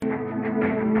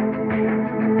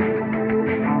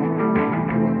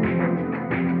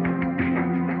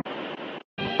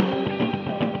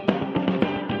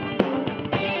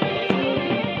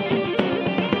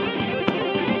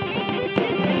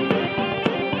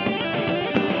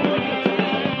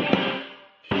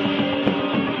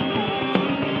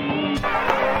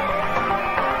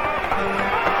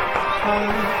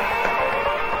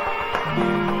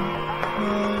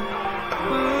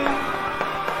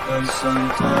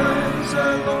Sometimes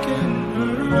I look in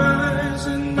her eyes,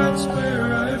 and that's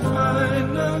where I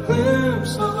find a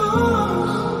glimpse of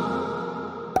us.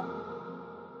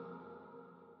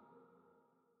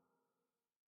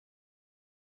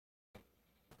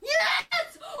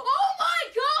 Yes! Oh my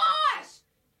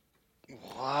gosh!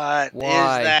 What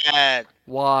Why? is that?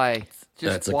 Why? Just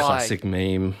That's a why? classic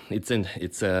meme. It's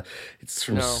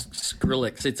from No.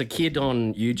 Skrillex. It's a kid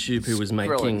on YouTube who was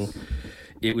making. Skrillex.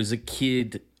 It was a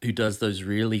kid who does those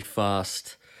really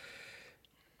fast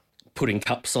putting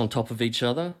cups on top of each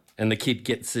other, and the kid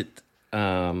gets it.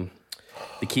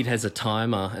 The kid has a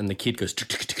timer, and the kid goes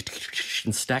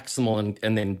and stacks them on,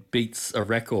 and then beats a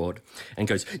record and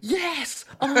goes, "Yes!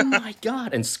 Oh my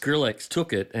god!" And Skrillex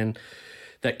took it, and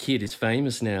that kid is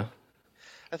famous now.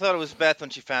 I thought it was Beth when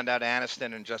she found out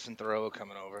Aniston and Justin Theroux were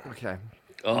coming over. Okay.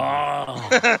 Oh,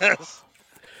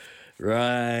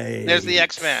 right. There's the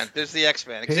X-Man. There's the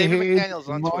X-Man. Xavier McDaniel's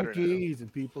on Twitter now. monkeys,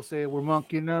 and people say we're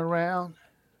monkeying around.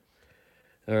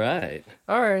 All right.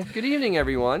 All right. Good evening,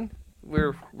 everyone.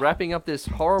 We're wrapping up this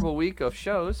horrible week of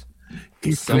shows.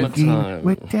 It's Summertime. drinking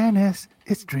with Dennis.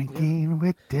 It's drinking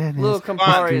with Dennis. Little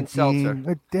Campari and Drinking seltzer.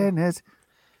 with Dennis.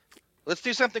 Let's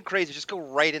do something crazy. Just go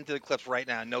right into the clips right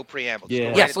now. No preamble. Just Yeah.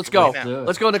 right Yes, into let's it go. right now.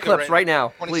 Let's go into Let's go clips right right now.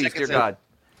 20 Please, seconds dear in. God.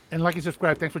 And like and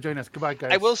subscribe. Thanks for joining us. Goodbye,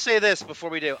 guys. I will say this before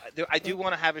we do. I do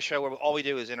want to have a show where all we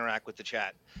do is interact with the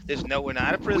chat. We're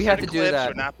not a prisoner have to to do clips. that.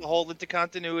 We're not beholden to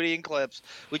continuity and clips.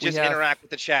 We just have- interact with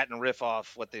the chat and riff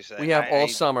off what they say. We have all I-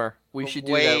 summer. We we're should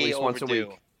do that at way least once a overdue.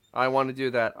 week. I want to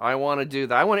do that. I want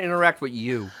to interact with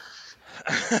you.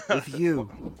 With you.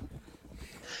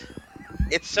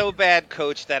 It's so bad,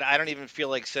 Coach, that I don't even feel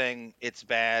like saying it's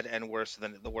bad and worse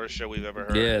than the worst show we've ever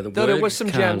heard. Yeah, the Though there words was some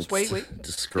can't gems. Wait.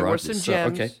 Describe There were some this.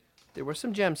 gems. Okay. There were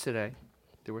some gems today.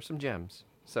 There were some gems.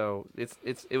 So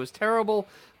it was terrible,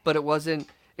 but it wasn't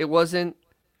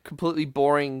completely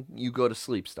boring. You go to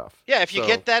sleep stuff. Yeah, if you So,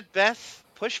 get that Beth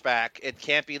pushback, it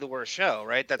can't be the worst show,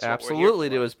 right? That's what absolutely, we're here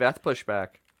there for. was Beth pushback.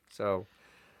 So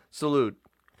salute.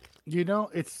 You know,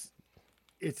 it's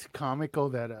comical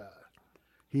that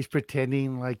he's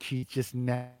pretending like he's just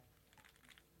not.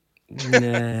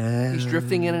 Nah. He's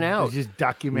drifting in and out. It's just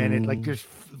documented. Like there's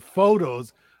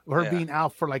photos of her Yeah. being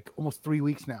out for like almost 3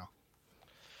 weeks now.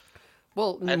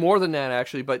 Well, more than that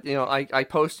actually, but I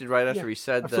posted right after Yeah, he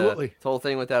said absolutely. the whole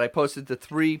thing with that. I posted the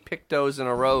 3 pictos in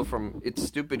a row from It's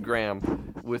Stupid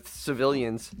Gram with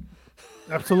civilians.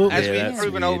 Absolutely. As Yeah, we've that's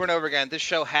proven weird. over and over again, this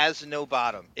show has no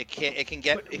bottom. It can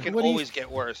what always he's- get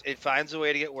worse. It finds a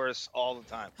way to get worse all the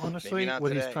time. Honestly, Maybe not what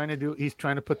today. he's trying to do, he's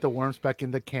trying to put the worms back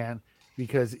in the can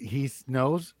because he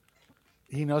knows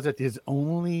that his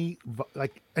only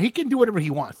he can do whatever he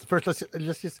wants. First, let's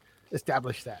just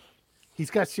establish that he's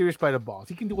got Sirius by the balls.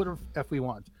 He can do whatever f he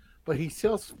wants, but he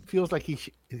still feels like he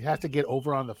has to get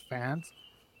over on the fans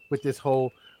with this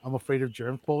whole "I'm afraid of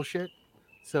germs" bullshit.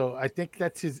 So I think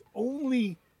that's his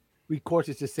only recourse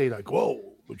is to say like, "Whoa,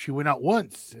 but she went out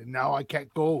once and now I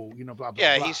can't go," blah blah.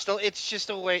 Yeah, blah. he's still. It's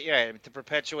just a way, to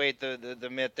perpetuate the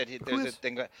myth that there's a course.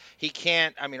 thing. He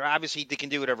can't. I mean, obviously he can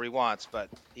do whatever he wants, but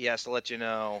he has to let you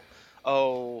know.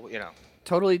 Oh,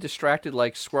 Totally distracted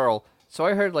like squirrel. So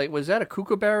I heard was that a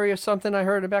kookaberry or something? I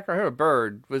heard in the background. I heard a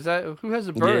bird. Was that who has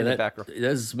a bird in the background?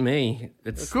 That's me.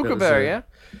 A kookaberry, yeah.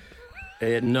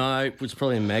 No, it was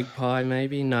probably a magpie,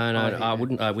 maybe. No, I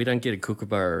wouldn't. We don't get a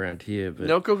kookaburra around here. But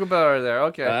No kookaberry there.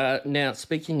 Okay. now,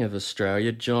 speaking of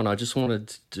Australia, John, I just wanted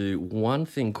to do one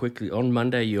thing quickly. On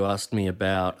Monday, you asked me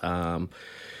about.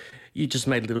 You just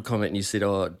made a little comment and you said,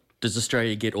 "Oh, does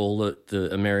Australia get all the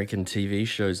American TV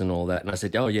shows and all that?" And I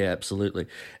said, "Oh yeah, absolutely."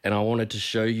 And I wanted to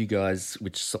show you guys,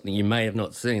 which is something you may have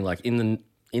not seen, like in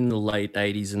the late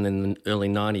 80s and then the early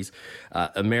 90s,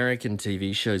 American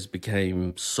TV shows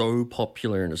became so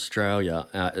popular in Australia,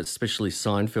 especially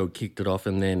Seinfeld kicked it off,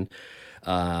 and then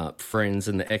Friends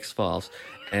and the X-Files.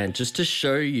 And just to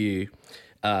show you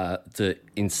the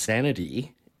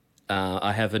insanity,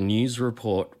 I have a news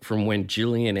report from when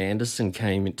Gillian Anderson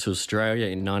came into Australia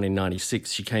in 1996.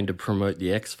 She came to promote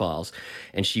the X-Files,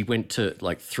 and she went to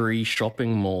like 3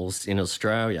 shopping malls in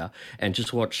Australia and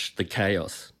just watched the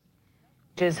chaos.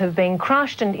 Have been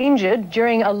crushed and injured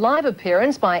during a live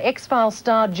appearance by X-Files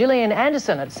star Gillian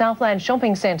Anderson at Southland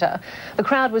Shopping Centre. The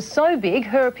crowd was so big,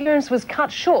 her appearance was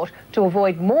cut short to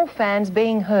avoid more fans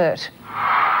being hurt.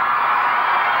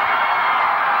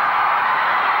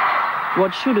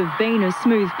 What should have been a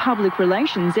smooth public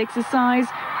relations exercise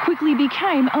quickly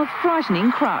became a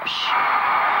frightening crush.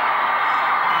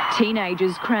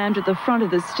 Teenagers crammed at the front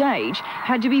of the stage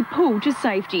had to be pulled to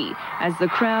safety as the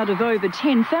crowd of over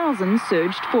 10,000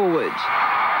 surged forward.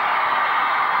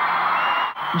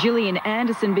 Gillian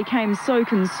Anderson became so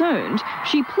concerned,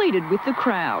 she pleaded with the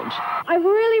crowd. I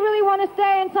really want to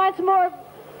stay and sign some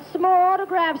more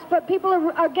autographs, but people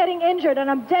are getting injured, and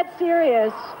I'm dead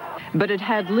serious. But it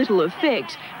had little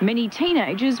effect. Many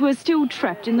teenagers were still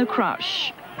trapped in the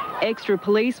crush. Extra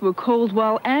police were called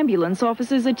while ambulance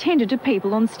officers attended to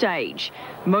people on stage.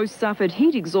 Most suffered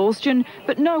heat exhaustion,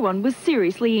 but no one was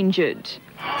seriously injured.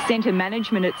 Centre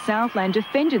management at Southland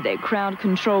defended their crowd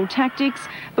control tactics,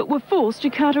 but were forced to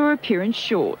cut her appearance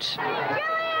short.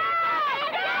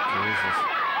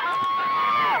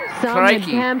 Some had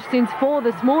camped since 4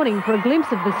 this morning for a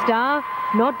glimpse of the star,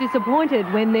 not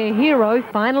disappointed when their hero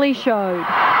finally showed.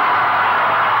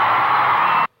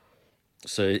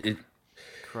 So it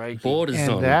Crikey. borders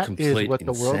And on that complete is what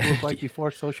the world was like insanity.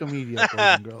 before social media, boys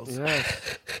and girls.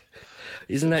 Yes.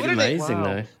 Isn't that What did it- amazing, Wow.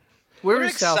 though? Where What an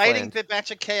is exciting Southland? match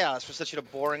of chaos for such a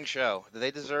boring show. Do they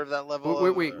deserve that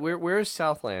level? Wait, where is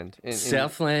Southland?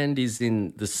 Southland is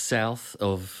in the south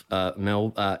of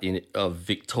of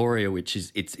Victoria, which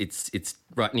is it's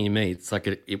right near me. It's like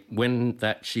when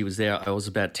she was there, I was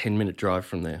about a 10-minute drive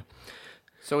from there.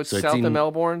 So it's so it's south in- of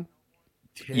Melbourne?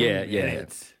 10 Yeah.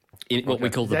 minutes. In what we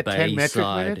call Is the that 10 metric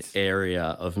Bayside minutes? area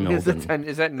of Is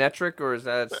Melbourne. that metric or is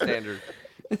that standard?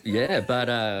 Yeah,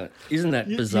 but isn't that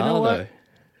You bizarre know what? though?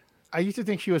 I used to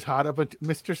think she was hot, but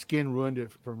Mr. Skin ruined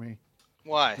it for me.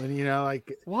 Why? When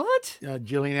like What?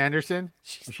 Gillian Anderson,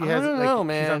 she I has don't like know, she's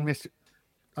man. on Mr.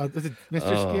 Was it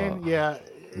Mr. Skin? Yeah.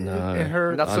 No, and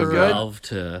her Not I so good? loved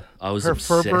her. I was her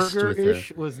obsessed with her.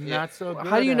 ish was not so good.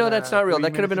 How do you know that's not real?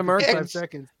 That could have been a Merkin. 5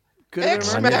 seconds. Could have X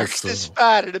been a never Merkin. marks the saw-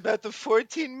 spot at about the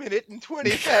 14-minute and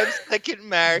 25-second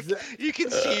mark. You can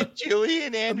see Gillian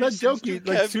I'm not Anderson's joking.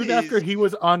 Like soon after Duchovny's. he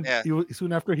was on, Yeah.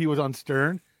 soon after he was on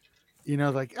Stern,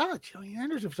 like Gillian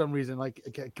Anderson for some reason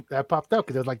that popped up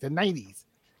because it was like the 90s,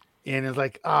 and it's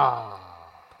like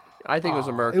I think it was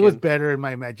a Merkin. it was better in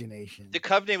my imagination.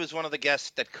 Duchovny was one of the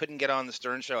guests that couldn't get on the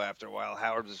Stern Show after a while.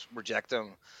 Howard was rejecting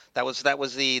him. That was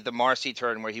the Marcy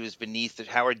turn where he was beneath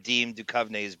Howard deemed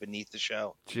Duchovny is beneath the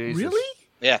show. Jesus. Really?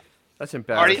 Yeah. That's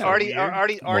Artie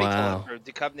embarrassing. Wow. told her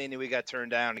Duchovny knew he got turned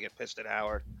down to get pissed at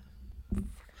Howard.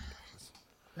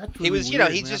 That's He was,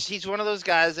 really weird, he's one of those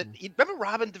guys that. Remember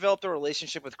Robin developed a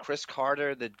relationship with Chris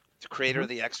Carter, the creator of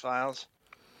the X-Files?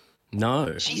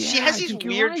 No. She Yeah, has I these think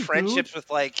you're weird right, friendships with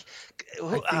like. I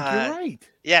think you're right.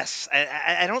 Yes,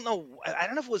 I don't know. I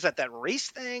don't know if it was at that race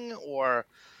thing or.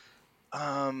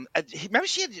 Remember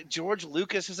she had George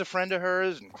Lucas as a friend of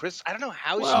hers and Chris. I don't know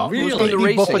how Well, she. really? From the He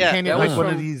racing. both Yeah, attended that like was one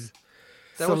from- of these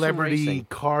that was from celebrity racing.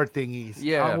 card thingies.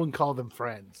 Yeah. I wouldn't call them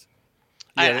friends.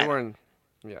 Yeah, I- they weren't.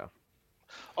 Yeah.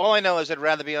 All I know is I'd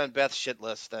rather be on Beth's shit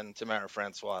list than Tamara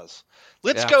Francois.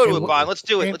 Let's Yeah. go to And it, Bond. Let's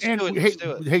do it. And- Let's and do it. Hey, Let's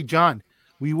do it. hey, John,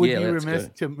 we would Yeah, be let's remiss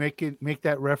go. to make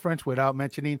that reference without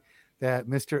mentioning that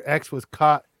Mr. X was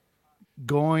caught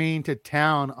going to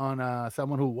town on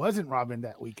someone who wasn't Robin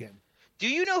that weekend. Do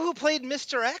you know who played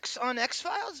Mr. X on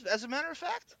X-Files, as a matter of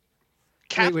fact? Wait,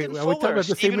 Captain are we talking Fuller, about the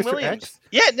same Stephen Mr. Williams. X?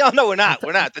 Yeah, no, we're not.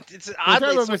 We're not. It's We're oddly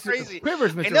talking so about crazy.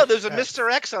 Whoever's I Mr. know there's a X.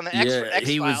 Mr. X on the X for Yeah, X-Files.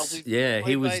 he was. Yeah, he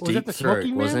played was by- Was that Deep the Throat, Smoking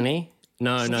Man? wasn't he?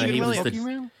 No, Stephen he was Williams. Smoking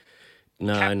the.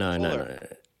 Man? Captain No.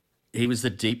 Fuller. He was the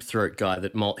Deep Throat guy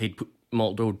that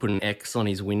Mulder would put an X on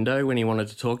his window when he wanted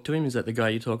to talk to him. Is that the guy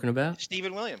you're talking about?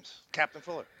 Stephen Williams, Captain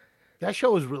Fuller. That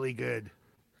show was really good.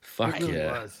 Fuck It really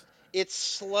yeah. was. It's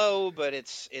slow, but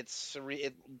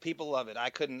people love it.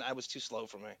 I was too slow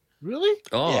for me. Really?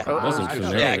 Oh, Yeah. it wasn't I for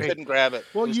know. me. Yeah, I Great. couldn't grab it.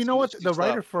 Well, It was you know too- what? it was The too slow.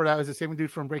 writer for that was the same dude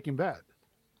from Breaking Bad.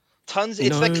 Tons.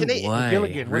 It's no like Canadian. way.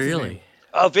 Gilligan, what's his Really? name?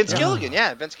 Oh, Vince Gilligan.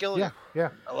 Yeah, Vince Gilligan. Yeah.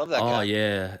 I love that Oh guy.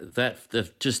 yeah,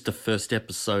 just the first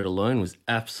episode alone was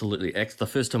absolutely The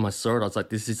first time I saw it, I was like,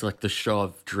 "This is like the show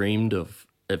I've dreamed of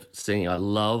seeing." I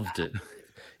loved it.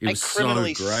 It I was so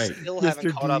criminally great. still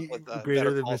haven't caught up with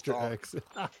greater Better than Call Mr. Saul. X.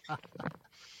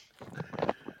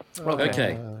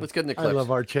 Okay, Let's get in the I clips.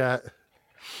 love our chat.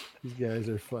 These guys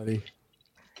are funny.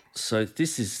 so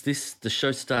this is the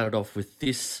show started off with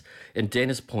this, and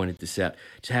Dennis pointed this out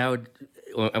to Howard.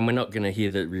 And we're not going to hear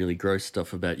the really gross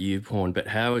stuff about YouPorn, but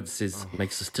Howard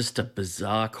makes us just a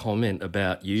bizarre comment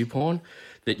about YouPorn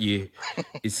that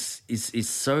is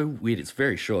so weird. It's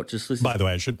very short. Just listen. By the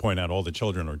way, I should point out all the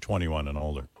children are 21 and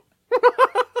older.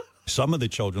 Some of the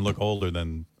children look older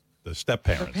than the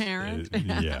step-parents.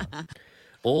 Yeah.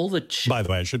 All the By the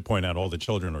way, I should point out all the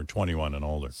children are 21 and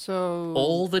older. So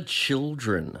all the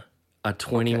children are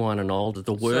 21 and older.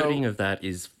 The wording of that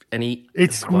is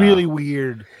It's wow. really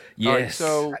weird. Yes.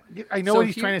 all right, so I know So what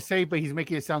he's he- trying to say, but he's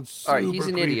making it sound super all right, he's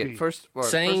an creepy. idiot. First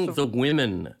saying of- the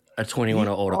women are 21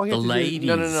 or older. all you The have to do- ladies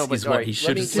No, but is all what right, he let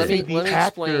should me- have Just let said. me- say the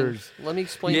actors. Let me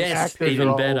explain. Yes, actors even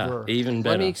are all better. over. Even Let me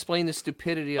better. explain the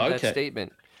stupidity of that Okay.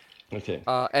 statement. Okay.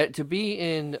 To be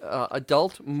in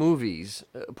adult movies,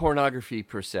 pornography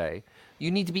per se, you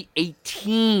need to be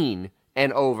 18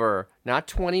 and over, not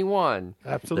 21.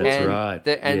 Absolutely. That's and right,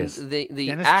 and yes. the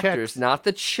Dennis actors, checks. not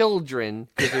the children,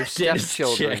 because they're Dennis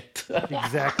stepchildren. checked.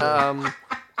 Exactly. Are,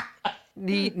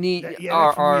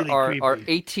 that's really are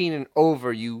creepy. 18 and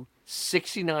over, you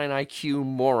 69 IQ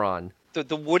moron.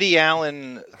 The Woody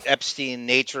Allen Epstein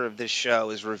nature of this show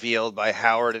is revealed by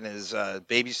Howard and his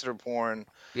babysitter porn,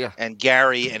 Yeah. and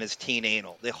Gary and his teen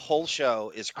anal. The whole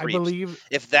show is I creeps. believe.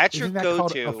 If that's your Isn't that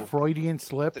called a go-to, Freudian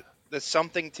slip? there's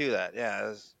something to that.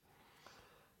 Yeah.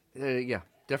 Yeah,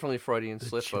 definitely Freudian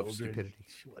slip of Children. stupidity.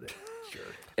 Whatever. Sure.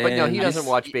 But no, he And doesn't this-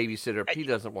 watch Babysitter. He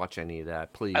doesn't watch any of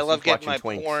that. Please, I love he's getting my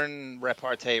watching Twinks. porn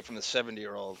repartee from the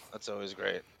 70-year-old. That's always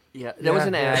great. Yeah, there was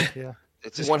an ad. Yeah.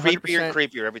 It's just 100%. creepier and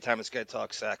creepier every time this guy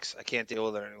talks sex. I can't deal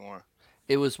with it anymore.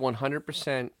 It was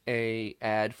 100% a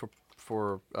ad for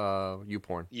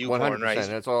YouPorn. YouPorn, right.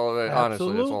 That's all. Honestly, that's all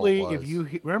Absolutely. it was. If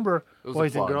you remember, It was a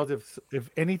boys and plug. girls, if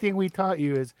anything we taught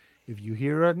you is if you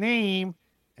hear a name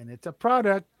and it's a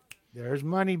product, there's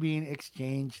money being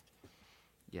exchanged.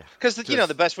 Yeah. Because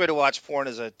the best way to watch porn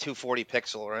is a 240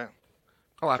 pixel, right?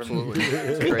 Oh, absolutely.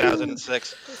 It's great.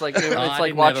 2006. It's like I it's like didn't have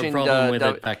a watching. problem with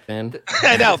it back then.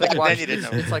 I know, It's but like then you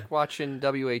didn't know. It's like watching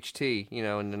WHT, in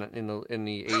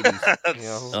the 80s. You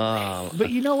know? Oh, But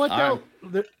you know what I-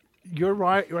 though? You're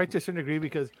right to a certain degree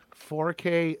because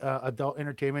 4K adult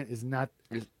entertainment is not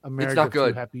America's not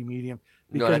good. happy medium.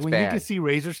 No, Because that's when you bad. can see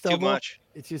razor stubble, much.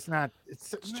 it's just not.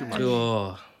 It's too much.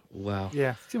 oh, wow.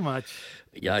 Yeah, it's too much.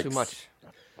 Yikes. Too much.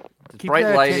 It's Keep bright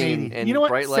that at lighting 1080. and You know what?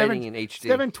 bright lighting in HD.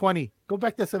 720. Go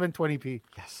back to 720p.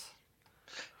 Yes.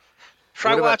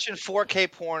 Try What about- watching 4K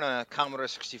porn on a Commodore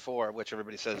 64, which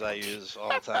everybody says I use all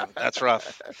the time. That's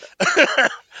rough.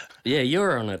 Yeah,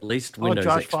 you're on at least Windows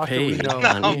Josh XP. Foster, we know.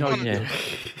 aren't We you? know you Yeah.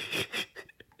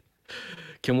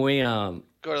 Can we Go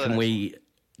to the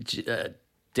next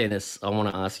Dennis, I want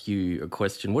to ask you a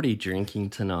question. What are you drinking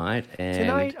tonight? And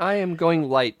Tonight I am going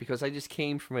light because I just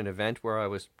came from an event where I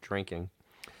was drinking.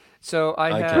 So I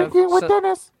Okay. have Drinking with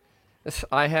Dennis.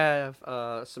 I have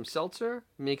some seltzer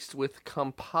mixed with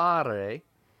Campari,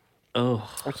 oh,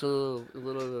 which is a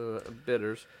little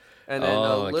bitters, and then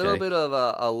Oh, a little okay. bit of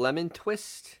a lemon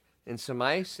twist and some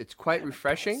ice. It's quite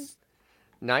refreshing,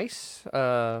 nice,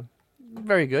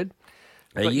 very good.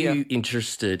 are But, you yeah.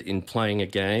 interested in playing a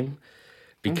game?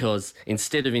 Because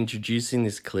instead of introducing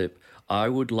this clip, I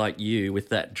would like you with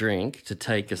that drink to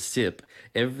take a sip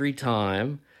every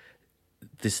time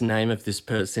this name of this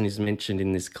person is mentioned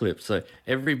in this clip. So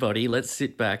everybody, let's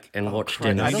sit back and watch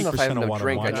Christ. I Dennis. don't know if I have 90% of enough what I'm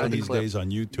drink. I know watching the these clip. days on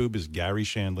YouTube is Gary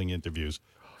Shandling interviews.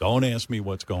 Don't ask me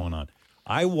what's going on.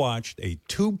 I watched a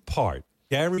 2-part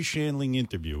Gary Shandling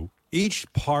interview.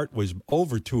 Each part was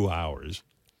over 2 hours,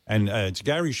 and it's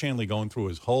Gary Shandling going through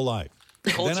his whole life.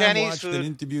 Cold Then I Chinese watched food. an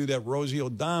interview that Rosie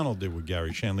O'Donnell did with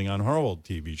Gary Shandling on her old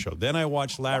TV show. Then I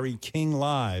watched Larry King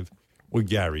Live with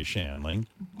Gary Shandling.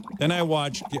 Then I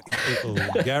watched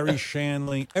Gary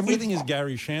Shandling. Everything is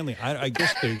Gary Shandling. I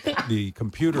guess the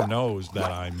computer knows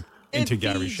that I'm into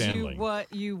Gary feeds you Shandling.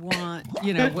 what you want, what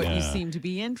you Yeah. seem to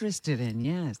be interested in,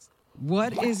 yes.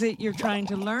 What is it you're trying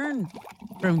to learn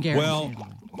from Gary Well,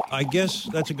 Shandling? I guess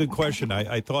that's a good question.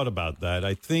 I thought about that.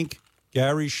 I think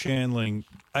Gary Shandling,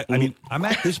 I mean, I'm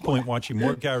at this point watching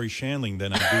more Gary Shandling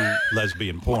than I do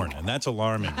lesbian porn, and that's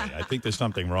alarming me. I think there's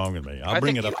something wrong with me. I'll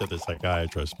bring it up to the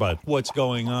psychiatrist. But what's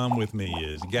going on with me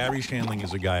is Gary Shandling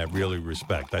is a guy I really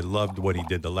respect. I loved what he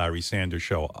did, the Larry Sanders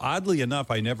Show. Oddly enough,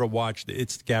 I never watched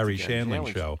It's Gary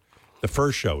Shandling Show, the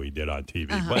first show he did on TV.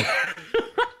 But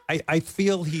I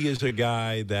feel he is a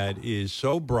guy that is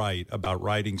so bright about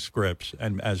writing scripts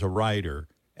and as a writer,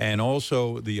 and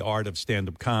also the art of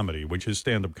stand-up comedy, which his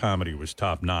stand-up comedy was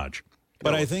top-notch.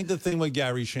 But I think the thing with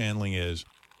Gary Shandling is,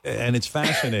 and it's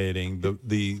fascinating,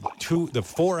 the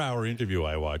 4-hour interview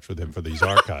I watched with him for these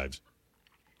archives,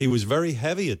 he was very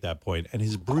heavy at that point, and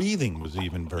his breathing was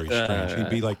even very strange. He'd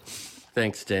be like...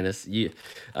 Thanks, Dennis.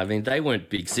 They weren't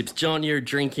big sips. John, you're a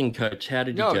drinking coach. How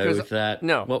did you go 'cause- with that?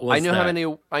 No, What was I knew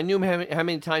that? how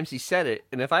many times he said it,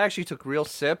 and if I actually took real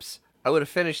sips, I would have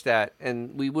finished that,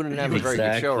 and we wouldn't have a very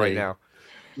good show right Exactly. now.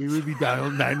 We would be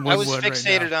dialing 911 I was right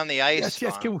fixated now. on the ice. Yes,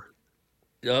 yes. bomb. Can we,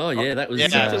 Oh, yeah, that was... Yeah,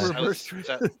 to so- reverse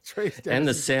so- trace and the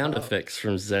Dennis's sound style. effects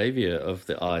from Xavier of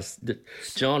the ice.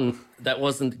 John, that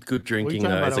wasn't good drinking,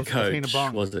 talking though, about? as a I was saying a coach,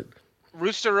 bong. was it?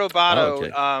 Rooster Roboto. Oh,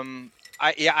 okay.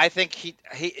 I think he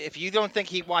if you don't think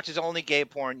he watches only gay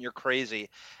porn, you're crazy.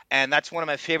 And that's one of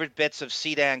my favorite bits of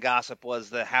Sedan gossip was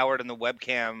the Howard and the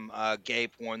webcam gay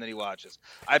porn that he watches.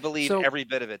 I believe So- every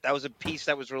bit of it. That was a piece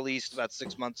that was released about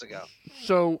 6 months ago.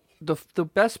 So the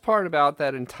best part about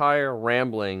that entire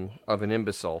rambling of an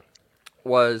imbecile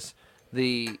was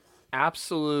the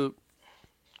absolute.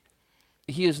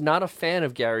 He is not a fan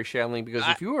of Gary Shandling because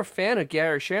if you were a fan of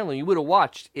Gary Shandling, you would have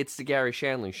watched It's the Gary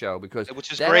Shandling Show because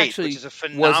Which is that great, actually which is a was an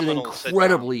phenomenal sitcom.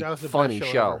 incredibly That was the best funny show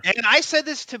show. ever. And I said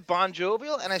this to Bon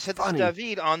Jovial, and I said this Funny. to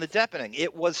David on the Depening.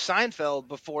 It was Seinfeld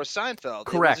before Seinfeld.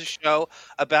 Correct. It was a show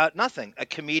about nothing. A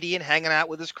comedian hanging out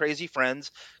with his crazy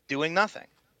friends doing nothing.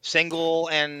 Single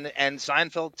and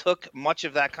Seinfeld took much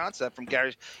of that concept from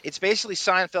Gary. It's basically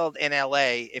Seinfeld in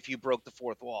L.A. if you broke the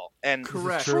fourth wall, and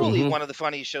Correct. truly Mhm. one of the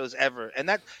funniest shows ever. And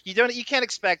that you can't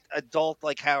expect adult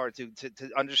like Howard to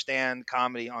understand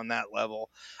comedy on that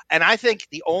level. And I think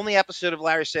the only episode of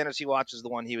Larry Sanders he watches is the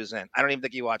one he was in. I don't even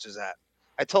think he watches that.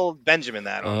 I told Benjamin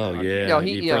that. Oh yeah, No,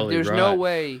 you're probably there's right. no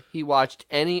way he watched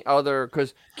any other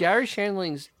because Gary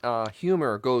Shandling's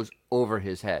humor goes over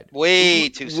his head. Way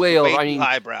too over. I too mean,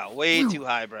 highbrow. Way too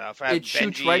highbrow. For it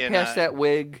shoots Benji right and, past that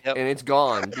wig yep. and it's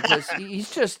gone because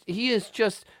he is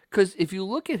just because if you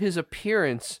look at his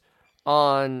appearance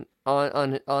on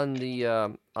the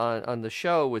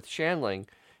show with Shandling,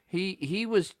 he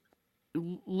was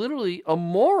literally a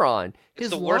moron. It's His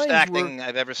the worst lines acting were,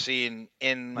 I've ever seen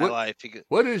in my What- life.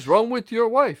 "What is wrong with your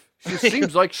wife? She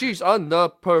seems like she's on the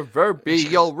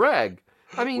proverbial rag."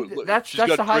 I mean, She's that's got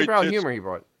the great highbrow tits. humor he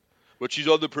brought. But she's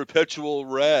on the perpetual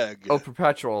rag. Oh,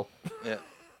 perpetual. Yeah.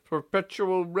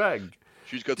 Perpetual rag.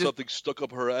 She's got just- something stuck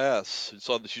up her ass.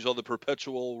 She's on the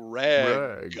perpetual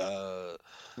rag. Rag.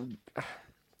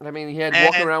 I mean, he had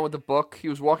walking And- around with the book. He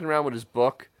was walking around with his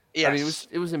book. I mean, Yes.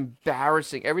 it was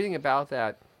embarrassing. Everything about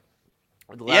that.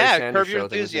 The Larry Yeah, Sanders Curb Your show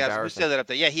thing was Enthusiasm. Who embarrassing. said that up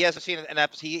there? Yeah, he hasn't seen an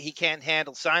episode. He can't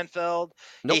handle Seinfeld.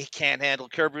 Nope. He can't handle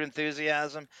Curb Your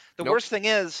Enthusiasm. The Nope. worst thing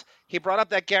is he brought up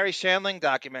that Gary Shandling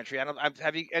documentary.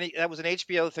 Have you any? That was an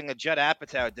HBO thing that Judd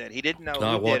Apatow did. He didn't know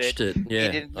I who watched did it. it. Yeah,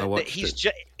 He didn't, I watched he's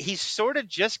it. he's sort of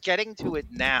just getting to it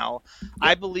now.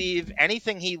 I believe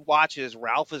anything he watches,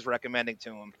 Ralph is recommending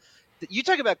to him. You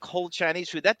talk about cold Chinese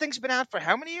food. That thing's been out for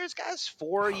how many years, guys?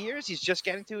 4 years. He's just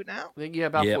getting to it now. I think, yeah,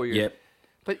 about Yep, 4 years. yep.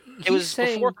 But It was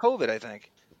saying, before COVID, I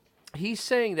think. He's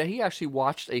saying that he actually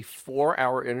watched a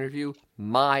 4-hour interview.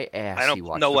 My ass, I he don't.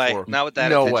 watched No the way. 4 Not with that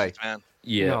No attention way. span.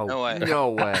 Yeah. No way. No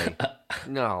way.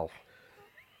 No.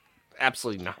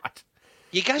 Absolutely not.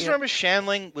 You guys Yeah. remember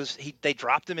Shandling they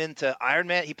dropped him into Iron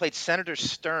Man. He played Senator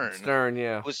Stern. Stern,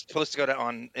 yeah. Was supposed to go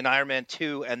to in Iron Man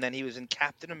 2, and then he was in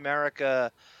Captain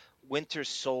America Winter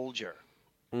Soldier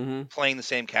Mm-hmm. playing the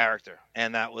same character.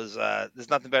 And that was there's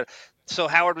nothing better. So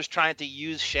Howard was trying to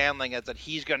use Shandling as that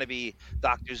he's going to be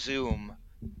Dr. Zoom.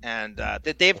 And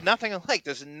they have nothing alike.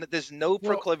 There's no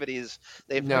proclivities.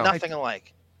 They have No. nothing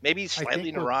alike. Maybe he's I slightly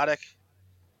think what- neurotic.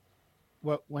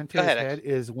 What went to Go his ahead, head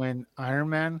is when Iron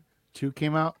Man 2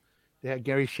 came out, they had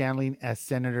Gary Shandling as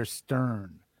Senator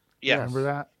Stern. Yeah. Remember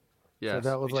that? Yes. So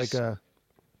that was We like just-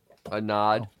 A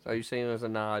nod. Are you saying it was a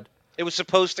nod? It was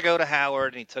supposed to go to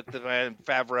Howard, and he took the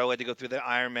Favreau had to go through the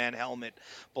Iron Man helmet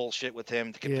bullshit with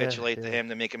him to capitulate to yeah. him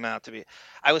to make him out to be.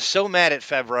 I was so mad at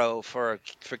Favreau for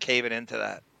caving into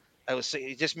that.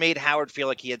 He just made Howard feel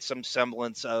like he had some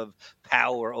semblance of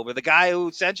power over the guy who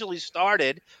essentially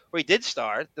started, or he did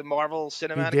start, the Marvel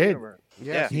Cinematic did. Universe.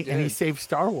 Yes, and he saved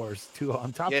Star Wars too.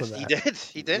 On top Yes, of that, he did.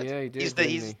 He did. Yeah, he did. He's didn't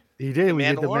he? He did. We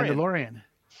did the Mandalorian. Mandalorian.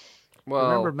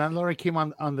 Well, Remember, Mandalorian came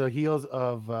on the heels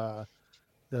of the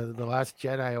Last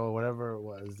Jedi or whatever it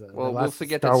was. The Well, last we'll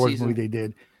forget Star that Wars season- movie they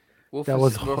did. we'll the we'll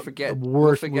worst forget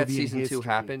movie in season 2 history.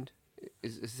 happened.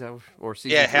 Is that or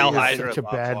season Yeah, 3? Hal It was Hydra. such a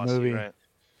bad Boss, movie. right.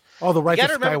 Oh, the Rise You of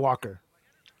gotta remember- Skywalker.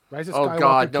 Rise of Oh, Skywalker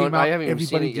God, no, came I out. haven't even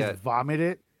seen Everybody it just yet.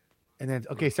 vomited, and then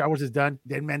okay, Star Wars is done.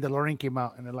 Then Mandalorian came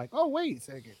out, and they're like, "Oh, wait a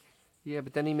second." Yeah,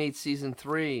 but then he made season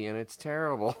 3, and it's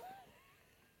terrible.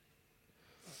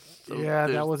 So Yeah,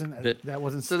 there's- that wasn't. but- That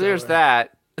wasn't. So there's stellar.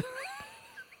 that.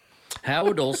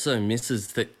 Howard also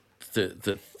misses the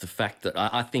fact that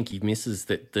I think he misses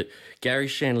that Gary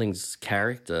Shandling's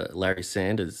character, Larry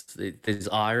Sanders, there's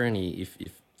irony.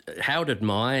 If Howard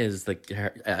admires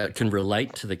can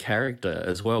relate to the character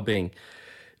as well, being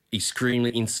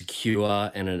extremely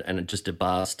insecure and just a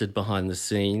bastard behind the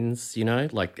scenes, you know,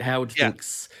 like Howard Yeah.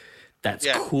 thinks that's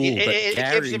Yeah. cool, It- but it gives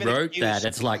Gary him an wrote excuse. that.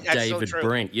 It's like That's so David true.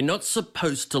 Brent. You're not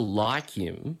supposed to like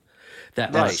him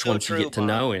that That's much so once true, you get to Bob.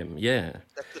 know him. Yeah.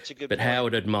 That's such a good But point.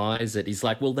 Howard admires it. He's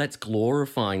like, well, that's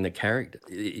glorifying the character.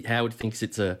 Howard thinks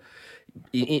it's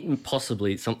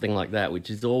possibly something like that, which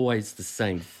is always the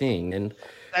same thing. And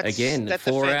Again, that's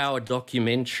a 4-hour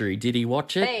documentary. Did he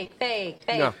watch it? Fake.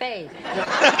 No.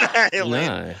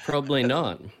 No, probably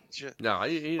not. No,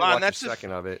 he didn't Ron, watch a that's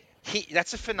second of it.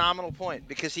 That's a phenomenal point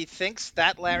because he thinks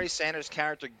that Larry Sanders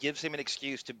character gives him an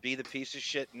excuse to be the piece of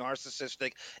shit,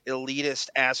 narcissistic, elitist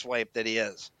asswipe that he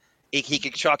is. He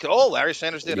could chalk it. Oh, Larry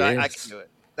Sanders did. I Yes. can do it.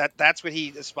 That's what he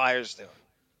aspires to,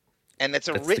 and it's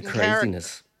a That's written the character.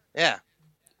 craziness. Yeah.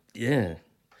 Yeah.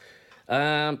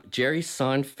 Jerry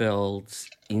Seinfeld's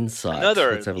Insight.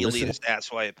 Another Let's have a listen. elitist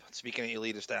asswipe. Speaking of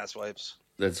elitist asswipes.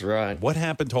 That's right. What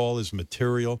happened to all his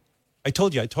material? I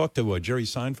told you, I talked to Jerry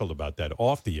Seinfeld about that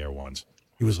off the air once.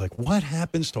 He was like, what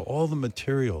happens to all the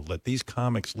material that these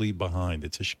comics leave behind?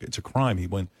 It's a crime. He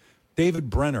went, David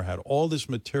Brenner had all this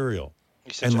material.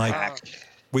 He's such And a like hack.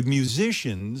 with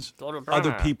musicians,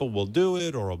 other people will do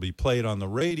it or it'll be played on the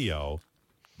radio.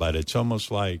 But it's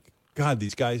almost like, God,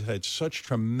 these guys had such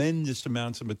tremendous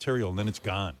amounts of material and then it's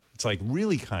gone. It's like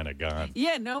really kind of gone.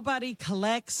 Yeah, nobody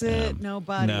collects it.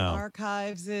 Nobody No.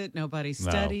 archives it. Nobody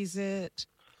studies it.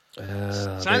 They're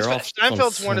off on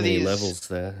Seinfeld's so one of many these levels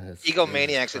there. It's-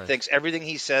 egomaniacs that thinks everything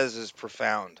he says is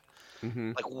profound.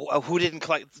 Mm-hmm. Like who didn't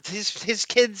collect his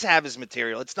kids have his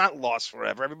material. It's not lost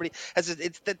forever. Everybody has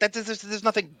there's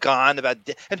nothing gone about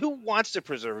and who wants to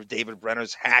preserve David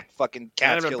Brenner's hack fucking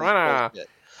Catskills Brenner. bullshit?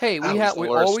 Hey, That was the we'll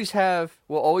worst.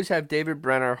 always have David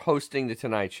Brenner hosting the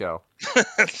Tonight Show.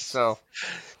 So,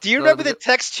 Do you remember the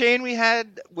text chain we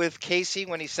had with Casey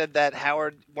when he said that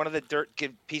Howard, one of the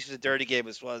pieces of dirt he gave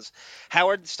us was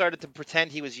Howard started to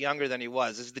pretend he was younger than he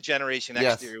was. This is the Generation X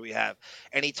Yes. theory we have.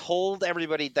 And he told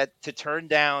everybody that to turn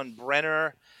down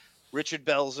Brenner, Richard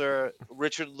Belzer,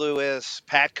 Richard Lewis,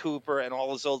 Pat Cooper, and all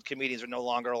those old comedians are no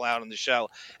longer allowed on the show.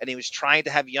 And he was trying to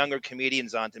have younger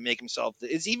comedians on to make himself.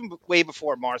 It's even way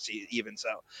before Marcy, even so.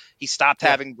 He stopped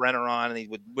having Brenner on, and he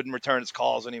wouldn't return his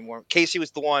calls anymore. Casey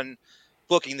was the one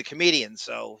booking the comedians,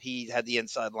 so he had the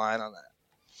inside line on that.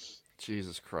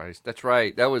 Jesus Christ, that's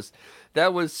right. That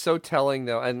was so telling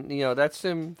though, and you know that's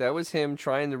him. That was him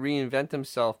trying to reinvent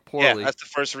himself poorly. Yeah, that's the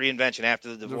first reinvention after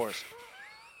the divorce.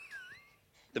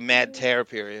 The Mad Tear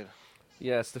period.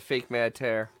 Yes, the fake Mad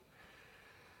Tear.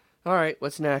 All right,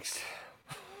 what's next?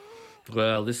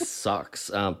 Well, this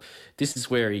sucks. This is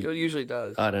where he It usually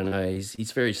does. I don't know.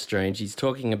 He's very strange. He's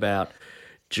talking about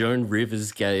Joan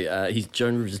Rivers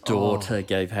Joan Rivers' daughter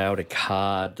gave Howard a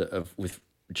card with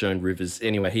Joan Rivers.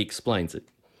 Anyway, he explains it.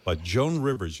 But Joan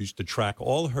Rivers used to track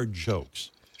all her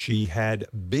jokes. She had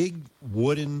big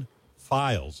wooden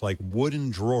files, like wooden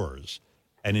drawers.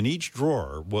 And in each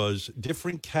drawer was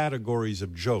different categories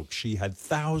of jokes. She had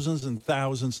thousands and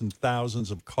thousands and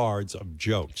thousands of cards of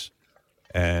jokes.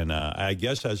 And I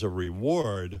guess as a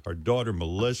reward, her daughter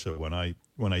Melissa, when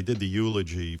I did the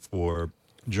eulogy for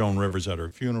Joan Rivers at her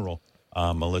funeral,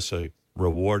 Melissa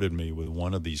rewarded me with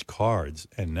one of these cards.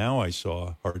 And now I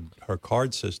saw her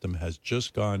card system has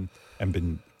just gone and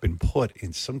been put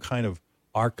in some kind of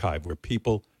archive where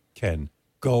people can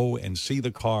go and see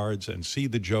the cards and see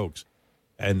the jokes.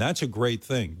 And that's a great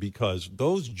thing because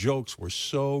those jokes were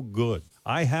so good.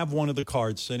 I have one of the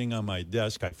cards sitting on my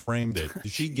desk. I framed it.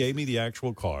 She gave me the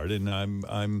actual card, and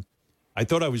I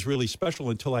thought I was really special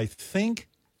until I think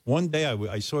one day I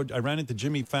ran into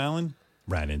Jimmy Fallon.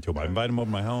 Ran into him. I invited him over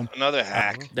to my home. Another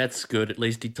hack. That's good. At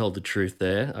least he told the truth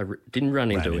there. I didn't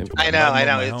run into him. I know.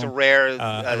 It's a rare.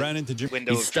 I ran into Jimmy.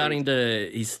 Window He's of starting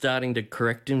truth. to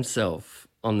correct himself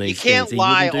on You these can't things.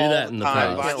 lie He wouldn't do all that the in the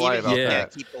time. past. But even if you Yeah.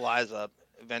 can't keep the lies up.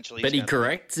 Eventually, But he he's gonna-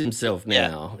 corrects himself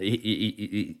now.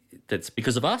 That's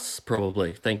because of us,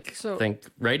 probably. Thank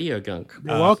Radio Gunk.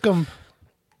 You're welcome.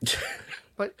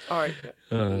 But all right,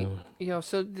 you know.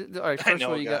 So all right. First of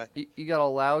all, you got a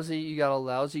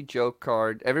lousy joke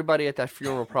card. Everybody at that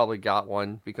funeral probably got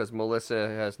one because Melissa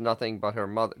has nothing but her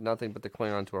mother, nothing but to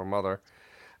cling on to her mother,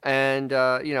 and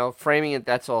you know, framing it,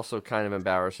 that's also kind of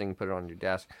embarrassing. Put it on your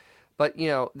desk. But you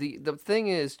know, the thing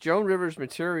is, Joan Rivers'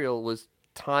 material was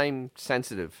time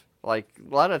sensitive. Like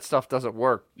a lot of that stuff doesn't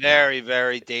work. Very,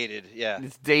 very dated. Yeah,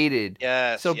 it's dated.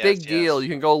 Yes. So big deal. You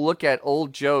can go look at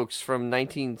old jokes from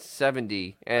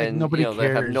 1970, and nobody you know, they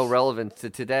have cares. no relevance to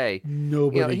today.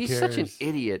 Nobody you know, he's such an cares.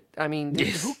 idiot. I mean,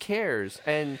 who cares?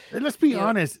 And let's be you know,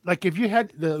 honest. Like if you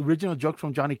had the original jokes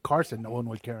from Johnny Carson, no one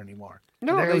would care anymore.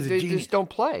 No, That they was a genius. just don't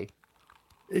play.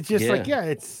 It's just like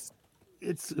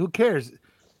it's who cares?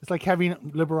 It's like having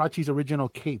Liberace's original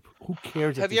cape. Who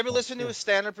cares? at Have this you ever point? listened to a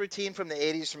stand-up routine from the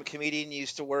 '80s from a comedian you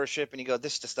used to worship, and you go,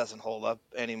 "This just doesn't hold up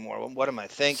anymore. What am I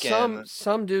thinking?"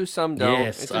 Some do, some don't.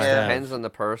 Yes, it just I have. depends on the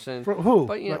person. For who?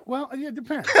 But you know, Like, well, yeah, it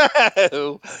depends.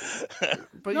 Who?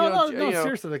 but no, you know,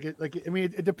 seriously. Like I mean,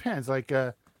 it depends. Like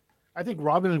I think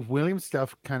Robin Williams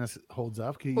stuff kind of holds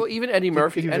up. Well, even Eddie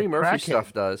Murphy. Eddie Murphy crackhead.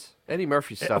 stuff does. Eddie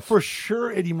Murphy stuff. For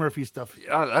sure, Eddie Murphy stuff.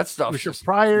 That stuff. Richard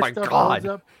Pryor my stuff God. holds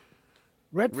up.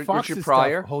 Red Fox's Richard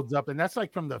Pryor stuff holds up, and that's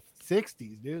like from the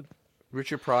 60s, dude.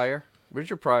 Richard Pryor.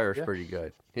 Richard Pryor is Yeah. pretty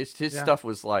good. His Yeah. stuff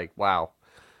was like, wow.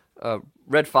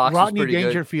 Red Fox Rodney is pretty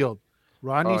Dangerfield.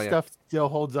 Rodney Oh, yeah. stuff still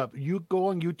holds up. You go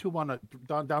on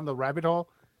YouTube down the rabbit hole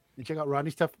and check out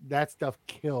Rodney stuff. That stuff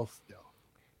kills still.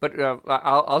 good. But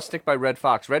I'll stick by Red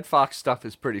Fox. Red Fox stuff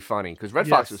is pretty funny because Red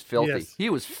Fox Yes, was filthy. yes. He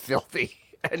was filthy,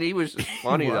 and he was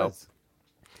funny He though. was.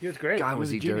 He was great. God,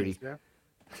 was a he genius, dirty.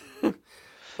 man.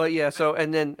 But yeah, so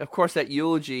and then of course that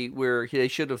eulogy where they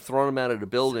should have thrown him out of the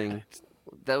building.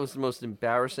 That was the most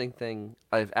embarrassing thing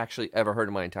I've actually ever heard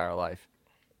in my entire life.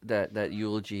 That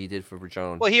eulogy he did for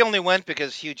Joan. Well, he only went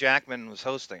because Hugh Jackman was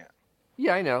hosting it.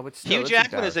 Yeah, I know, but still, Hugh it's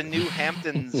Jackman is a embarrassing. New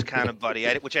Hamptons kind of buddy,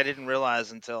 which I didn't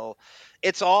realize until.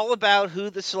 It's all about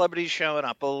who the celebrity's showing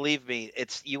up. Believe me,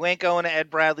 you ain't going to Ed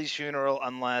Bradley's funeral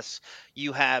unless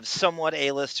you have somewhat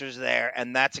A-listers there,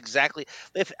 and that's exactly.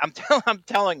 If I'm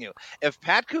telling you, if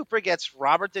Pat Cooper gets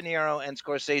Robert De Niro and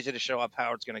Scorsese to show up,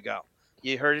 Howard's going to go.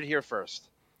 You heard it here first.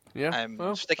 Yeah,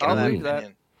 I'm sticking I'll to that believe that.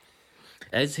 opinion.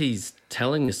 As he's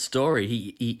telling the story,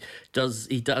 he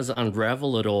does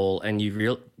unravel it all, and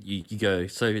you go,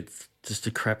 so it's just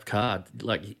a crap card.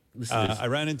 Like this is I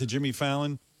ran into Jimmy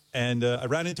Fallon, and I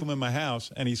ran into him in my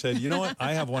house, and he said, "You know what?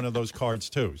 I have one of those cards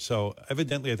too." So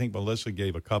evidently, I think Melissa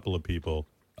gave a couple of people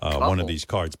one of these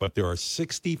cards, but there are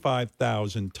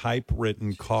 65,000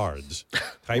 typewritten cards,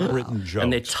 typewritten jokes,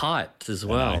 and they're typed as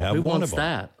well. And I have Who one wants of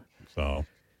them. that? So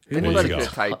there Anybody you could go.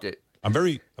 have typed it. I'm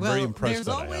very Well, impressed there's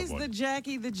that I always have the one.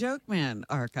 Jackie the Joke Man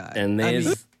archive. And I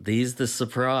mean, there's the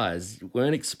surprise. You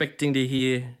weren't expecting to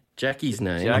hear Jackie's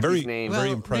name. I'm very, Jackie's name. very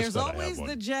well, impressed there's that I have always one.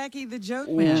 the Jackie the Joke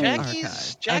Man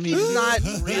Jackie's archive. I mean, not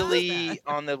who's really that?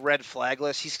 on the red flag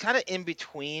list. He's kind of in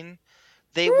between.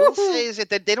 They will say is it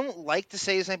that they don't like to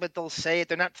say his name, but they'll say it.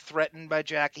 They're not threatened by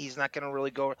Jackie. He's not going to really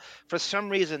go. For some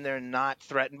reason, they're not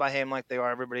threatened by him like they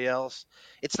are everybody else.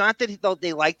 It's not that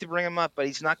they like to bring him up, but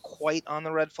he's not quite on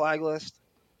the red flag list.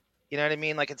 You know what I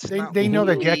mean? Like it's not They know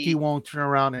that really- Jackie won't turn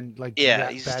around and like Yeah,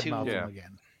 he's too- badmouth Yeah. him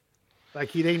again.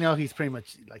 Like they know he's pretty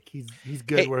much like he's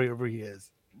good Hey, wherever he is.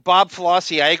 Bob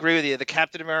Flossie, I agree with you. The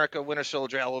Captain America Winter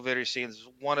Soldier elevator scene is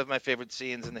one of my favorite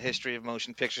scenes in the history of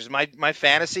motion pictures. My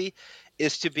fantasy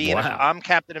is to be I'm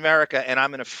Captain America and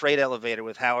I'm in a freight elevator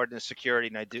with Howard and security,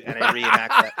 and I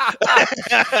reenact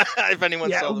that. If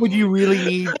anyone saw the Would you movie. really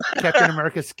need Captain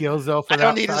America's skills though? For I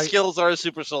don't that need his fight? skills or a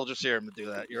super soldier serum to do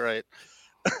that. You're right.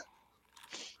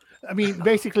 I mean,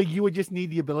 basically, you would just need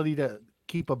the ability to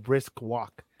keep a brisk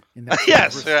walk. In that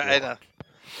Yes, brisk I walk. know.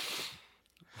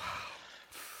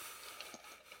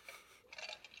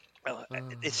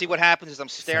 See what happens is I'm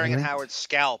staring at Silent. Howard's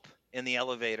scalp in the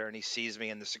elevator, and he sees me,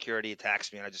 and the security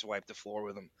attacks me, and I just wipe the floor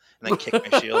with him, and then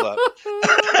kick my shield up.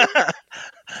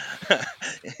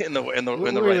 in the Wait,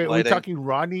 right are we lighting. talking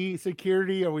Rodney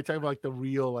security? Or are we talking about like the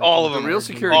real? Like, All of The them. real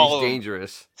security All is of them.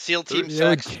 dangerous. SEAL Team Yeah,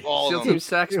 Sex, all SEAL of Team them.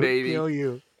 Sex, He'll baby. kill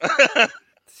you.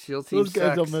 SEAL Team Those guys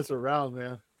Sex. don't mess around,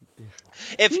 man.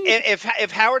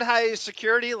 If Howard hires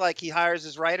security like he hires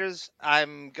his writers,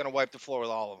 I'm gonna wipe the floor with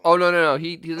all of them. Oh no,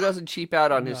 he doesn't cheap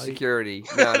out on his No, security.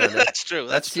 No. That's true.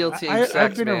 That's SEAL Team I've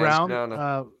Sex, been man. around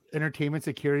No. entertainment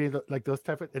security, like those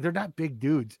type of. They're not big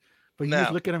dudes, but you No.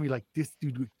 just look at them, you're like, this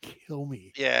dude would kill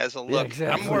me. Yeah, as a look.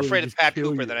 exactly. I'm more afraid of Just Pat kill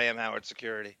Cooper you. than I am Howard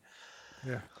security.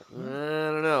 Yeah. I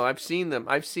don't know. I've seen them.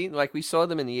 Like we saw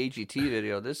them in the AGT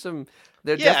video. There's some.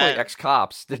 They're Yeah. definitely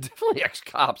ex-cops. They're definitely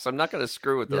ex-cops. I'm not going to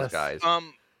screw with those Yes. guys.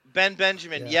 Ben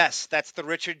Benjamin, Yeah. yes, that's the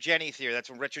Richard Jenney theory. That's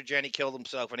when Richard Jenney killed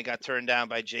himself when he got turned down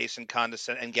by Jason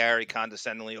and Gary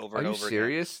condescendingly over Are and you over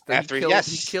serious? again. That After he killed, yes,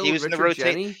 he killed was in the Richard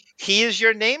rotation. Jenney? He is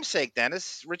your namesake,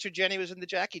 Dennis. Richard Jenney was in the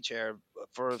Jackie chair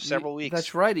for several weeks.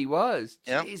 That's right. He was.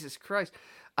 Yeah. Jesus Christ.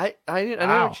 I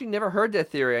Wow. actually never heard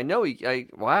that theory. I know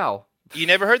wow. You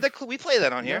never heard that? We play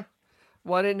that on here.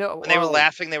 Well, I didn't know. When they were well,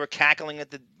 laughing, they were cackling at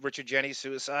the Richard Jenney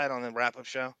suicide on the wrap-up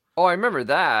show. Oh, I remember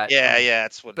that. Yeah,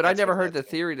 that's what. But I that's never what heard the led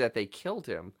to. theory that they killed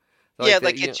him. Yeah, that,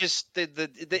 like you it know- just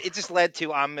it just led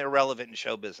to I'm irrelevant in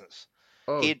show business.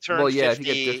 Oh, He had turned well, yeah, if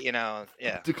 50, you get you know.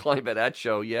 Yeah, declined by that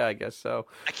show. Yeah, I guess so.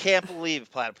 I can't believe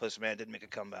Platypus Man didn't make a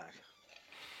comeback.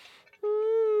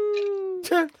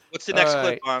 What's the next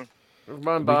clip on?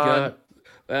 Ron We Bond.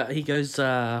 got, he goes,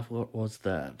 what was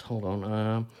that? Hold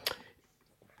on.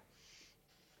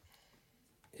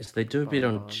 Yes, they do a bit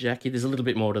on Jackie. There's a little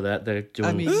bit more to that. They're doing.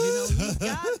 I mean, you know, he's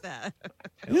got that.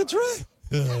 That's right.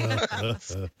 He's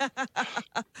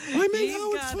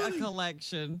got a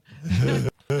collection.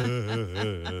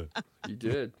 You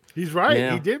did. He's right.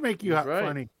 Yeah. He did make you He's right.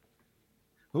 funny.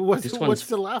 What's one's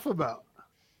to laugh about?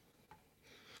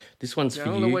 this one's I for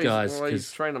don't know you why guys he's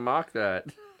because trying to mock that.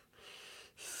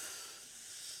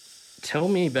 tell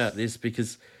me about this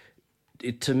because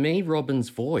to me, Robin's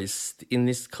voice in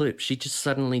this clip, she just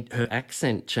suddenly her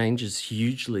accent changes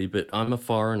hugely. But I'm a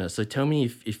foreigner, so tell me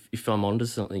if I'm onto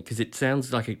something because it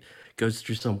sounds like it goes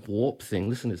through some warp thing.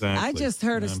 Listen to this. I just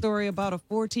heard a story about a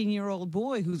 14-year-old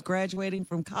boy who's graduating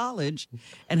from college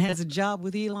and has a job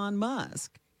with Elon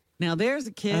Musk. Now, there's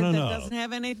a kid that doesn't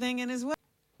have anything in his way.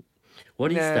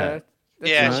 What is that?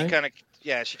 Yeah, No?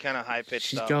 she kind of high pitched.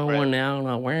 She's going out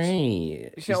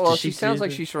away. She sounds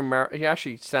like she's from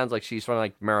she sounds like she's from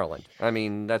like Maryland. I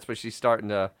mean, that's what she's starting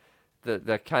to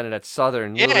the kind of that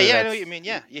southern. Yeah, I know what you mean.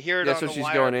 Yeah, you hear it. That's on what the she's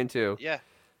wire. going into. Yeah,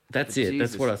 That's it.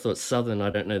 That's what I thought. Southern. I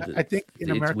don't know. I think in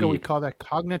it's America we weird. call that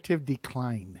cognitive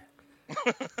decline.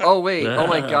 Oh wait! Oh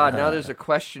my God! Now there's a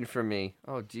question for me.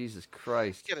 Oh Jesus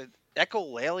Christ! get an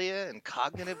echolalia and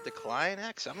cognitive decline.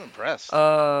 X. I'm impressed.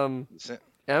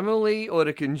 Emily or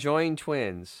the conjoined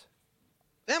twins?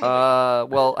 Emily.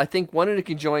 Well, I think one of the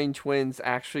conjoined twins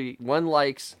actually one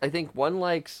likes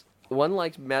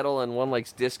metal and one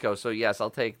likes disco. So yes, I'll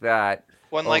take that.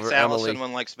 One over likes Allison, Emily.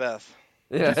 one likes Beth.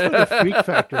 Yeah. Just for the freak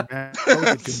factor, man.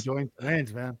 Those conjoined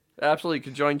twins, man. Absolutely,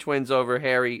 conjoined twins over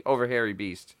Harry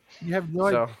Beast. You have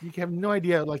no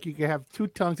idea. Like you can have two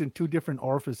tongues and two different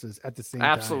orifices at the same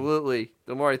time. Absolutely.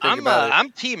 The more I think about it,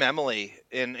 I'm Team Emily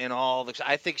in all the.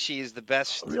 I think she's the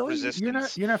best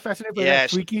resistance. You're not fascinated by that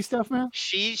she- freaky stuff, man.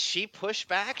 She pushed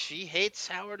back. She hates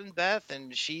Howard and Beth,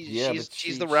 and she's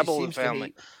she the rebel in seems the to family.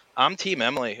 hate- I'm Team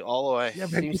Emily all the way. Yeah,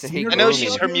 but Seems to you hate see I know her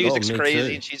she's her videos? music's me crazy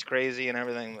too. and she's crazy and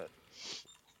everything, but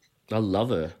I love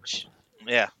her.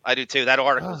 yeah, I do too. That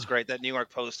article is great. That New York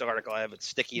Post article, I have it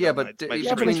sticky. Yeah, on but my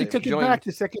Yeah, but between she the took it conjoined- back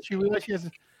the second she realized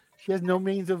she has no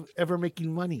means of ever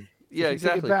making money. So Yeah, she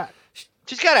exactly. Took it back.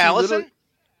 She's got Allison.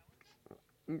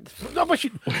 No, but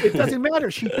it doesn't matter.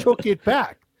 She took it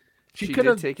back. She could did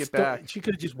have take it back. She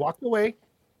could have just walked away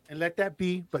and let that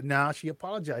be. But now she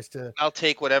apologized to. I'll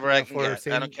take whatever I can for get. I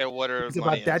saying don't care what her it's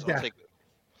money about is. that I'll take it.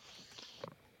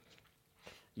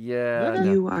 Yeah. no.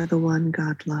 You are the one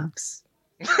God loves.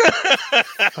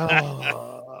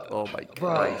 Oh my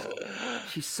Christ.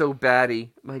 She's so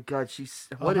batty. My God, she's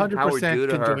what did Howard do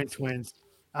to her? conjoined twins.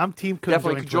 I'm team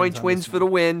Definitely conjoined twins for the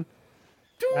win.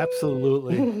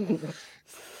 Absolutely.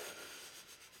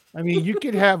 I mean, you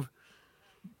could have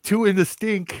two in the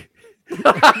stink.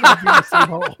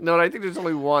 No, I think there's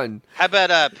only one. How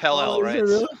about Pell-El, Oh, is right? it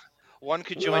really? One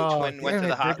conjoined twin went to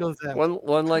the hospital.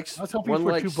 One likes. I was hoping one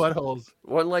for likes, two buttholes.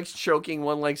 One likes choking.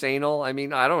 One likes anal. I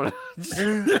mean, I don't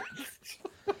know.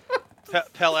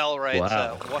 Pell-El writes,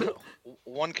 Wow.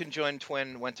 one conjoined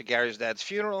twin went to Gary's dad's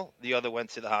funeral. The other went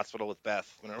to the hospital with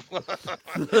Beth in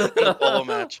a polo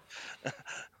match.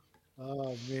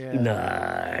 Oh man!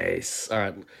 Nice. All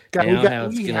right. God, now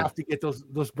we have to get those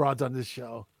broads on this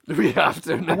show. We have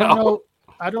to I don't now. know.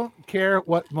 I don't care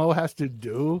what Mo has to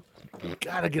do. You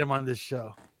gotta get him on this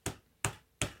show,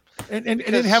 and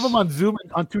then have him on Zoom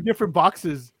on two different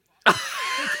boxes.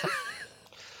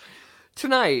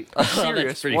 Tonight, a that's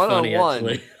serious pretty funny, funny, one-on-one.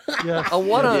 actually. Yeah, A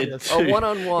one-on, Yeah, a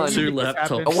one-on-one, two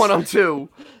laptops. a one-on-two,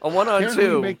 a Can't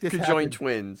one-on-two. we make this Conjoined happen?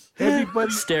 twins.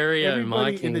 Everybody, Stereo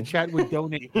everybody in the miking. chat would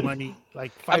donate money,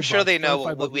 like $5. I'm sure they know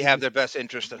 $25 we have their best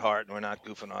interest at heart, and we're not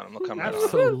goofing on them. They'll come right on.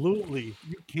 Absolutely.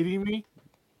 You kidding me?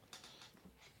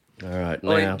 All right. Oh,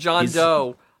 wait, Now, John he's-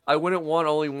 Doe. I wouldn't want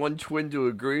only one twin to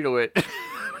agree to it.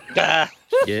 Yeah,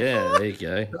 there you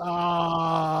go.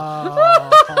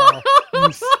 Oh,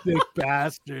 you sick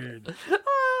bastard.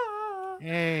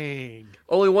 Hey.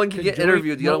 Only one can get Conjoined-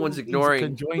 interviewed. The other no, one's he's ignoring.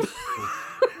 conjoined.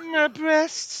 My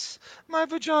breasts, my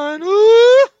vagina.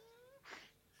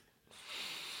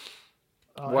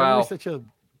 Wow. Emily's such a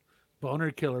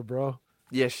boner killer, bro.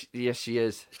 Yes, she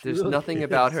is. There's really nothing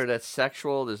about is. her that's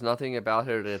sexual. There's nothing about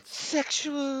her that's.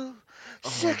 Sexual. Oh my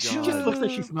Sexual. She just looks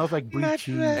like she smells like brie My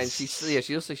cheese. And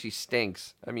she looks like she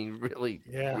stinks. I mean, really,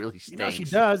 Yeah, really you stinks. know she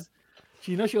does.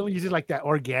 She only uses like that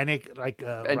organic, like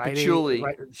And Rite Aid, patchouli.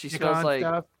 stick-on She smells like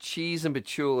stuff. cheese and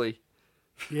patchouli.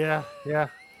 Yeah.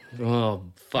 Oh,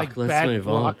 fuck. Like Let's bad move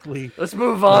on. broccoli. Let's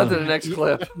move on to the next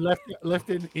clip. Left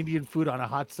in Indian food on a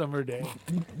hot summer day.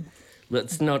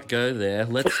 Let's not go there.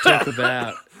 Let's talk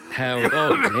about how.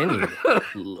 Oh, Denny.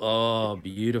 Oh,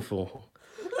 beautiful.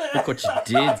 Look what you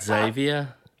did,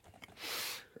 Xavier.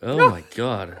 Oh my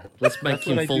God. Let's make That's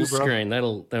what him I full do, bro. screen.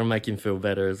 That'll make him feel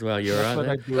better as well. You're That's right what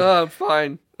I there. do. Oh, I'm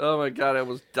fine. Oh my God, I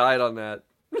almost died on that.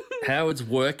 Howard's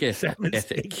work ethic.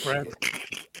 Mistake, Brad.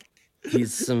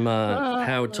 Here's some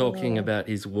Howard talking about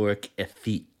his work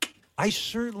ethic. I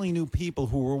certainly knew people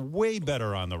who were way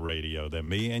better on the radio than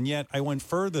me, and yet I went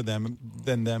further than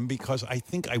them because I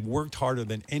think I worked harder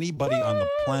than anybody on the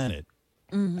planet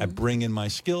at bringing my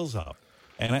skills up.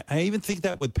 And I even think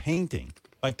that with painting.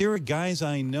 Like, there are guys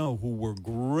I know who were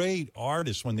great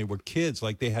artists when they were kids.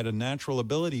 Like, they had a natural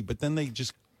ability, but then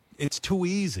it's too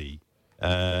easy.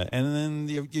 And then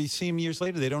you see them years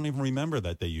later, they don't even remember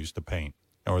that they used to paint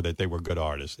or that they were good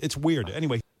artists. It's weird.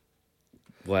 Anyway.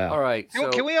 Wow. All right.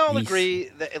 Can we all agree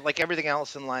that, like everything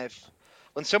else in life,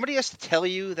 when somebody has to tell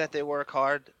you that they work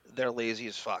hard, they're lazy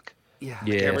as fuck? Yeah.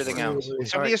 Like everything else. When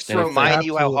somebody has to And remind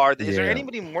you how hard. Is Yeah. there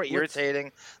anybody more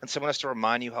irritating than someone has to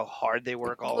remind you how hard they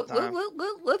work all the time?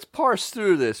 Let's parse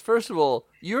through this. First of all,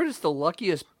 you're just the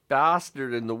luckiest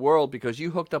bastard in the world because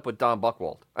you hooked up with Don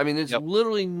Buchwald. I mean, there's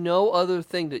literally no other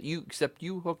thing that except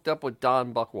you hooked up with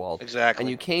Don Buchwald. Exactly.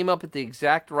 And you came up at the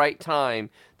exact right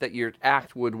time that your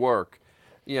act would work.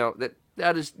 You know,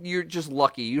 that is, you're just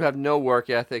lucky. You have no work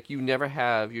ethic. You never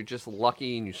have. You're just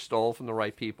lucky and you stole from the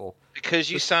right people. Because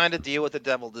you signed a deal with the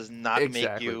devil does not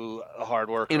make you a hard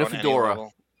worker in a on any fedora.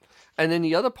 level. And then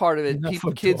the other part of it, In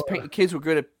a kids were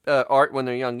good at art when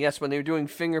they're young. Yes, when they were doing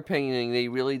finger painting, they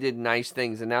really did nice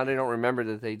things, and now they don't remember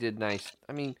that they did nice.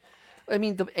 I mean,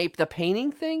 the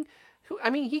painting thing. I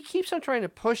mean, he keeps on trying to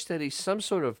push that he's some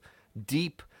sort of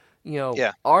deep,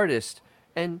 artist,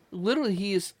 and literally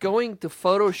he is going to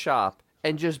Photoshop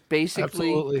and just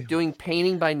basically doing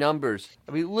painting by numbers.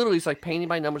 I mean, literally, it's like painting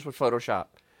by numbers with Photoshop.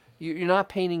 You're not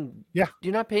painting. Yeah.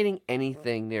 You're not painting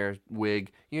anything there,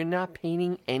 Wig. You're not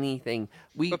painting anything.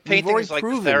 But we've painting already is like the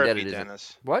proven that therapy, it isn't.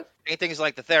 Dennis. What? Painting is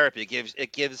like the therapy.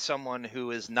 It gives someone who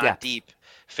is not Depth. deep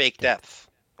fake depth.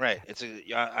 Right.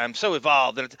 I'm so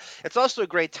evolved, and it's also a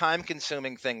great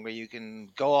time-consuming thing where you can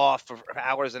go off for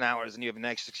hours and hours, and you have an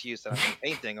next excuse that I'm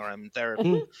painting or I'm in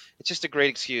therapy. It's just a great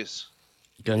excuse.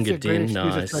 Gunga Din,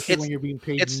 nice. Especially when you're being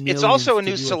paid It's also a millions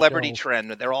new to do celebrity show.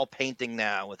 trend. They're all painting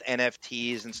now with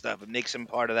NFTs and stuff. It makes them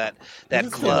part of that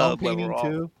Isn't club Stallone where we're painting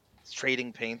all too?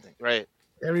 trading painting. Right.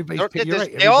 Everybody's They're- you're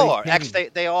right. They all are. Everybody's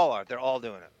painting. They all are. They're all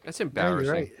doing it. That's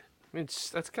embarrassing. right. I mean,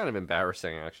 that's kind of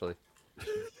embarrassing, actually.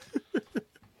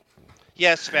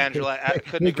 Yes, Spandrel. I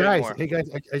couldn't agree guys, more. Hey guys,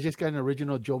 I just got an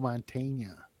original Joe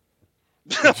Montana.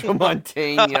 Joe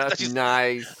Montana,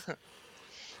 nice.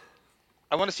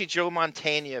 I want to see Joe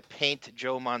Montana paint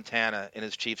Joe Montana in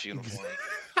his Chiefs uniform.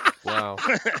 Wow.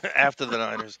 After the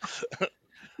Niners.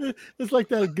 It's like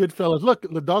that in Goodfellas. Look,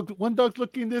 one dog's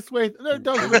looking this way, another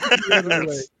dog's looking the other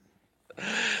way.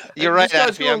 You're And right, this guy's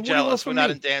Appy. going, I'm "What do you want jealous. We're from not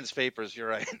me?" in Dan's papers. You're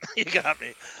right. You got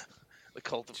me. The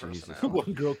cult of personality.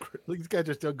 One girl, these guys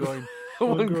are still going.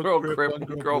 One girl grip, one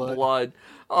one girl blood. blood.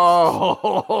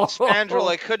 Oh. Spandrel,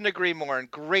 I couldn't agree more. And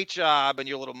great job in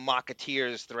your little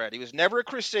Mocketeers thread. He was never a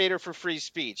crusader for free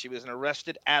speech. He was an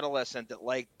arrested adolescent that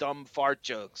liked dumb fart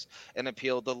jokes and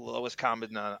appealed to the lowest common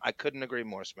denominator. I couldn't agree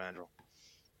more, Spandrel.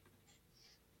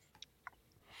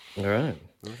 All right.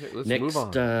 Okay, let's Next, move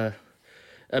on.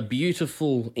 A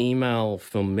beautiful email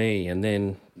from me, and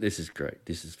then this is great.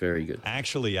 This is very good.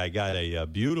 Actually, I got a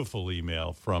beautiful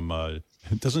email from.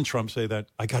 Doesn't Trump say that?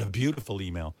 I got a beautiful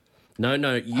email. No,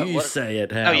 you say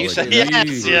it, Howard. No, you say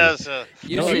yes.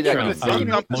 You Not say that. Trump.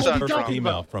 Trump. Most Trump. perfect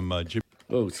email from Jim.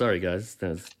 Oh, sorry, guys.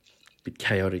 That was a bit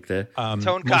chaotic there. Tone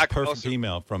Most cock perfect also.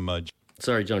 email from.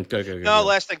 Sorry, John. Go. No, go.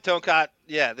 last thing, Tonecott.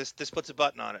 Yeah, this puts a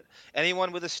button on it.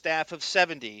 Anyone with a staff of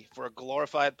 70 for a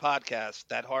glorified podcast,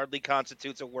 that hardly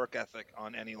constitutes a work ethic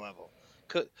on any level.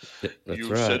 That's You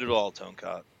right. said it all,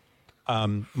 Tonecott.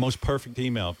 Most perfect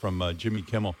email from Jimmy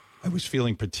Kimmel. I was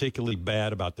feeling particularly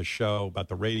bad about the show, about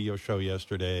the radio show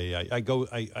yesterday.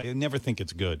 I never think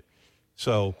it's good.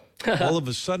 So all of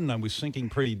a sudden I was sinking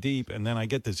pretty deep, and then I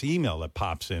get this email that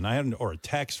pops in. Or a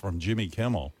text from Jimmy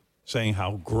Kimmel saying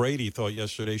how great he thought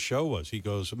yesterday's show was. He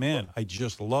goes, man, I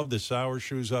just love the Sour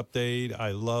Shoes update.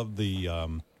 I love the there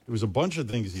was a bunch of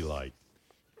things he liked.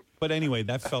 But anyway,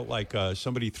 that felt like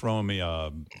somebody throwing me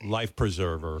a life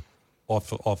preserver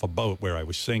off a boat where I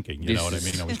was sinking. You know what I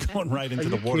mean? I was going right into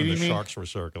the water. The sharks were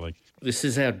circling. This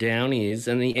is how down he is,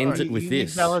 and he ends it with You need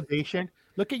this. validation.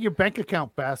 Look at your bank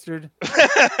account, bastard.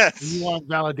 You want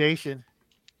validation?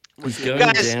 He's going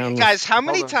down. Guys, how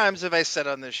many times have I said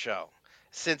on this show,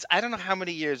 since I don't know how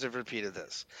many years I've repeated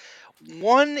this,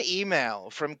 one email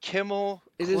from Kimmel,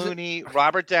 Clooney,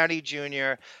 Robert Downey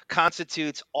Jr.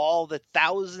 constitutes all the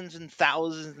thousands and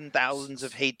thousands and thousands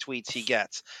of hate tweets he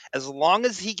gets. As long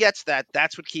as he gets that,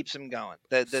 that's what keeps him going.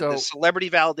 The celebrity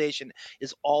validation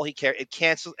is all he cares. It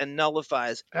cancels and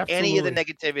nullifies any of the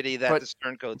negativity that the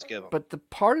Stern codes give him. But the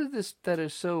part of this that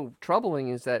is so troubling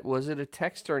is that, was it a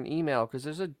text or an email? Because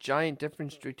there's a giant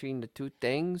difference between the two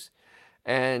things.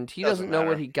 and he Doesn't doesn't know what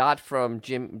matter. he got from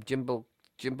Jimbo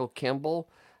Kimball.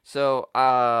 So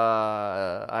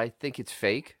I think it's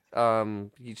fake.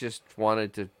 He just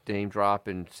wanted to name drop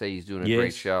and say he's doing a great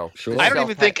Yes, show. sure. I don't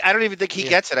even think he Yeah.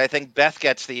 gets it. I think Beth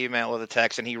gets the email or the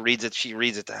text, and he reads it. She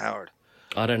reads it to Howard.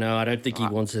 I don't know. I don't think he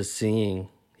wants us seeing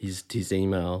his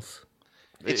emails.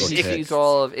 He Or sees texts.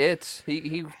 all of it.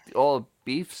 He all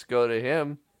beefs go to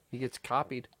him. He gets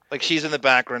copied. Like she's in the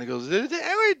background and goes,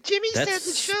 Howard, Jimmy said the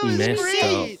That's show is messed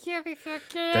great. up.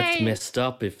 That's messed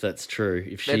up if that's true.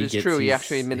 If she That is gets true. He his-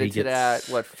 actually admitted he to gets-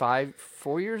 that. What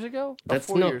 4 years ago? Oh, That's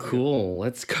 4 not years ago. cool.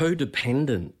 That's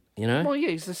codependent. You know. Well, yeah,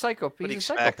 he's a psycho. What do you He's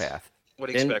a expect? psychopath. What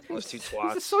do you And- expect from those two He's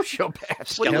twats? a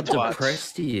sociopath. What do How you twats?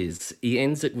 depressed he is. He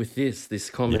ends it with this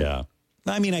comment. Yeah.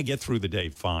 I mean, I get through the day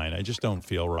fine. I just don't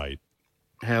feel right.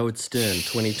 Howard Stern,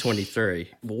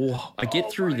 2023. Whoa, I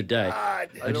get through the day. I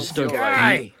just feel don't.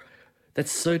 right.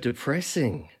 That's so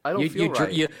depressing. I don't feel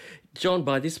right. John,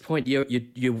 by this point, you're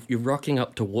rocking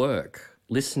up to work,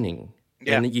 listening,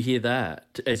 Yeah. and then you hear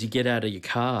that as you get out of your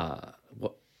car.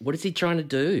 What is he trying to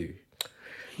do?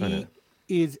 He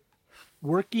is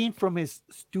working from his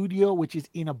studio, which is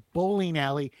in a bowling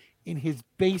alley in his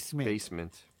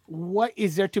basement. What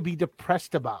is there to be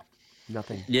depressed about?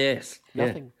 Nothing. Yes.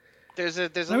 Nothing. There's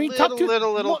a I mean, talk to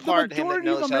little the part in him that majority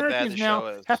of knows how bad Americans the now show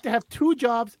is. have to have two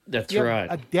jobs. That's You have right.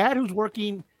 A dad who's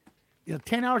working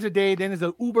 10 hours a day, then is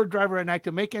an Uber driver at night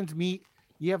to make ends meet.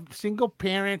 You have single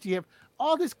parents. You have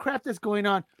all this crap that's going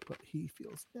on, but he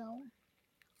feels down.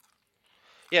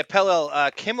 Yeah,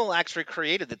 Pellel, Kimmel actually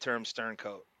created the term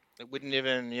sterncoat. It wouldn't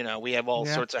even, we have all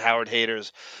Yeah. sorts of Howard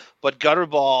haters, but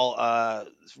Gutterball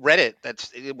read it.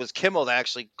 It was Kimmel that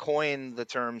actually coined the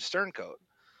term sterncoat.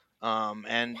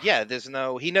 And yeah, there's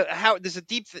a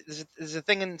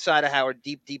thing inside of Howard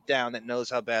deep down that knows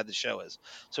how bad the show is.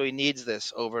 So he needs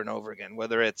this over and over again,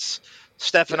 whether it's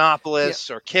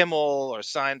Stephanopoulos or Kimmel or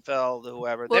Seinfeld or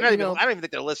whoever. Well, I don't you know- even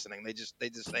think they're listening. They just say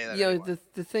that. You know, anyway.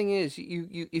 the thing is,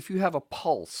 you if you have a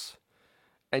pulse,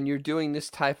 and you're doing this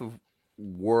type of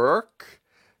work,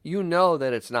 you know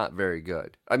that it's not very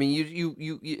good. I mean, you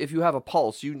if you have a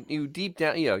pulse, you deep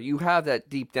down, you have that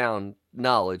deep down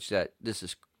knowledge that this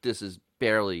is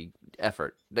barely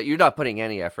effort, that you're not putting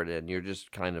any effort in. You're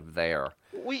just kind of there.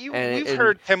 We've And-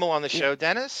 heard Kimmel on the show,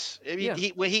 Dennis. I mean, Yeah.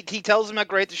 when he tells him how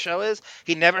great the show is.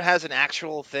 He never has an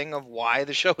actual thing of why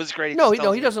the show is great. No, just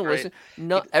tells he him it's doesn't great. listen.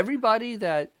 No, everybody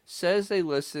that says they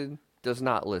listen does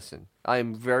not listen.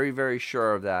 I'm very, very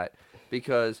sure of that,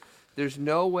 because there's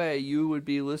no way you would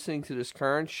be listening to this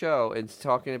current show and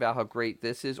talking about how great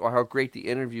this is or how great the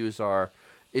interviews are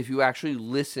if you actually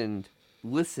listened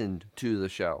to the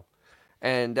show.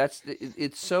 And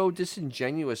it's so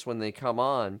disingenuous when they come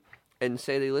on and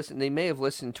say they listen. They may have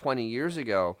listened 20 years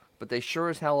ago, but they sure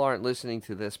as hell aren't listening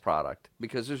to this product,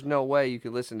 because there's no way you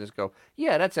could listen to this and go,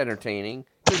 yeah, that's entertaining,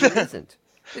 because it isn't.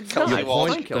 It's not. Your It's point,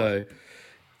 mind-killing. though,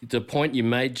 the point you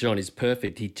made, John, is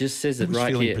perfect. He just says I it was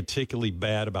right feeling here. particularly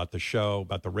bad about the show,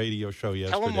 about the radio show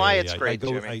yesterday. him why it's I great,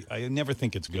 go- Jimmy. I never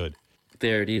think it's good.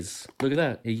 There it is. Look at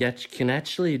that. He can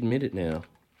actually admit it now.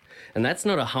 And that's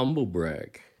not a humble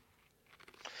brag.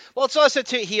 Well, it's also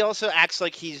too. He also acts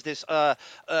like he's this. I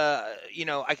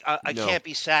No. can't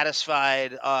be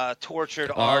satisfied.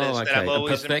 Tortured Oh, artist that I'm okay. A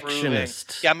always improving.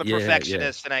 perfectionist. Yeah, I'm a Yeah, yeah.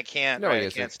 perfectionist, and I can't. No, right, he I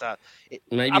isn't. can't stop.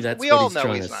 Maybe that's we what all he's know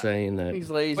trying he's to not. say in that. He's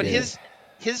lazy. But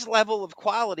his level of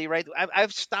quality, right?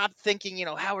 I've stopped thinking,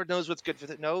 Howard knows what's good for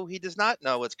the. No, he does not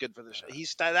know what's good for the show.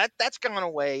 That's gone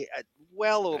away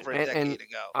well over a decade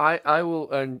ago. I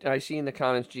will, and I see in the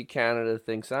comments, G Canada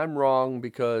thinks I'm wrong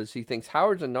because he thinks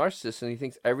Howard's a narcissist and he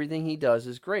thinks everything he does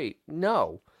is great.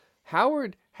 No,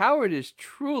 Howard is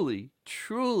truly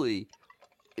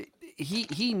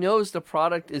he knows the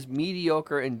product is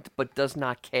mediocre but does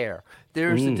not care.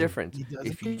 There's the difference.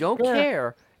 If you don't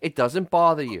care, it doesn't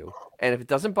bother you, and if it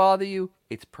doesn't bother you,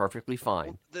 it's perfectly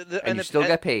fine, and you still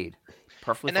get paid.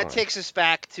 Perfectly And fine. that takes us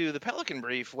back to the Pelican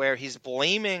Brief, where he's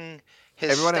blaming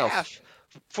his Everyone else. staff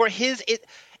for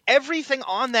everything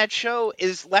on that show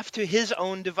is left to his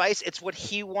own device. It's what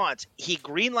he wants. He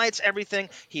greenlights everything.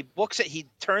 He books it. He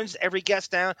turns every guest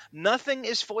down. Nothing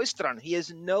is foisted on him. He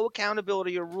has no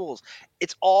accountability or rules.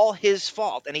 It's all his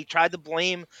fault. And he tried to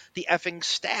blame the effing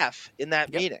staff in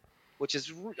that meeting, which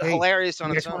is hilarious on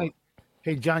you its guys own.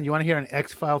 Hey, John, you want to hear an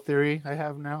X-File theory I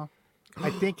have now? I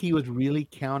think he was really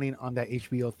counting on that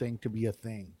HBO thing to be a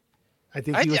thing. I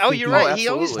think he was you're right. He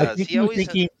always I does. think He he was always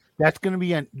thinking that's going to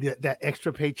be that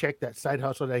extra paycheck, that side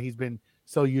hustle that he's been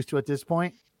so used to at this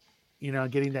point.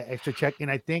 getting that extra check. And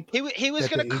I think he was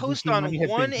that going the to coast ABC on money has been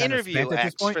one kinda interview spent at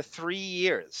this X point. for 3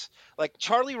 years. Like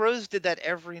Charlie Rose did that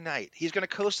every night. He's going to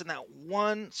coast in that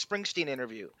one Springsteen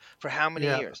interview for how many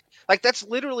Yeah. years? Like that's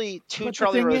literally 2 But the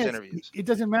Charlie thing Rose is, interviews. it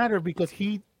doesn't matter because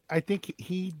I think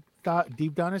he thought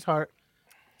deep down his heart,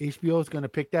 HBO is going to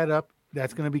pick that up.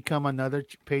 That's going to become another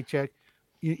paycheck.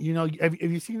 Have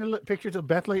you seen the pictures of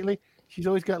Beth lately? She's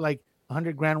always got like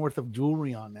 $100,000 worth of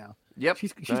jewelry on now. Yep,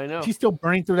 I know. She's still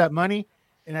burning through that money,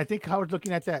 and I think Howard's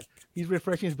looking at that. He's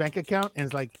refreshing his bank account, and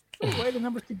it's like, hey, why do the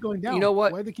numbers keep going down? You know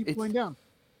what? Why do they keep going down?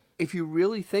 If you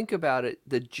really think about it,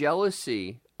 the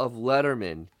jealousy of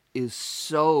Letterman is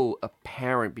so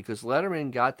apparent because Letterman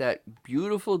got that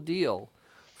beautiful deal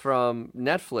from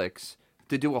Netflix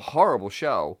to do a horrible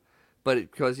show, but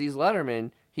because he's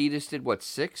Letterman, he just did what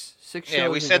six shows. Yeah,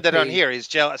 we and said got that on paid. here. He's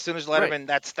jealous. As soon as Letterman,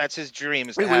 Right. that's his dream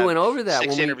is to We have went over that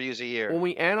 6 when interviews a year. When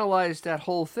we analyzed that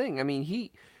whole thing, I mean,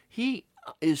 he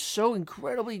is so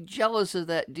incredibly jealous of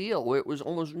that deal where it was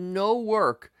almost no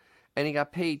work, and he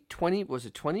got paid $20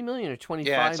 million or $25 million?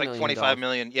 Yeah, it's like $25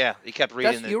 million. Yeah, he kept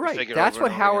reading You're the right. figure That's over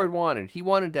what and over Howard again. wanted. He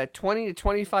wanted that $20 to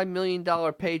 $25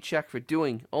 million paycheck for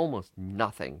doing almost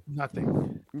nothing.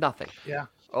 Nothing. Yeah.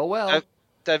 Oh well.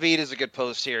 David is a good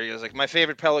post here. He goes like, my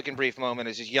favorite Pelican Brief moment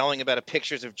is he's yelling about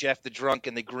pictures of Jeff the Drunk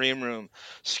in the green room,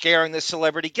 scaring the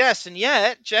celebrity guests. And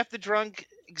yet, Jeff the Drunk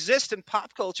exists in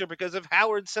pop culture because of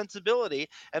Howard's sensibility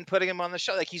and putting him on the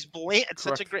show. Like he's blatant. It's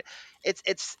such a great.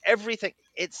 It's everything.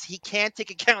 He can't take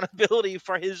accountability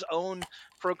for his own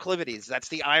proclivities. That's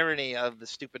the irony of the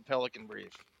stupid Pelican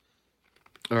Brief.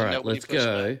 All And right, nobody let's pushed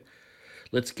go. back.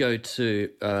 Let's go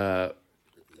to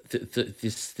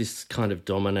this kind of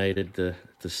dominated the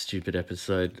stupid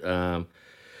episode.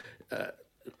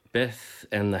 Beth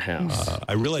and the house.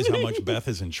 I realize how much Beth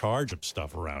is in charge of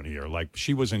stuff around here. Like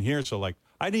she wasn't here, so like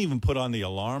I didn't even put on the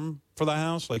alarm for the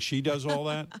house. Like she does all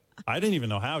that. I didn't even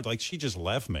know how. Like she just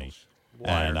left me,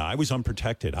 and I was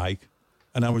unprotected. I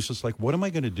was just like, what am I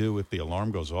going to do if the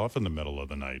alarm goes off in the middle of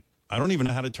the night? I don't even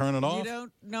know how to turn it off. You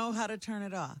don't know how to turn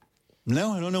it off.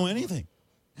 No, I don't know anything.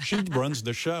 She runs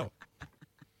the show.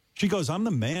 She goes, I'm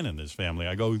the man in this family.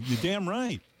 I go, you're damn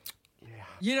right.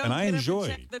 You don't And I get up enjoy.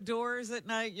 and check the doors at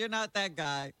night. You're not that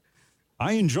guy.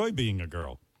 I enjoy being a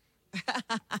girl.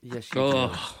 Yes,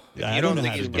 Yeah, You I don't know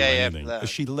think how he's to do gay after anything. that?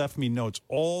 She left me notes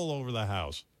all over the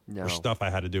house No. for stuff I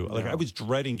had to do. Like I was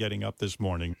dreading getting up this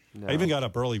morning. I even got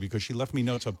up early because she left me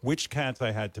notes of which cats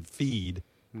I had to feed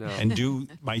and do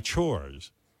my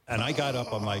chores. And I got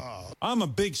up. I'm like, I'm a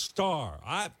big star.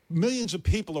 Millions of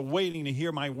people are waiting to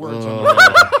hear my words. On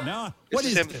the now, what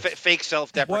This is him this? fake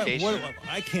self-deprecation. What-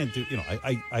 I can't do.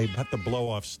 I have to blow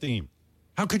off steam.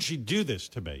 How could she do this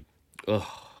to me? Ugh.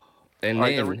 And All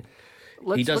right, then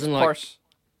now, he doesn't like. parse.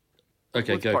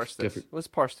 Okay, let's go. Parse go this. for it. Let's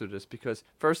parse through this because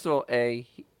first of all,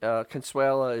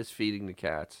 Consuela is feeding the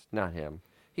cats, not him.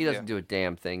 He doesn't do a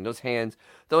damn thing. Those hands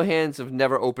have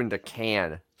never opened a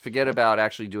can. Forget about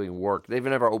actually doing work. They've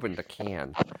never opened a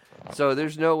can. So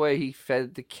there's no way he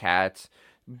fed the cats.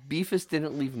 Beefus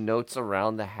didn't leave notes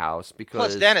around the house because.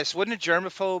 Plus, Dennis, wouldn't a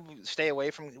germaphobe stay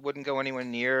away from? Wouldn't go anywhere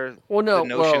near Well, no, the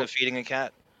notion well, of feeding a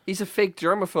cat. He's a fake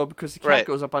germaphobe because the cat Right.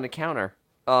 goes up on the counter.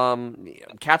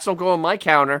 Cats don't go on my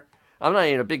counter. I'm not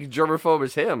even a big germaphobe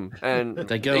as him, and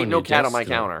They go ain't on no your cat on my desk,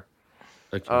 though. counter.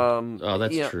 Okay. Oh,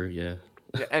 that's true. Yeah.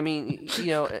 I mean,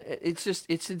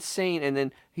 it's insane. And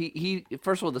then he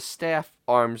first of all, the staff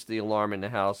arms the alarm in the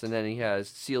house, and then he has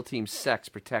SEAL Team Sex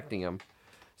protecting him.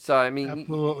 So I mean,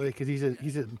 Absolutely, because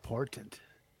he's important.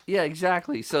 yeah,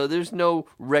 exactly. So there's no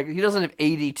he doesn't have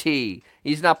ADT.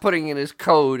 He's not putting in his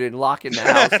code and locking the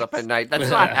house up at night. That's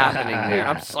not happening there.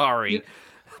 I'm sorry.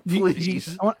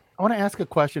 Please. I want to ask a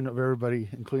question of everybody,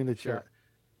 including the chat.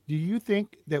 Do you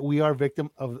think that we are victim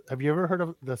of? Have you ever heard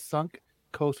of the sunk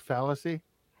cost fallacy?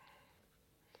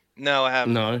 No, I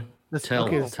haven't. No. The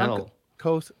sunk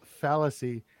cost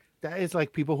fallacy. That is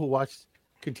like people who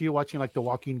continue watching like The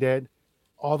Walking Dead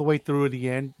all the way through the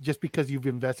end just because you've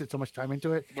invested so much time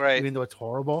into it, Right. even though it's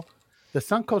horrible. The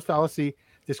sunk cost fallacy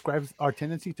describes our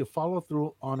tendency to follow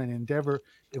through on an endeavor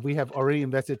if we have already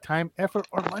invested time, effort,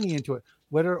 or money into it,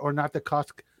 whether or not the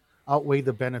costs outweigh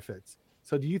the benefits.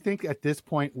 So do you think at this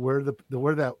point we're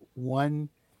that one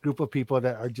group of people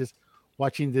that are just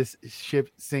watching this ship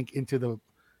sink into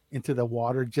the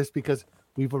water just because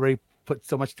we've already put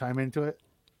so much time into it?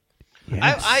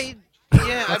 Yeah,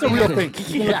 That's a real thing. You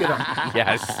can look it up.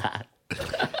 Yes.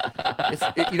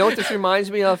 You know what this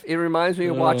reminds me of? It reminds me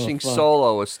of watching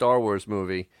Solo, a Star Wars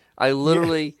movie.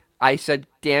 I said,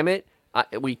 damn it.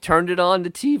 We turned it on the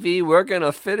TV. We're going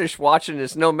to finish watching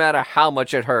this no matter how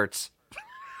much it hurts.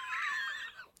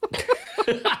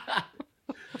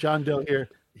 John Doe here.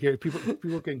 Here,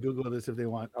 people can Google this if they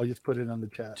want. I'll just put it on the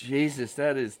chat. Jesus,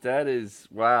 that is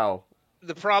wow.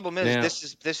 The problem is Now-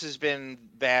 this has been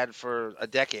bad for a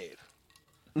decade.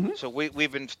 So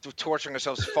we've been torturing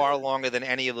ourselves far longer than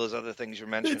any of those other things you're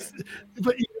mentioning.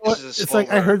 But you know what? This is a It's slow like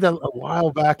I burn. heard that a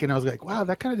while back, and I was like, "Wow,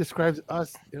 that kind of describes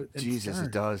us." in Jesus, CERN.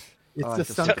 it does. It's Oh, I the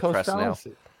feel so Suncoast depressed now.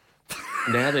 fallacy.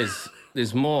 Now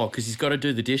there's more because he's got to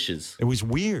do the dishes. It was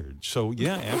weird. So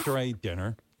yeah, after I ate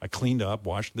dinner, I cleaned up,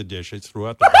 washed the dishes, threw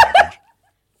out the garbage,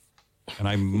 and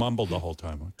I mumbled the whole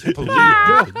time. I can't believe I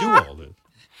have to do all this.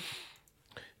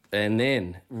 And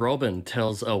then Robin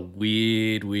tells a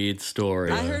weird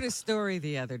story. I heard a story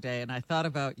the other day, and I thought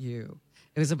about you.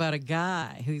 It was about a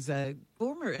guy who's a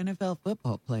former NFL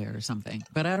football player or something,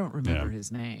 but I don't remember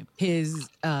his name. His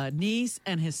niece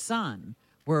and his son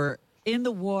were in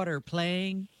the water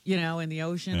playing, in the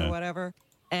ocean or whatever,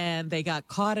 and they got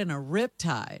caught in a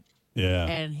riptide. Yeah.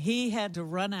 And he had to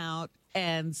run out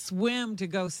and swim to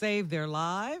go save their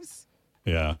lives.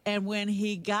 Yeah. And when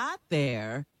he got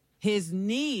there, his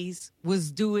niece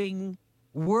was doing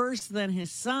worse than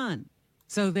his son.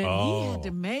 So then he had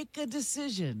to make a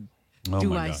decision. Oh, Do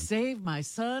my I God. save my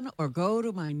son or go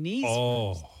to my niece?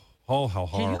 Oh, how Can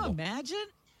horrible. you imagine?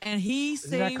 And he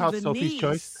Isn't that saved called the Sophie's niece.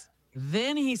 Choice?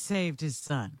 Then he saved his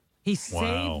son. He Wow.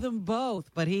 saved them both,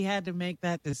 but he had to make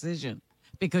that decision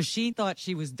because she thought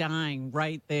she was dying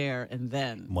right there and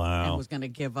then Wow. and was going to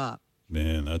give up.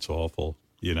 Man, that's awful.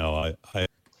 I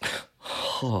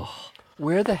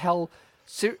Where the hell?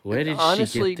 Where did she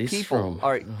honestly, get this people, from? all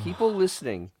right, people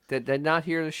listening that did not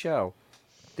hear the show,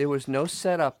 there was no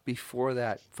setup before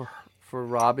that for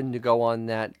Robin to go on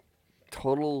that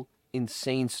total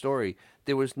insane story.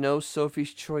 There was no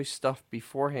Sophie's Choice stuff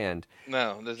beforehand.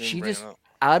 No, it doesn't even She bring just it up.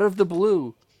 out of the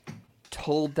blue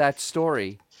told that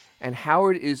story, and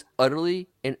Howard is utterly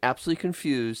and absolutely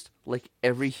confused, like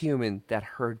every human that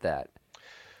heard that.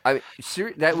 I mean,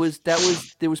 that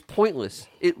was pointless.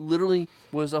 It literally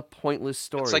was a pointless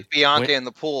story. It's like Bianca in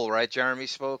the pool, right? Jeremy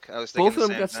spoke. I was thinking Both of the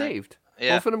them same got thing. saved.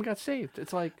 Yeah. Both of them got saved.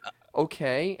 It's like,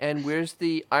 okay, and where's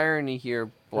the irony here,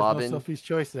 There's Blobbin? no Sophie's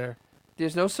Choice there.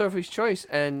 There's no Sophie's Choice,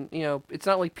 and it's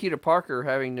not like Peter Parker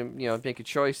having to make a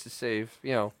choice to save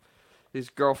his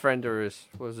girlfriend or his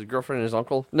girlfriend and his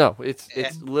uncle. No, it's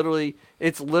literally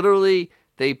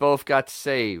they both got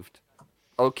saved.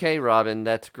 Okay, Robin,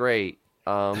 that's great.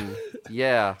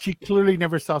 Yeah. She clearly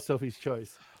never saw Sophie's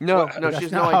Choice. No, she That's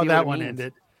has not no how idea that what it one means.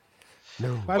 ended.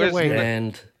 No. By the way,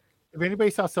 And if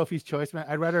anybody saw Sophie's Choice, man,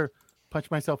 I'd rather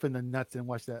punch myself in the nuts and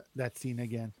watch that scene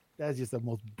again. That's just the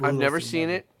most brutal. I've never scene seen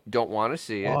ever. it. Don't want to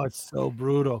see it. Oh, it's so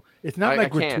brutal. It's not I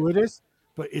like can't. gratuitous,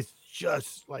 but it's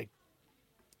just like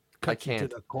I cuts you to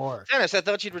can't. the core. Dennis, I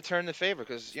thought you'd return the favor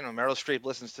because Meryl Streep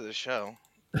listens to the show.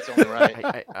 It's only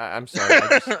right. I'm sorry.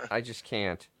 I just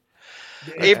can't.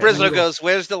 Abe Rizzo goes,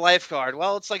 "Where's the lifeguard?"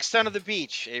 Well, it's like Son of the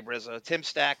Beach. Abe Rizzo. Tim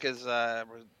Stack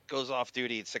goes off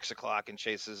duty at 6:00 and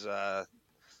chases.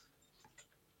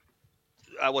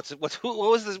 What was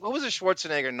the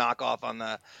Schwarzenegger knockoff on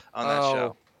that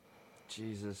show?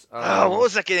 Jesus. What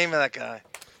was that name of that guy?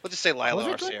 We'll just say Lila Was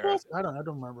it Glenn Arciera. Close? I don't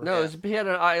remember. No, he had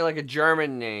like a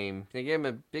German name. They gave him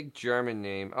a big German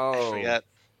name. Oh, I forget.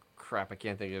 Crap, I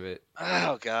can't think of it.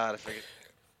 Oh God, I forget.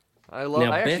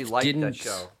 Now, I actually Beth liked that didn't-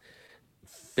 show.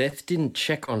 Beth didn't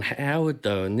check on Howard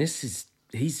though, and he's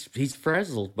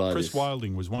frazzled by Chris this.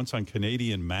 Wilding was once on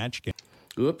Canadian Match Game.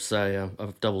 Oops,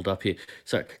 I've doubled up here.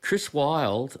 So Chris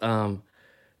Wilde.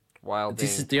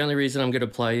 This is the only reason I'm going to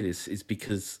play this is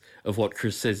because of what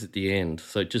Chris says at the end.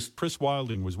 So just Chris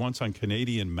Wilding was once on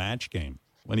Canadian Match Game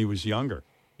when he was younger.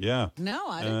 Yeah. No,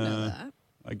 I didn't know that.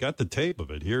 I got the tape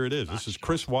of it. Here it is. This is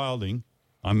Chris Wilding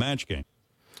on Match Game.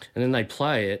 And then they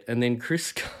play it, and then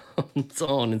Chris comes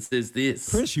on and says this.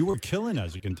 Chris, you were killing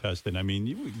as a contestant. I mean,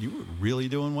 you were really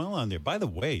doing well on there. By the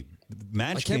way,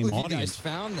 Match Game believe you audience guys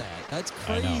found that. That's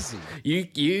I know. crazy.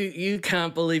 You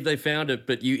can't believe they found it,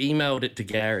 but you emailed it to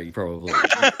Gary probably.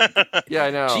 Yeah, I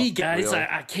know. Gee, guys,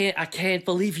 Really. I can't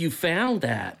believe you found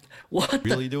that. What?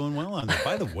 really doing well on there.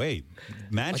 By the way, I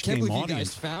Match can't Game believe you audience.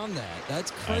 guys found that.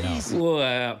 That's I know. crazy.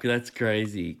 Wow, that's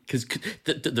crazy. Because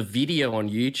the video on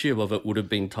YouTube of it would have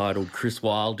been titled "Chris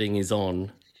Wilding is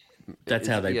on." That's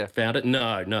how they Yeah. found it.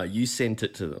 No, you sent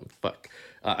it to them. Fuck,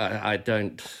 I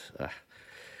don't. But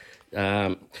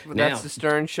Now, that's the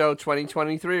Stern Show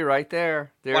 2023 right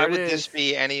there. There Why it would is. this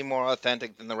be any more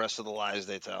authentic than the rest of the lies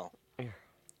they tell?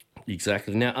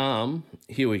 exactly. Now,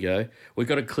 here we go. We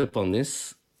got a clip on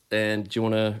this, and do you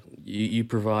want to? You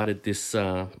provided this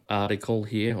article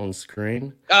here on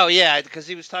screen. Oh yeah, because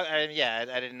he was talking. I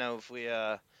didn't know if we.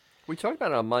 We talked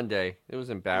about it on Monday. It was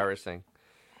embarrassing.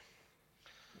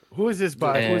 Who is this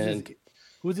by? And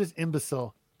Who's this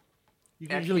imbecile? You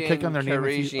can usually click on their name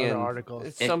and see other Karasian. articles.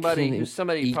 It's somebody who's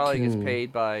probably gets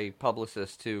paid by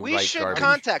publicists to We write should garbage.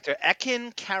 contact her.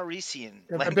 Ekin Karisian.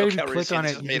 I Lando bet if you click Calrissian on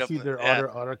is it, you made can up see of- their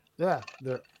yeah.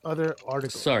 their other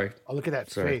articles. Sorry. Oh, look at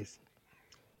that Sorry. face.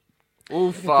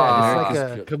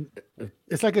 Oofa.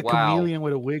 It's like a Wow. chameleon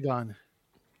with a wig on.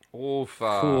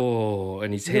 Oofa. Oh,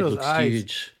 and his Look head at those looks eyes.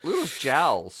 huge. Look at those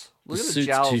jowls. Look The at the suit's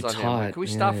jowls too on him. tight. Can we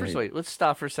stop Yeah. for wait? Let's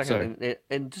stop for a second Sorry.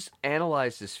 and just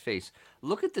analyze his face.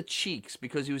 Look at the cheeks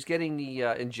because he was getting the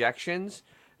injections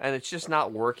and it's just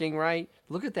not working right.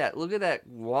 Look at that. Look at that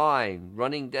line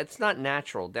running. That's not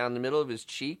natural down the middle of his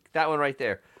cheek. That one right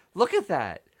there. Look at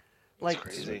that. Like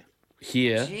crazy.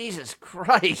 Here. Jesus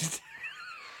Christ.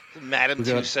 Madame We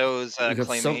got- Tussauds we got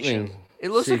claymation. something. It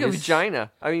looks See like a this?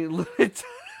 vagina. I mean, look at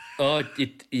Oh,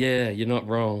 yeah, you're not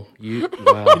wrong.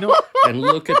 Wow. You know, and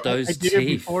look at those I did it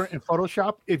teeth. before in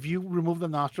Photoshop. If you remove the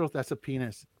nostrils, that's a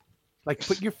penis. Like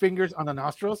put your fingers on the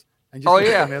nostrils and just Oh look at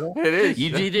yeah, the middle. it is. You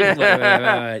did it.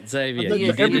 Wait, Xavier. Look, You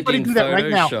did it everybody in do that right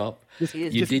now. Photoshop. Just-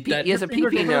 You just did that. He has a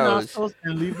Fingers pee-pee over the nose. nostrils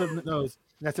and leave the nose.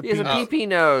 That's a He has a penis. pee-pee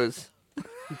nose.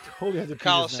 He totally has a penis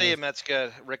Coliseum, nose. that's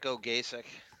good. Rico Gasek.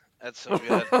 That's so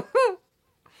good. Yeah, but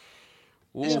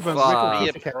Oofa. Rico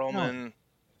Rhea Kasich had- Perlman.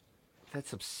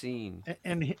 That's obscene.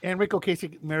 And Enrico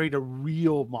Kasich married a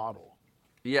real model.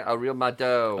 Yeah, a real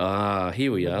Mado. Ah,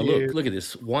 here we are. Yeah. Look at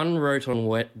this. One wrote on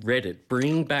Reddit,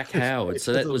 "Bring back Howard."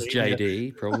 So that was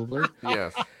JD, probably.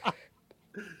 Yes.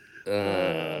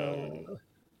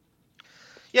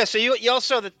 Yeah, so you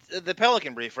also the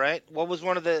Pelican Brief, right? What was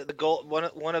one of the goal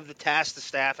one of the tasks the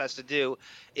staff has to do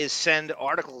is send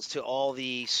articles to all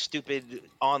the stupid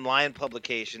online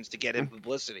publications to get him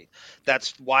publicity.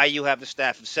 That's why you have the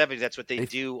staff of 70. That's what they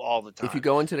do all the time. If you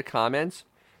go into the comments,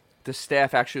 the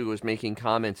staff actually was making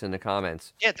comments in the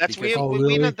comments. Yeah, that's because-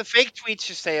 we know the fake tweets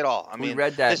just say it all. I We mean,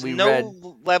 read that. There's We no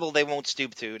read- level they won't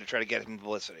stoop to try to get him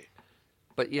publicity.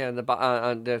 But yeah,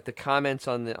 the comments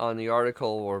on the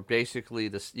article were basically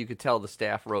this. You could tell the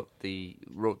staff wrote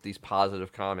these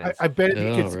positive comments. I bet if you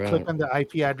Oh, could right. click on the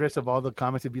IP address of all the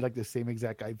comments, it'd be like the same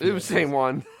exact IP. It was the same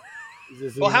one.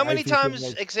 It's the Well, same how many IP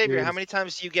times, like Xavier? How years. many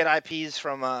times do you get IPs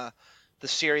from the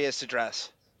Sirius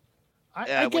address? I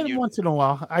when get them you- once in a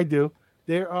while. I do.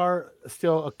 There are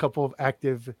still a couple of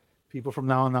active people from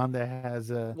now on that has.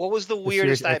 What was the the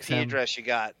weirdest Sirius IP XM. address you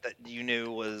got that you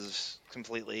knew was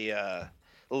completely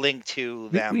linked to We,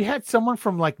 them? we had someone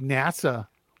from like NASA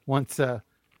once. I'm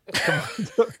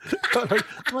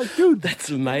like, dude, That's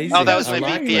amazing. Oh, that was I my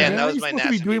like VPN. that. That was You're my supposed to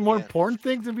be NASA doing more VPN. important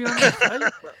things than being on the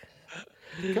site.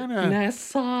 Kind of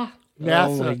NASA.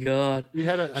 NASA. Oh my god. We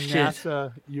had a Shit.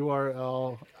 NASA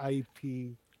URL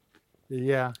IP.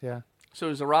 Yeah. So it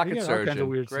was a We rocket got all surgeon. kinds of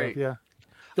weird Great. stuff.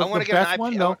 Yeah. I wanna get an best IP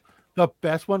one though. The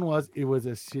best one was it was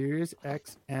a Sirius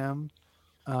XM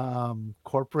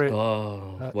corporate.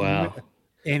 Oh, wow. email,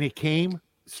 and it came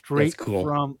straight cool.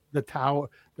 from the tower,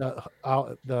 the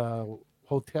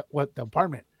hotel, the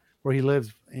apartment where he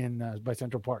lives in by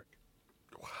Central Park.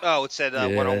 Oh, it said Yeah,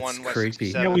 101 it's West creepy.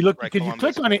 67. Yeah, we looked right, because you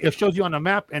Columbus. click on it, it shows you on the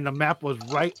map, and the map was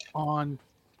right on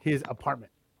his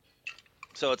apartment.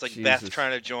 So it's like Beth Jesus.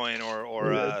 trying to join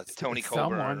or It's Tony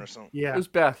someone. Coburn or something. Yeah, It was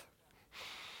Beth.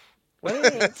 What are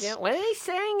they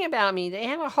saying about me? They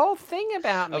have a whole thing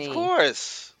about me. Of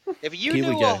course. If you Here we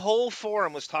knew go. a whole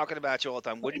forum was talking about you all the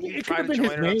time, wouldn't you it could try have to been his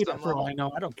join her on maid some for all level? I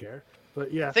know. I don't care,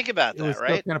 but yeah, Think about It was that,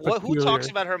 still right? kinda Who talks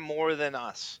peculiar. about her more than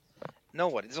us?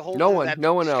 Nobody. There's a whole No one. that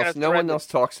No one kind else. of No thread one that else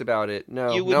talks about it.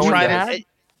 No. You would no one try does. to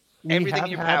we everything have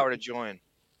in your had- power to join.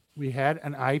 we had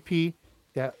an IP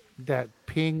that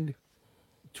pinged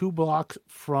 2 blocks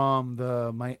from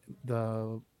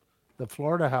the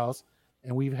Florida house,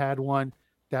 and we've had one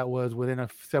that was within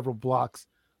several blocks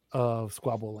of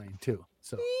Squabble Lane too.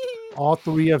 So all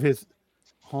 3 of his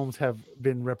homes have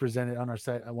been represented on our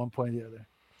site at one point or the other.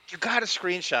 You got to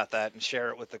screenshot that and share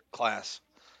it with the class.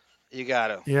 You got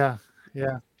to. Yeah.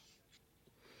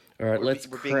 All right, let's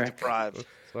We're being crack. deprived.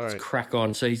 Let's crack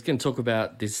on. So he's going to talk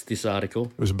about this article.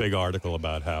 It was a big article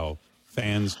about how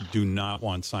fans do not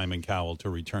want Simon Cowell to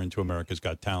return to America's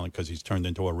Got Talent because he's turned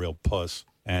into a real puss,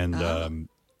 and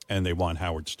they want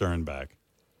Howard Stern back.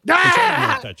 Which I don't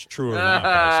know if that's true or not, but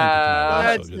I sent it to my wife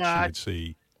That's so that not. she could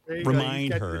see. There you go, Remind you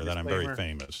got her the that I'm very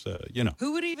disclaimer. famous. You know,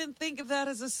 Who would even think of that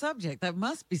as a subject? That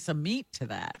must be some meat to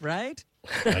that, right?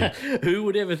 Who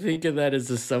would ever think of that as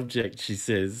a subject, she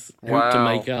says. Who to Wow.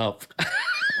 make up.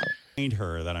 remind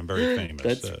her that I'm very famous.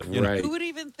 That's you know. great. Who would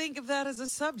even think of that as a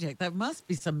subject? That must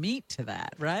be some meat to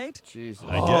that, right? Jesus.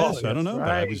 I guess. I don't that's know. But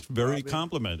I right, was very Robin.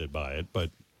 complimented by it. But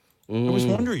I was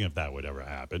wondering if that would ever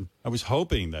happen. I was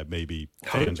hoping that maybe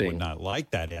fans Hoping. would not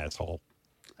like that asshole.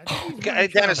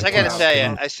 Dennis, I gotta tell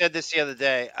you, I said this the other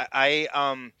day.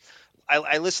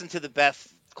 I listened to the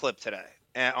Beth clip today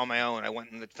on my own. I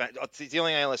went and it's the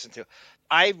only thing I listened to.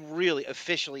 I really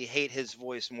officially hate his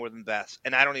voice more than Beth's,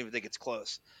 and I don't even think it's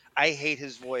close. I hate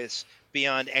his voice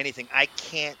beyond anything. I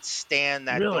can't stand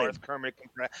that Darth Kermit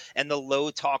and the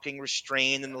low talking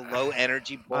restrained and the low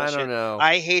energy bullshit. I don't know.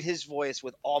 I hate his voice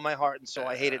with all my heart and soul.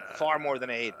 I hate it far more than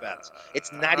I hate Beth's.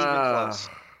 It's not even close.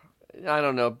 I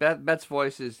don't know. Beth's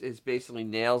voice is basically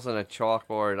nails on a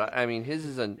chalkboard. I mean, his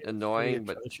is annoying,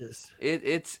 but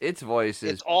its voice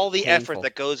is. It's all the painful. effort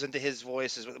that goes into his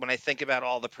voice. When I think about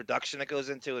all the production that goes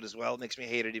into it as well, it makes me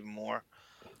hate it even more.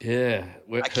 Yeah,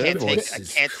 I can't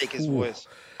take his voice.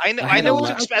 I know what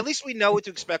to expect. At least we know what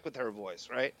to expect with her voice,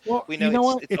 right? Well, we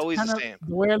know, it's always the same.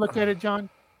 The way I look at it, John,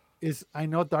 is I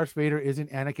know Darth Vader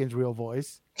isn't Anakin's real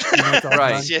voice.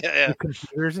 Right? Yeah. The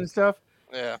computers and stuff.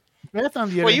 Yeah. Beth, on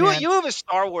the other hand, you have a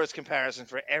Star Wars comparison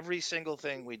for every single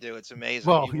thing we do. It's amazing.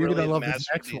 Well, you're really gonna love this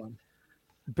next one.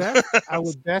 Beth,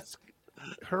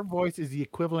 her voice is the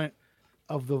equivalent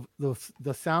of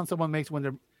the sound someone makes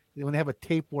when they have a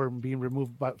tapeworm being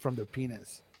removed from their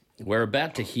penis. We're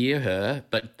about to hear her,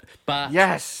 but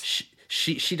yes,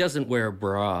 she doesn't wear a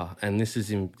bra, and this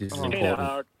is important. Hey,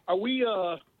 are we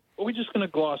just going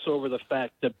to gloss over the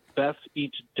fact that Beth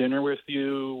eats dinner with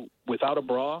you without a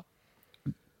bra?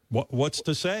 What's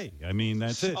to say? I mean,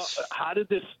 that's it. How did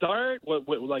this start? What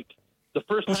like the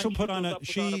first time she'll put on a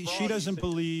she doesn't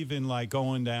believe in like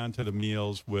going down to the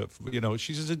meals with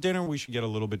she says at dinner we should get a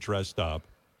little bit dressed up,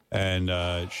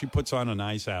 and she puts on a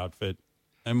nice outfit,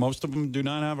 and most of them do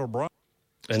not have a bra.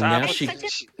 And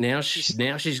now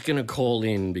she's gonna call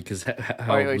in because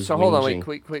so hold on, wait,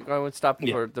 quick. I would stop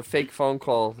for the fake phone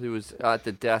call. Who was at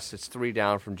the desk? It's 3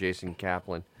 down from Jason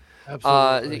Kaplan.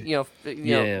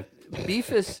 Absolutely.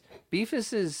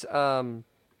 Beefus's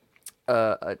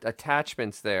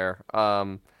attachments there.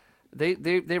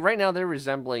 They right now they're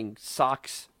resembling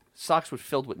socks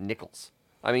filled with nickels.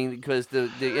 I mean, because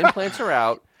the implants are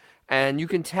out. And you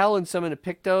can tell in some of the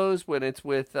pictos when it's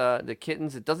with the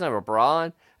kittens, it doesn't have a bra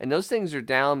on, and those things are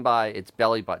down by its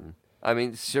belly button. I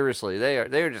mean, seriously, they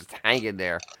are just hanging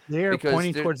there. They are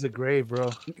pointing towards the grave,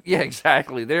 bro. Yeah,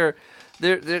 exactly. They're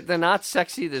not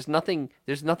sexy. There's nothing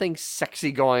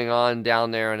sexy going on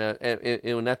down there,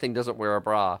 and that thing doesn't wear a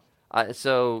bra.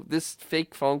 So this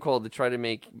fake phone call to try to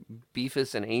make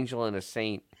Beefus an angel and a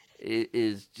saint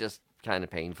is just kind of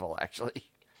painful, actually.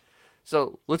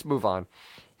 So let's move on.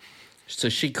 So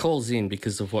she calls in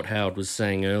because of what Howard was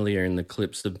saying earlier in the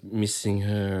clips of missing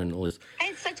her and all this. I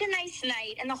had such a nice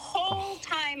night, and the whole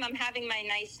time I'm having my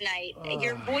nice night,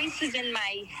 your voice is in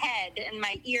my head and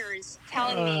my ears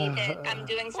telling me that I'm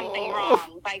doing something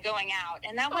wrong by going out,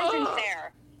 and that wasn't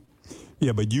fair.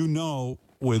 Yeah, but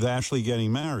with Ashley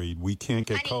getting married, we can't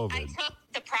get COVID. I took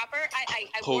the proper. I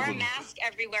wore a mask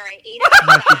everywhere. I ate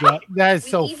outside. That is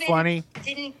so funny.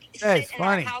 Didn't sit in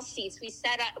our house seats. We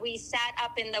sat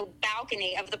up in the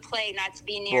balcony of the play, not to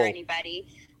be near anybody.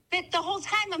 But the whole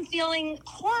time I'm feeling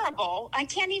horrible. I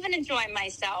can't even enjoy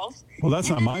myself. Well, that's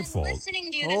not my fault.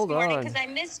 Listening to you this morning because I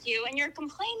missed you, and you're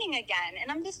complaining again,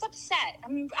 and I'm just upset.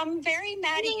 I'm very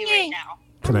mad at you right now.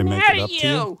 Can I make it up to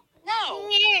you? No,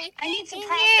 I need to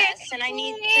process, and I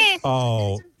need to...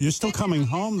 Oh, you're still coming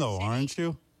home, though, aren't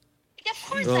you? Of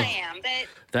course I am, but...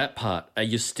 That part, are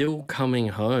you still coming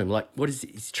home? Like, what is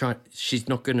it? She's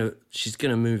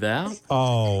gonna move out?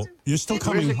 Oh, you're still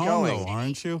coming home, though,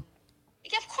 aren't you?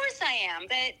 Of course I am,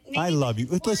 but maybe I love you.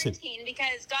 Listen,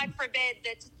 because God forbid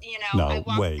that No, I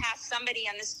walk wait. past somebody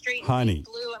on the street Honey. and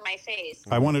blue in my face.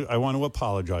 I want to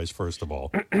apologize first of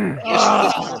all. You should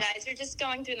apologize. You're just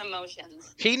going through the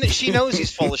motions. She knows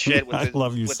he's full of shit. With I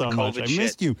love you so much. I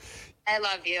missed you. I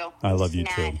love you. I love you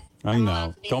too. Mad. I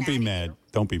know. Don't be mad.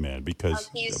 Don't be mad because I'll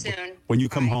see you soon. when you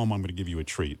come home, I'm going to give you a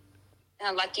treat.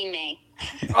 Lucky me.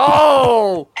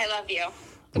 Oh! I love you.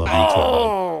 Love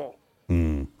Oh!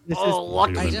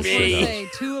 lucky I just want to say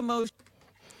two emotions.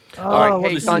 All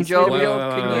right, hey, Don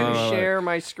Jovio, can you share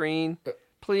my screen?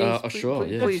 Please, sure,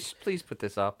 please put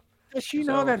this up. Does she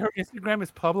know that her Instagram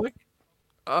is public?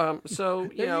 So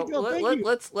There you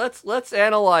go, let's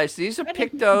analyze. These are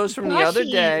pictos from the other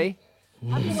day.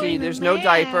 See, there's no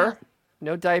diaper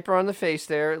on the face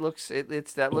there.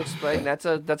 That looks right. That's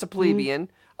a plebeian.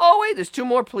 Oh wait, there's 2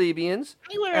 more plebeians.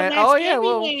 I wear a mask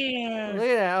everywhere. Look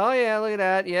at that. Oh yeah, look at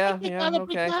that. Yeah,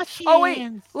 okay. Oh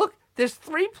wait, look, there's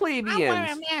 3 plebeians. I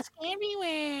wear a mask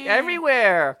everywhere.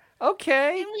 Everywhere.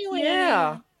 Okay. Everywhere.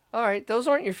 Yeah. All right, those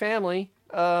aren't your family.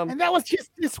 And that was just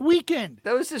this weekend.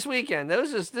 This is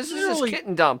just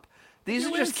kitten dump. These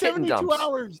are just kitten dumps. 72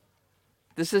 hours.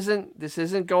 This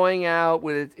isn't going out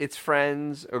with its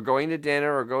friends or going to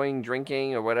dinner or going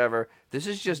drinking or whatever. This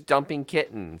is just dumping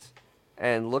kittens.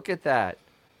 And look at that.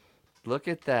 Look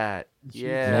at that.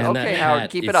 Yeah. Man, okay, that Howard,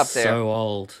 hat keep is it up there. so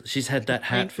old. She's had that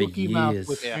hat for years.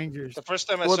 The first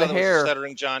time I Well, saw the that was hair- a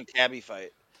Stuttering John Cabby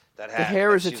fight. That hat. The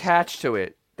hair is She's- attached to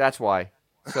it. That's why.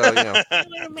 So, you know.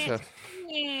 so-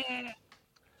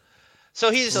 So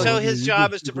his So-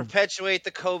 job is to perpetuate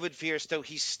the COVID fear. So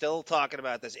he's still talking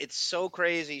about this. It's so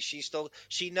crazy.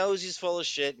 She knows he's full of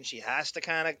shit, and she has to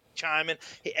kind of chime in.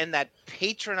 And that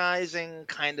patronizing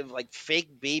kind of like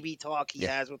fake baby talk he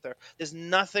has with her. There's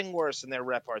nothing worse than their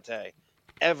repartee,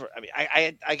 ever. I mean,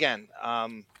 I again,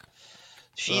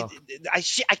 she,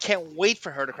 I can't wait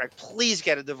for her to crack. Please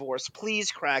get a divorce.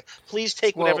 Please crack. Please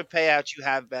take Well- whatever payout you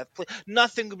have, Beth. Please.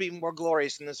 Nothing could be more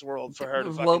glorious in this world for her to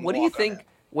fucking Well, what do you walk on think? it.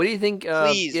 What do you think?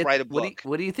 Please write a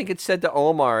What do you think it said to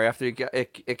Omar after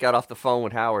it got off the phone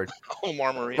with Howard?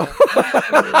 Omar Marino.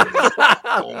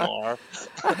 Omar.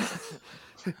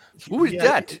 Who is Yeah.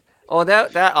 that? Oh,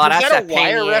 that's Was a that a pain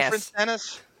Wire in the reference, ass.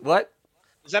 Dennis? What?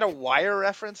 Is that a Wire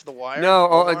reference? The Wire? No,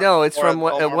 Omar? no, it's Or from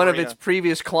Omar one of Marino? its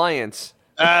previous clients.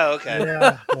 Oh, okay.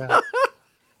 Yeah.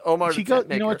 Omar. She the goes.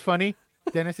 tent You know maker. what's funny,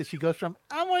 Dennis? Is she goes from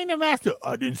 "I'm wearing a mask" to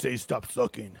 "I didn't say stop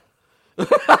sucking."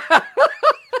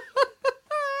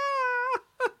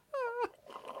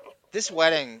 This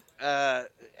wedding, how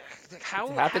It's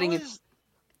happening. how in- is-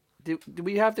 do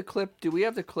we have the clip? Do we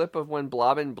have the clip of when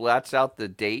Blobbin blats out the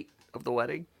date of the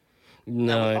wedding?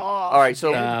 No. All right,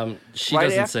 so she right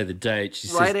doesn't af- say the date. She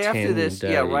right says after 10 this,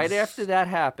 days. yeah, right after that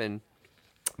happened,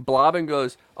 Blobbin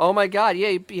goes, "Oh my God,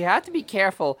 yeah, you have to be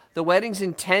careful. The wedding's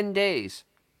in 10 days."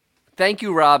 Thank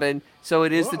you, Robin. So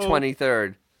it is the Uh-oh.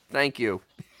 23rd. Thank you.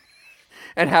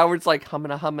 And Howard's like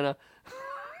humming.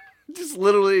 Just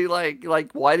literally like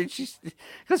why did she?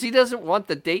 Because he doesn't want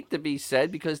the date to be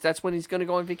said because that's when he's going to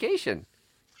go on vacation.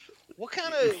 What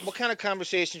kind of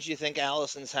conversations do you think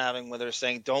Allison's having with her,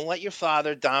 saying, "Don't let your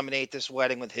father dominate this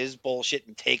wedding with his bullshit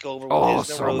and take over with Oh, his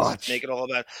so neurosis, much. make it all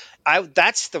about."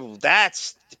 That's the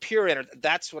pure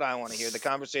That's what I want to hear. The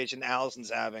conversation Allison's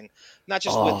having, not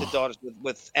just with the daughters,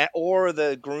 with or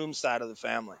the groom side of the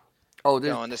family. Oh, You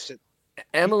there's know, and this.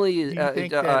 Emily is Do you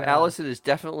think that, Allison is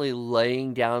definitely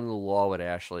laying down the law with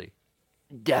Ashley.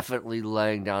 Definitely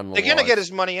laying down the law. They're gonna get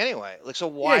his money anyway. Like, so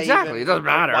why? exactly. Even, It doesn't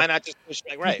matter. Why not just push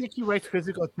back? Do you Right. think he writes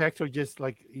physical text or just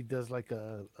like he does like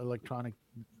a electronic?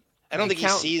 I don't think he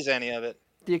Account- sees any of it.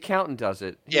 The accountant does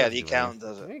it. He Yeah, doesn't the do accountant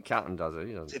anything. does it. The accountant does it.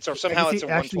 He doesn't. It's or somehow Have you it's a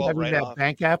seen Ashley 112 having right that off.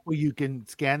 bank app where you can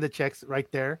scan the checks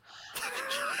right there.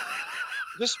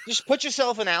 Just put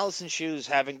yourself in Allison's shoes,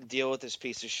 having to deal with this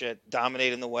piece of shit,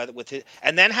 dominating the weather with his,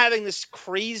 and then having this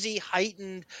crazy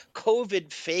heightened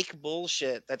COVID fake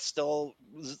bullshit that's still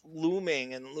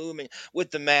looming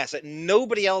with the mask that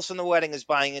nobody else in the wedding is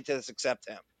buying into this except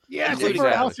him. Yeah, Including except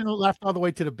for Beth. Allison who left all the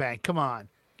way to the bank. Come on,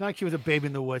 not like she was a baby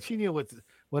in the woods. She knew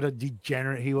what a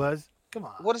degenerate he was. Come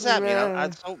on. What does that mean? Yeah.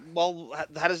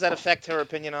 How does that affect her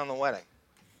opinion on the wedding?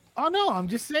 Oh no, I'm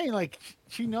just saying. Like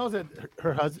she knows that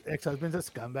her ex-husband's a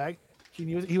scumbag. She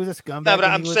knew he was a scumbag. No, but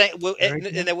and I'm he was saying, married and to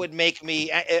him. it would make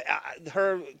me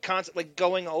her constant like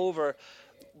going over.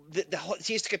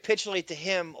 She has to capitulate to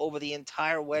him over the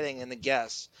entire wedding and the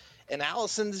guests. And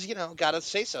Allison's, got to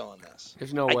say so on this.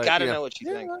 There's no I way. got to yeah. know what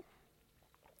you think.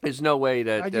 There's no way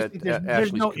that, I just that think there's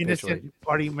Ashley's no capitulating. innocent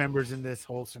party members in this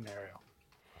whole scenario.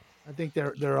 I think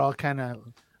they're all kind of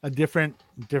a different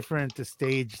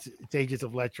stages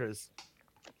of lectures.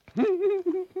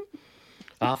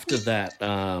 After that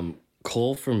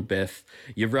call from Beth,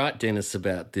 you're right, Dennis,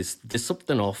 about this. There's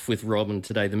something off with Robin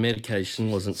today. The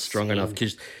medication wasn't strong enough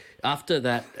because after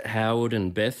that Howard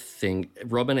and Beth thing,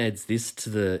 Robin adds this to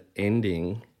the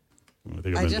ending.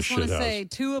 I just want to say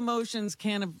 2 emotions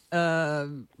can't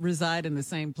reside in the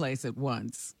same place at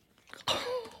once.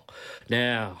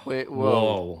 Now, Wait,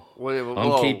 whoa. whoa.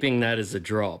 I'm keeping that as a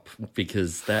drop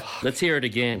because that. Let's hear it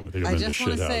again. I just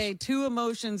want to say 2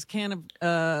 emotions can't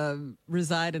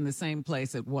reside in the same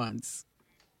place at once.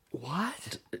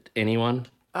 What? Anyone?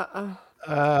 There's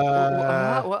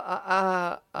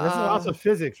also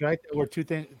physics, right? Where two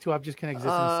objects can exist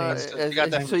in the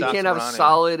same. So you can't have a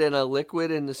solid and a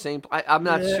liquid in the same. I'm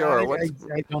not sure.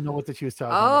 I don't know what she was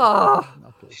talking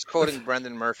about. She's quoting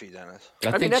Brendan Murphy, Dennis.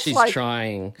 I think that's she's like-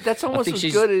 trying. That's almost think as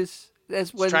she's- good as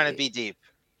when She's trying to be deep.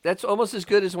 That's almost as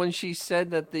good as when she said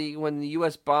that when the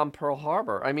U.S. bombed Pearl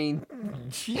Harbor. I mean,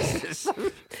 Jesus.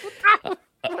 I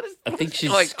think she's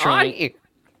going trying. on?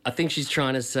 I think she's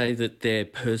trying to say that their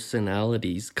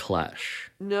personalities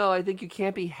clash. No, I think you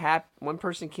can't be happy. One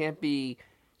person can't be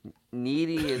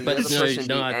needy and But the other person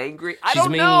no, be angry. I she's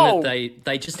don't meaning know. that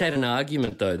they just had an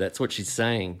argument, though. That's what she's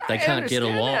saying. They I can't get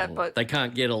understand along. that, but- They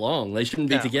can't get along. They shouldn't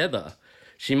be No. together.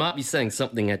 She might be saying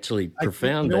something actually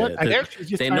profound you know what? there. I that think she's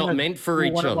just they're trying not to meant for do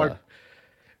each one of other. our-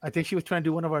 I think she was trying to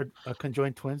do one of our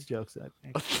conjoined twins jokes. I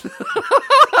think.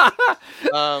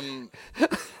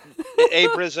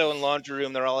 Abe Rizzo in Laundry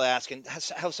Room, they're all asking,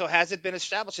 so has it been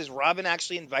established? Is Robin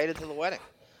actually invited to the wedding?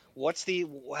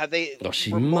 Have they Oh,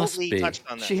 she remotely must be. touched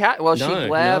on that? She No, she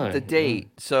blabbed no, the date,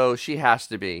 so she has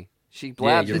to be. She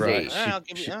blabbed you're the right. date. All right, I'll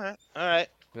give you, all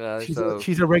right.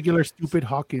 She's a regular stupid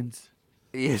Hawkins.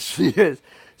 Yes, she is.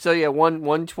 So yeah,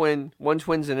 one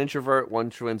twin's an introvert, one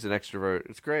twin's an extrovert.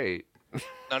 It's great.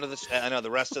 None of the I know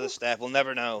the rest of the staff. We'll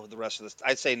never know the rest of the.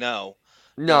 I'd say no.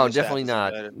 None No, of the staff definitely is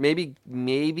not. invited.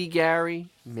 Maybe Gary.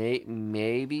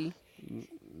 Maybe.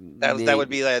 That would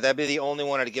be that'd be the only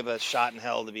one I'd give a shot in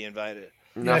hell to be invited.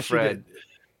 Not Fred.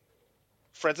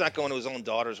 Fred's not going to his own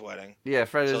daughter's wedding. Yeah,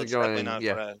 Fred so isn't it's going. definitely not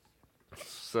Yeah. Fred.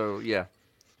 So yeah.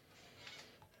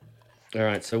 All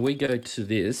right, so we go to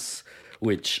this,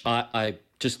 which I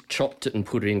just chopped it and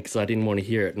put it in because I didn't want to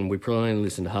hear it, and we probably only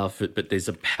listened to half of it. But there's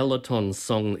a Peloton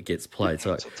song that gets played.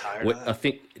 So, I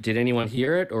think, did anyone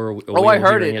hear it, or are we Oh, I all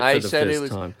heard hearing it. for I the said it first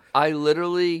was. time? I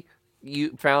literally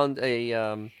found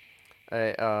a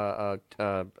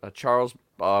Charles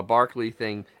Barkley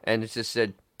thing, and it just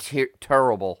said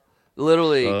terrible.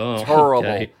 Literally Oh, terrible.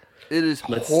 okay. It is.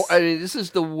 I mean, this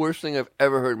is the worst thing I've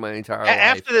ever heard in my entire life.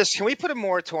 After this, can we put a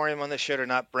moratorium on this shit or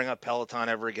not bring up Peloton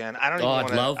ever again? I don't even I'd want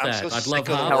to. love I'm that. so I'd sick love of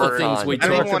the half word. the things we I don't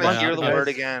talked even want to about. hear the word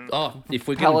again. Oh, if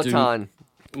we're going to Peloton.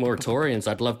 do moratoriums,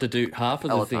 I'd love to do half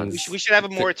of the things. We should have a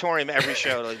moratorium every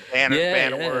show, like ban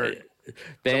a word.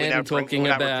 Ban talking we're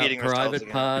not about repeating ourselves private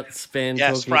again. parts. Ban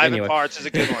Yes, talking, private anyway. parts is a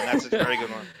good one. That's a very good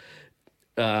one.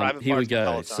 Private Here we parts of go.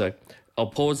 Peloton. So I'll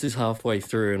pause this halfway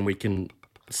through, and we can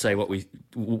say what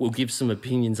we'll give some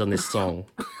opinions on this song.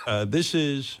 This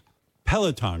is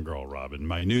Peloton Girl, Robin,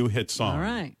 my new hit song. All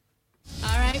right.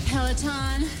 All right,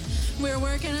 Peloton, we're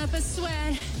working up a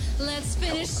sweat. Let's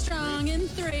finish strong in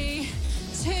 3,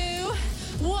 2,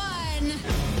 1.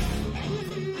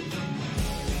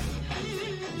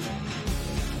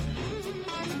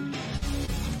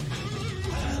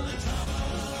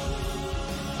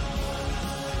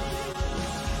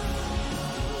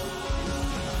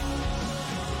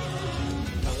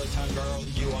 Peloton girl,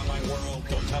 you are my world.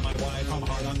 Don't tell my wife I'm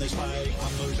hard on this bike.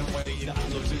 I'm losing weight,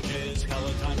 I'm losing jizz.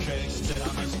 Peloton chicks sit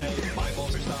on my snake. My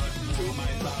balls are stuck to my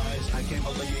thighs. I can't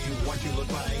believe what you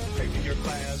look like. Taking your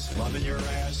class, loving your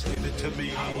ass. Leave it to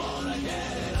me. I wanna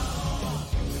get it on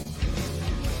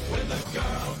with a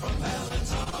girl from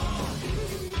Peloton.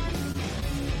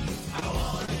 I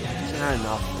wanna get It's not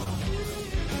enough.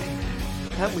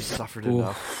 Haven't we suffered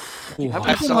enough?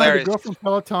 That's hilarious. The girl from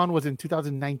Peloton was in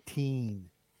 2019.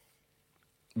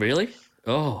 Really?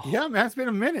 Oh. Yeah, man, it's been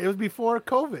a minute. It was before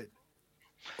COVID.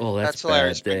 Oh, that's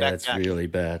hilarious. bad. Bring Yeah, back that's Jack. really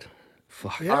bad.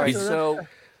 Fuck. Yeah, All right, so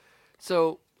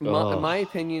so Oh. my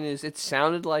opinion is it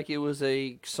sounded like it was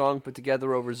a song put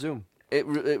together over Zoom. I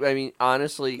mean,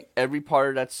 honestly, every part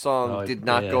of that song did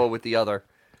not go with the other.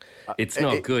 It's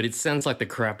not good. It sounds like the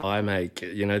crap I make.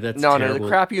 You know, that's No, terrible. the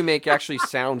crap you make actually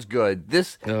sounds good.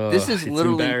 This is it's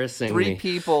literally embarrassing three me.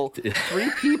 people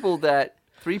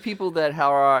that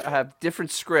have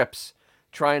different scripts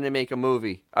trying to make a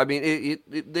movie. I mean,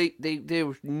 there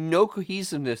was no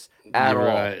cohesiveness at You're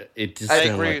all. right. It just I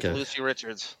sounded agree like with Lucy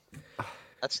Richards.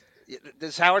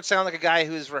 Does Howard sound like a guy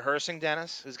who's rehearsing,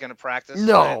 Dennis? Who's going to practice?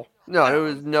 No, it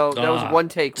was that was one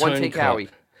take, Tone cop. Howie.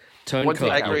 Tone One cop.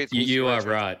 take, Howie. You are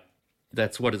right.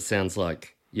 That's what it sounds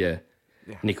like. Yeah.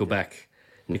 Nickelback.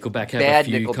 Nickelback have Bad a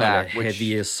few kind Nickelback, of which-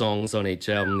 heavier songs on each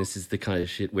album. This is the kind of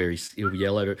shit where he'll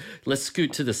yell over it. Let's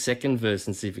scoot to the second verse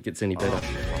and see if it gets any better.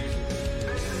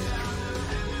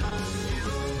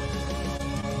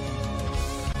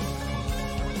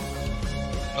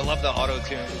 I love the auto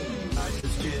tune.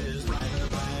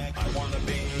 I wanna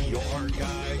be your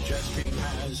guy just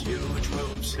because huge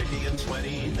boobs, sticky and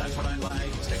sweaty. That's what I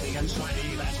like. Sticky and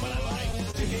sweaty. That's what I like.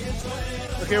 Sticky and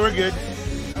sweaty. Okay, we're good.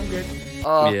 I'm good.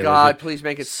 Oh Yeah, God, but- please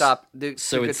make it stop.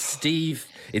 So it's Steve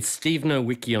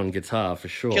Nowicki on guitar for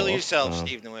sure. Kill yourself,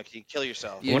 Steve Nowicki. Kill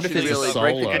yourself. You wonder if should it's a really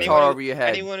break the solo. guitar over your head.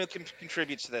 Anyone who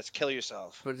contributes to this, kill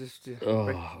yourself. But just,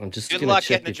 I'm just Good gonna luck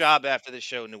check getting a if- job after this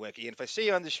show, Nowicki. And if I see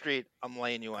you on the street, I'm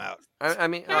laying you out. I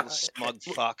mean, You're a smug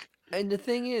fuck. and the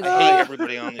thing is, I hate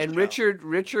everybody on this and show.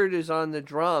 Richard is on the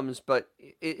drums, but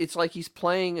it's like he's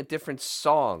playing a different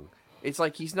song. It's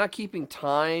like he's not keeping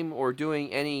time or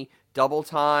doing any Double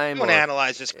Time. Don't or-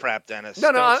 analyze this crap, Dennis. No,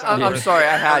 I'm sorry.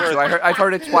 I had to. I've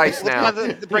heard it twice now.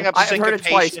 Let's bring up I've heard it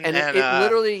twice, syncopation and it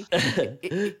literally,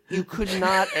 you could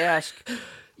not ask.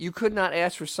 You could not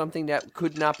ask for something that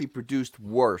could not be produced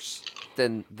worse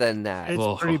than that.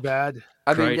 It's pretty bad.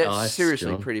 I mean, Great that's ice,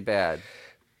 seriously John. pretty bad.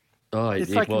 Oh,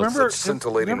 It's it like, was. remember-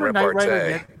 Scintillating remember Knight Rider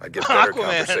repartee. Net- I get better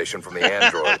Aquaman. conversation from the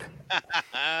android.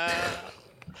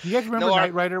 You guys remember No,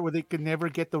 Knight Rider where they could never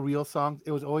get the real songs?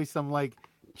 It was always some like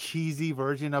cheesy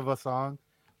version of a song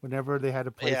whenever they had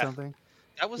to play Yeah. something.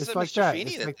 That was It's the like Mr. that.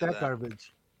 Feeney It's that like did that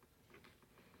garbage.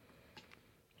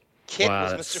 Kit Wow,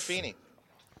 was that's- Mr. Feeney.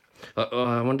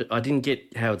 I wonder. I didn't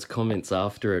get Howard's comments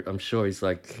after it. I'm sure he's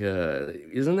like,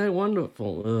 "Isn't that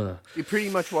wonderful?" Ugh. He pretty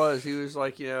much was. He was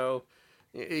like, he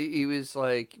was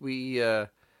like, I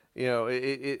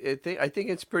think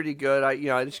it's pretty good.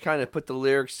 I just kind of put the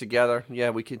lyrics together.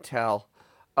 Yeah, we can tell.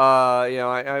 I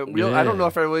don't know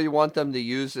if I really want them to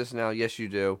use this now. Yes, you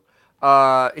do.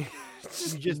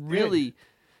 It's just really,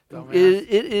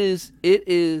 it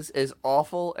is as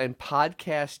awful and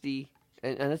podcasty,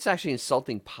 and it's actually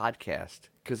insulting podcast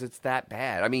because it's that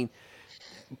bad. I mean,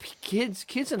 kids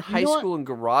in high know what? school and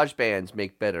garage bands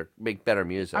make better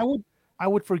music. I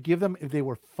would forgive them if they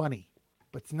were funny,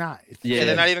 but it's not. It's Yeah,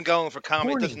 they're not even going for comedy.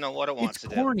 corny. It doesn't know what it wants It's to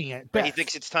do. corny at Right, he best.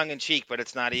 thinks it's tongue in cheek, but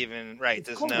it's not even right.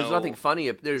 There's corny. no. There's nothing funny.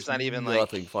 There's not even like.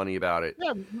 nothing funny about it.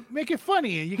 Yeah, make it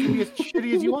funny, and you can be as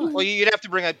shitty as you want. Well, you'd have to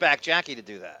bring back Jackie to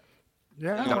do that.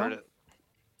 Yeah. In order to-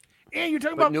 And you're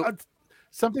talking But about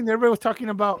something that everybody was talking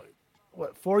about,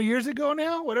 what, 4 years ago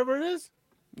now? Whatever it is?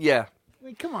 Yeah. I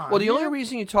mean, come on. Well, the only man.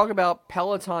 reason you talk about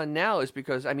Peloton now is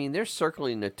because they're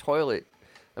circling the toilet.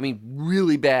 I mean,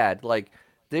 really bad. Like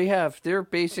they're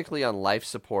basically on life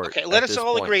support. Okay, at let us this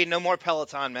all point. agree. No more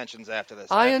Peloton mentions after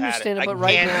this. I I've had understand it, I but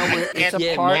right can't- now I it's can't- a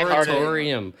Yeah, part of it.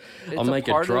 moratorium. It's I'll a make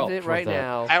part a drop of it for right that.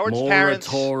 now. Howard's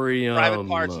parents, Moratorium. private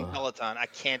parts in Peloton. I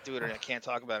can't do it. I can't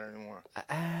talk about it anymore.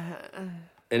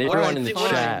 And What everyone does in the it-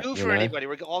 what does it chat, do you for know? anybody?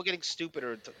 We're all getting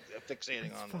stupider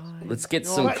fixating on this. Let's get No,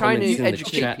 some I'm trying to comments in the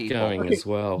educate chat people. going Okay, as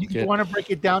well. You Get- want to break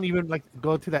it down, even like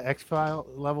go to that X-File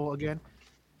level again?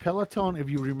 Peloton, if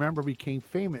you remember, became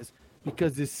famous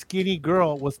because this skinny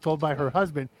girl was told by her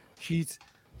husband she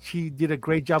did a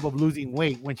great job of losing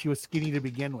weight when she was skinny to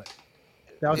begin with.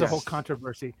 That was a whole Yes.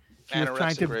 controversy. She was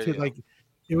trying Anorexic to radio. like,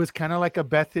 it was kind of like a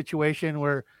Beth situation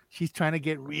where she's trying to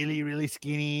get really, really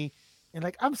skinny, and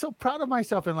like I'm so proud of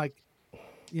myself, and like,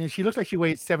 she looks like she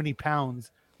weighed 70 pounds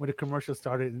when the commercial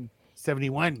started, and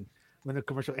 71 when the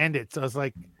commercial ended. So it's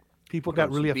like people got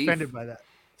Comes really beef. offended by that.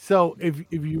 So if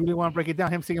you really want to break it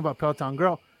down, him singing about Peloton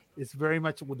Girl, it's very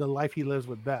much with the life he lives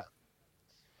with Beth.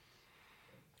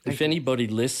 If anybody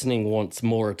listening wants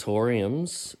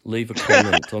moratoriums, leave a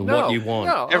comment on No, what you want.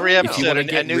 no, Every If episode, you want to a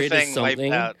get new rid of thing wiped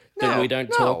something out. that No, we don't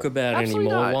no, talk about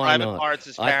absolutely anymore, not. why Private not? parts,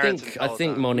 his I parents, think and I think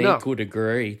Peloton. Monique No. would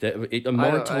agree that a I know.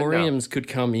 moratoriums could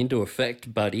come into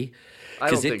effect, buddy. I don't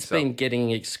Because think it's so. been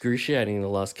getting excruciating the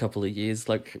last couple of years.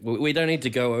 Like we don't need to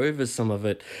go over some of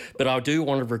it, but I do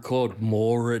want to record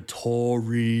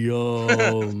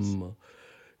moratorium.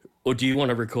 Or do you want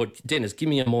to record, Dennis? Give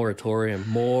me a moratorium.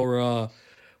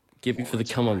 Give me for the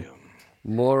come on.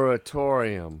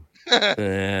 Moratorium.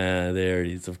 There it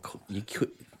is. Of course, you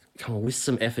could come on with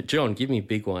some effort, John. Give me a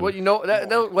big one. Well,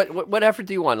 what effort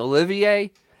do you want, Olivier?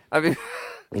 I mean,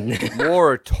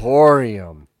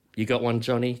 moratorium. You got one,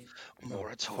 Johnny?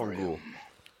 Moratorium.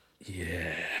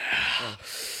 Yeah.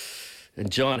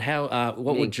 And John,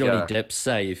 what would Johnny Depp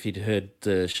say if he'd heard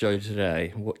the show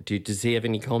today? Does he have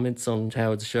any comments on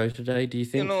Howard's show today? Do you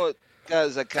think? You know what,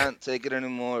 guys? I can't take it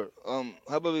anymore. How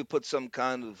about we put some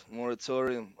kind of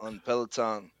moratorium on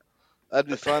Peloton? I'd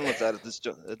be fine with that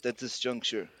at this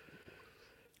juncture.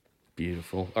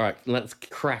 Beautiful. All right, let's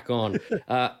crack on.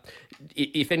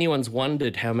 If anyone's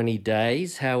wondered how many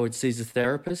days Howard sees a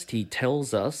therapist, he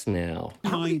tells us now.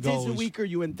 How many days a week are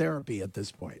you in therapy at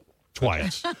this point?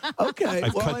 Twice. Okay.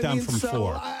 I've cut down from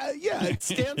 4. Yeah, it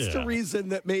stands to Yeah. reason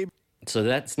that maybe. So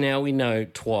that's now we know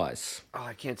twice. Oh,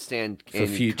 I can't stand For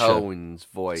Andy future. Cohen's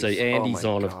voice. So Andy's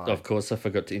Oh my on. God. Of course, I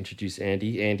forgot to introduce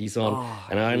Andy. Andy's on, Oh,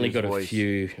 and I only his got voice.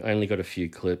 a few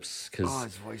clips because. Oh,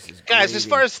 his voice is Guys, as grating.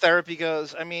 far as therapy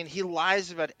goes, I mean, he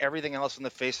lies about everything else on the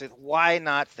face of it. Why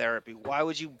not therapy? Why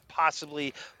would you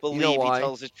possibly believe why? he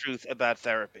tells the truth about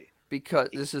therapy? Because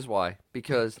this is why.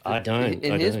 Because I don't.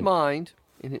 In I his don't. mind,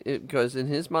 because in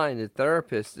his mind, the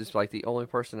therapist is like the only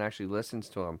person that actually listens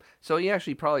to him. So he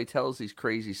actually probably tells these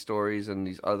crazy stories and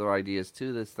these other ideas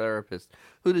to this therapist,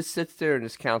 who just sits there and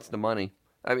just counts the money.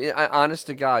 I mean, honest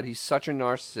to God, he's such a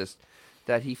narcissist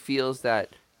that he feels that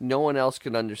no one else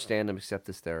can understand him except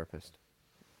this therapist.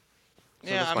 So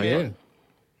Yeah, that's I why- mean,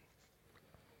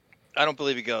 I don't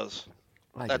believe he goes.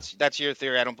 I That's your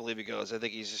theory. I don't believe he goes. I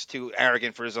think he's just too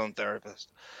arrogant for his own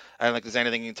therapist. I don't think there's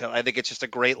anything you can tell. I think it's just a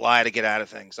great lie to get out of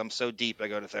things. I'm so deep, I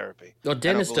go to therapy. Well,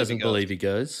 Dennis doesn't believe he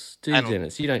goes. Do you,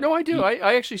 Dennis? You don't. No, I do. You,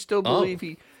 I actually still believe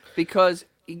he, because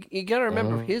you got to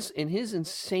remember Oh. in his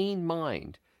insane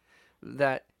mind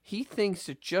that he thinks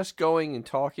that just going and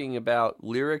talking about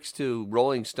lyrics to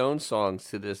Rolling Stone songs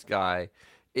to this guy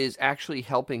is actually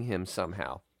helping him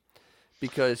somehow.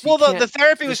 Because The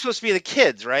therapy was supposed to be the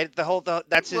kids, right?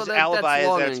 That's his Well, alibi. That's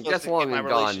long is that and, it's supposed that's to long get my and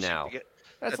gone relationship now. to get-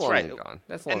 That's That's long right. and gone.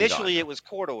 That's long Initially, gone. it was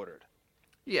court ordered.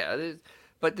 Yeah,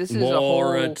 but this is a whole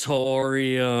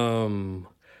moratorium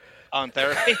on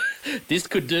therapy. This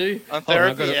could do On Hold on,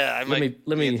 I've therapy, got yeah, I might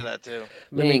let be me into that too.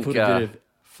 Let me put a bit of.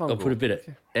 fungal. I'll put a bit of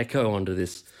echo onto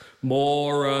this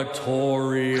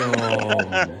moratorium.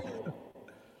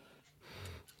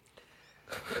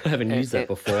 I haven't used that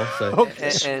before, so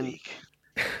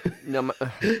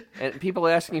and people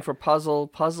asking for Puzzle.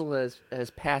 Puzzle has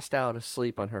passed out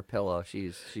asleep on her pillow.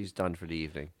 She's done for the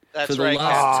evening. That's for the right.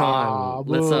 last Aw, time.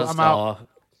 boo, Let's ask. I'm out.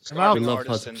 I'm out. We love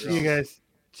Artist Puzzle. syndrome. See you guys.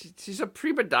 She's a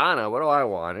prima donna. What do I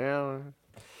want?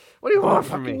 What do you want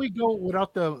How from can me? we go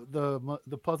without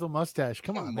the puzzle mustache?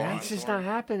 Come on, man. It's just not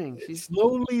happening. She's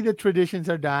Slowly, the traditions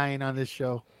are dying on this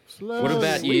show. Slowly. What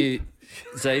about you,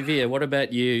 Xavier? What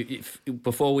about you?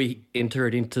 Before we enter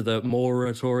it into the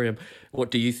moratorium, what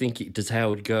do you think? Does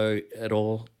Howard go at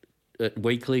all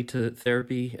weekly to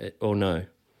therapy or no?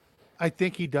 I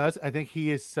think he does. I think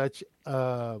he is such.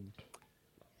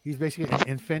 He's basically an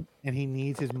infant, and he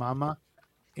needs his mama.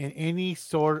 And any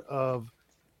sort of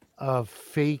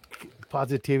fake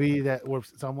positivity that where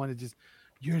someone is just,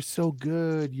 you're so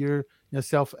good, you're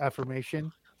self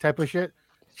affirmation type of shit.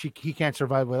 He can't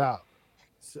survive without.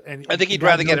 So, and I think he'd God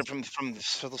rather get knows- it from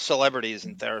celebrities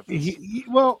and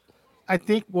therapists. I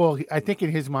think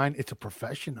in his mind it's a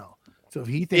professional. So if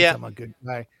he thinks Yeah. I'm a good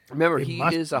guy, remember it he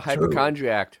must is a be true.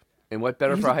 hypochondriac, and what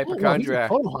better He's for a He's a hypochondriac?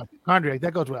 total hypochondriac.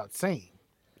 That goes without saying.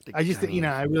 I just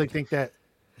I really think that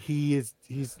he's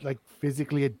like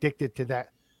physically addicted to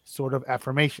that sort of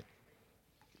affirmation.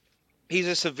 He's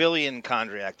a civilian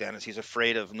chondriac, Dennis. He's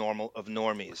afraid of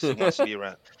normies. He wants to be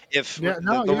around. If Yeah,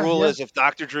 no, the yeah, rule yeah. is, if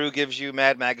Dr. Drew gives you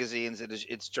Mad magazines,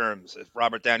 it's germs. If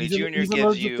Robert Downey He's, Jr. he's gives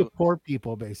allergic you, to poor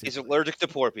people, basically. he's allergic to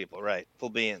poor people, right?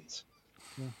 Plebeians.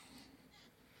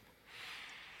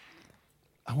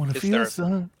 I want to It's feel therapy.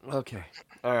 son. Okay,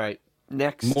 all right.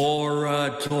 Next,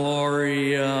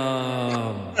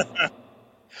 moratorium.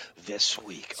 This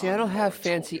week. See, I don't have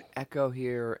fancy echo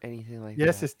here or anything like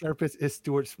Yes, that. his therapist is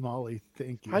Stuart Smalley.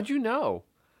 Thank you. How'd you know?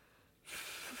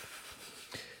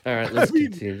 All right, let's I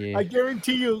mean, continue. I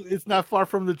guarantee you, it's not far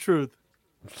from the truth.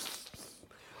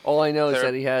 All I know is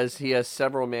that he has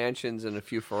several mansions and a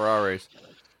few Ferraris.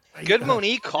 Good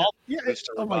Monique called. Yeah. Mr.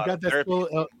 Oh my Roboto. God, that's Therapy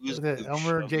cool. was The the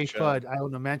Elmer douche J. of the show. Fudd. I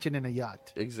own a mansion and a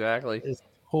yacht. Exactly. It's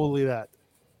wholly that.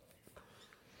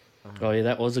 Oh yeah,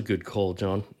 that was a good call,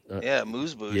 John. Yeah,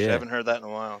 Moose Boosh. yeah. I haven't heard that in a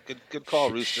while. Good call,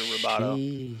 Rooster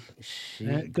Roboto.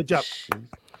 Good job.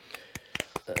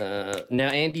 Now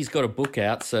Andy's got a book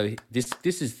out, so this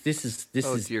is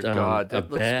Oh, is dear God, a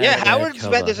that looks- bad, Yeah, bad Howard's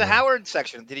cover. there's a Howard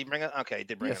section. Did he bring it? Okay, he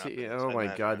did bring Yes, it up. oh my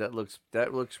God, that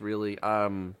looks really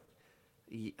Oh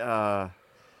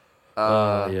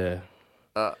yeah.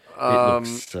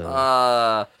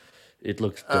 It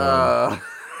looks dumb.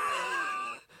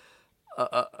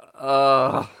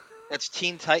 That's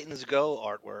Teen Titans Go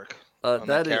artwork. on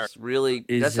that character. is really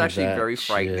that's Isn't actually that very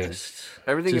frightening. just-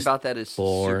 Everything just about that is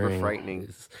super boring?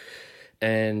 frightening.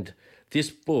 And this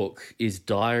book is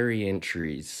diary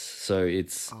entries, so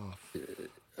it's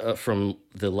from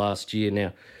the last year.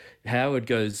 Now, Howard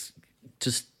goes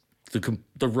just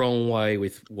the wrong way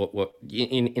with what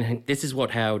in this is what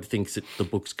Howard thinks the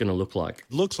book's going to look like.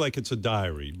 Looks like it's a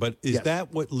diary, but is Yes.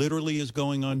 that what literally is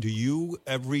going on? Do you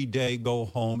every day go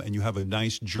home and you have a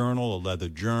nice journal, a leather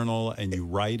journal, and you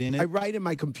write in I it? write in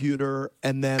my computer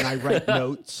and then I write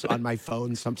notes on my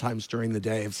phone sometimes during the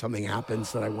day if something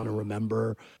happens that I want to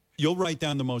remember. You'll write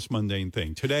down the most mundane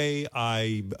thing. Today,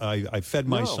 I fed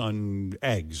my No. son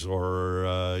eggs, or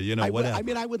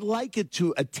whatever. I would like it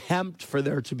to attempt for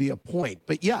there to be a point,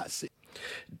 but yes.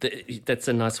 That's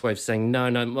a nice way of saying no.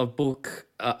 My book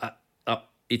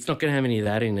it's not going to have any of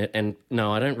that in it. And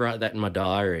no, I don't write that in my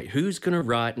diary. Who's going to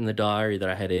write in the diary that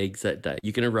I had eggs that day?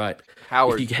 You're going to write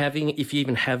Howard. If you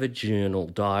even have a journal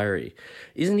diary,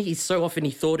 isn't he? So often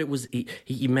he thought it was. He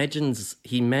imagines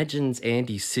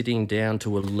Andy sitting down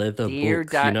to a leather Dear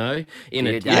book, in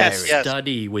a Yes, yes.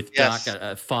 study with Yes. dark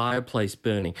a fireplace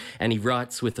burning, and he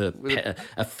writes with a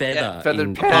feather. feathered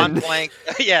in- pen. Mont Blanc,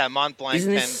 yeah, Mont Blanc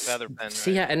Isn't pen, this, feather pen.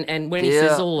 See, right. and when he Dear-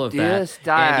 says all of that, dearest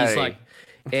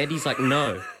Andy's like,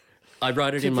 no, I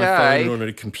write it in my Today- phone or on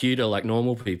a computer like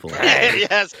normal people.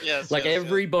 yes. Like yes,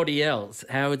 everybody else.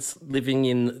 Howard's living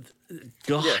in,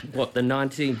 what, the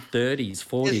 1930s,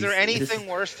 40s. Is there anything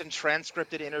worse than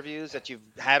transcripted interviews that you've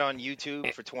had on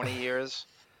YouTube for 20 years?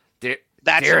 That's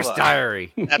a Dearest book.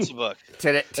 diary. That's a book.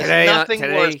 Today, There's today, nothing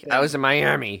worse I than- was in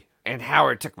Miami, and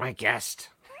Howard took my guest.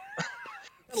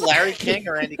 Larry King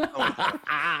or Andy Cohen?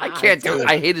 I can't do it.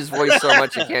 I hate his voice so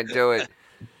much I can't do it.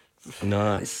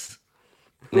 Nice.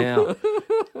 Now,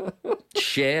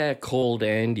 Cher called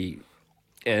Andy,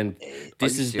 and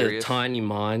this you is the serious? tiny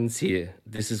minds here.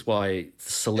 This is why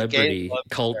celebrity love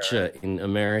culture in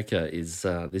America is.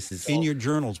 This is In your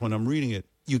journals, when I'm reading it,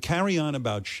 you carry on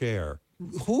about Cher.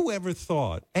 Who ever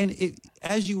thought? And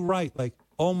as you write, like,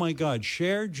 oh my God,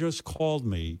 Cher just called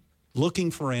me looking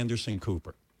for Anderson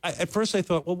Cooper. At first I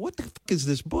thought, well, what the fuck is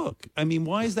this book? I mean,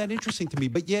 why is that interesting to me?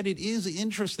 But yet it is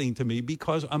interesting to me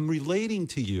because I'm relating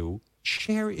to you.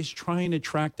 Cher is trying to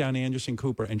track down Anderson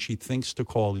Cooper, and she thinks to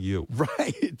call you.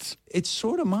 Right. It's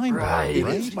sort of mind-blowing, It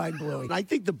right? is mind blowing. I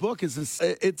think the book is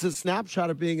it's a snapshot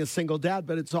of being a single dad,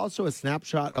 but it's also a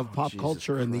snapshot of pop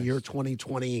culture in the year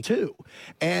 2022.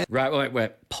 And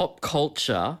wait. Pop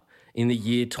culture in the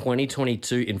year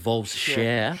 2022 involves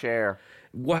Cher. Cher.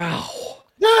 Wow.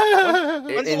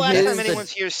 When's the In last his- time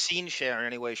anyone's here seen Cher in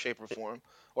any way, shape, or form?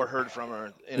 Or heard from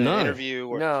her in No. an interview?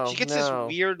 Or, No, she gets no.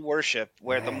 this weird worship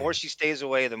where the more she stays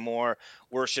away, the more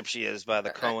worship she is by the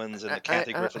Coens and the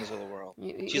Kathy Griffins of the world.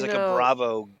 She's like a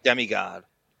Bravo demigod.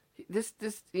 This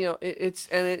it's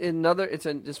another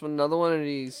just another one of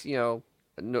these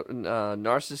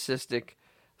narcissistic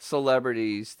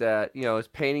celebrities that is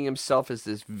painting himself as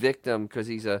this victim because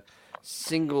he's a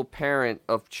single parent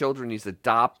of children he's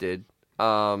adopted.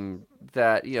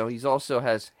 That he's also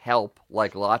has help,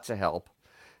 like lots of help,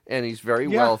 and he's very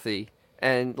wealthy.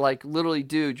 And like literally,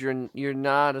 dude, you're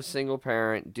not a single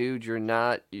parent, dude. You're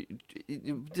not.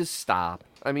 Just stop.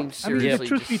 I mean, seriously, the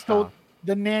truth just be stop. told,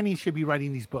 the nanny should be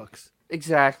writing these books.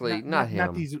 Exactly, not him.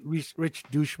 Not these rich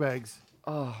douchebags.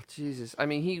 Oh Jesus! I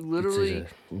mean, he literally.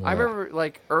 I remember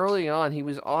like early on, he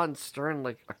was on Stern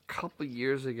like a couple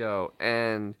years ago,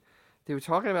 and they were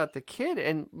talking about the kid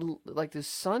and like the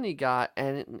son he got,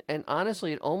 and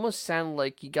honestly, it almost sounded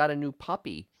like he got a new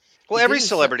puppy. Well, It every didn't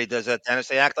celebrity does that, Dennis.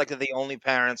 They act like they're the only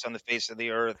parents on the face of the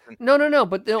earth. And No,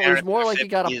 but it was parents more are like he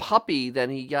got a 50s. puppy than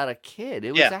he got a kid.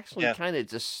 It was Yeah, actually yeah. kind of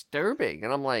disturbing,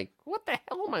 and I'm like, what the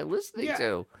hell am I listening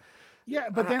to? Yeah,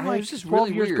 but then It like was just 12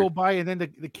 really years weird. go by, and then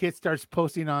the kid starts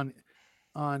posting on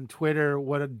Twitter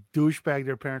what a douchebag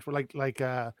their parents were. Like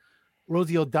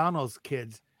Rosie O'Donnell's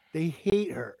kids, they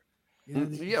hate her. Yeah,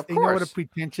 of they know what a course.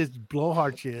 pretentious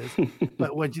blowhard she is.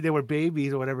 But when they were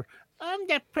babies or whatever, I'm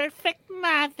the perfect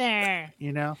mother.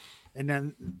 And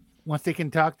then once they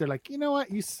can talk, they're like, you know what,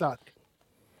 you suck.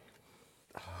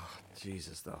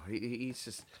 Jesus, though, he's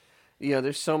just,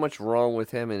 there's so much wrong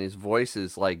with him, and his voice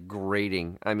is like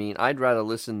grating. I mean, I'd rather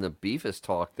listen to Beefus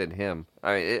talk than him.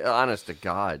 I mean, honest to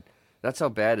God, that's how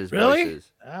bad his Really? voice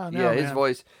is. Oh, no, yeah,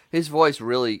 man. his voice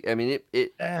really. I mean,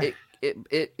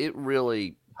 it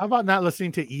really. How about not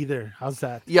listening to either? How's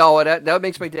that? Yo, that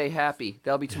makes my day happy.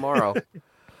 That'll be tomorrow.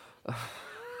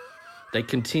 They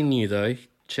continue though.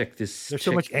 Check this. There's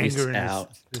so check much anger in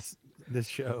out. this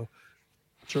show.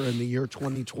 in the year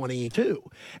 2022.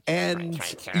 And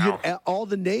all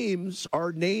the names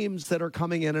are names that are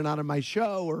coming in and out of my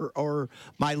show or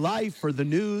my life or the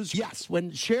news. Yes,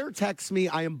 when Cher texts me,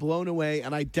 I am blown away,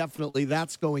 and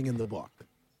that's going in the book.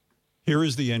 Here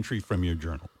is the entry from your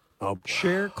journal.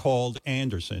 Cher called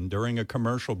Anderson during a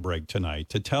commercial break tonight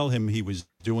to tell him he was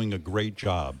doing a great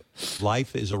job.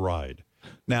 Life is a ride.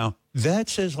 Now, that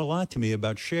says a lot to me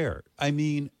about Cher. I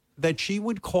mean, that she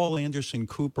would call Anderson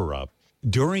Cooper up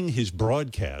during his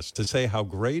broadcast to say how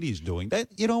great he's doing. That,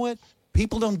 you know what?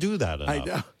 People don't do that enough. I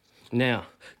know. Now,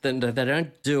 they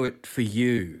don't do it for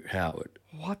you, Howard.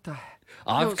 What the?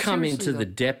 I've come into the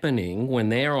deepening when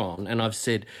they're on, and I've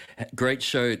said, "Great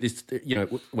show." This,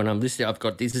 when I'm listening, I've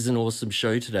got this is an awesome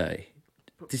show today.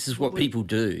 This is what people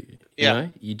do. You know,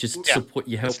 you just support.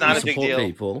 You help. It's not You a big support deal.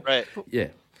 people. Right. Yeah.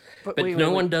 But But wait, no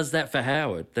wait, one wait. does that for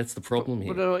Howard. That's the problem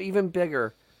here. But even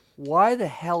bigger, why the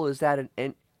hell is that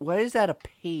why is that a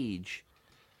page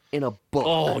in a book.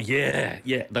 Oh yeah,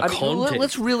 yeah. The I mean, content.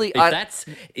 let's really.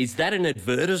 Is that an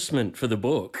advertisement for the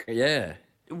book? Yeah.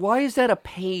 Why is that a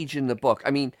page in the book?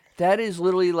 I mean, that is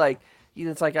literally like,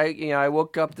 it's like I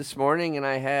woke up this morning and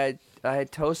I had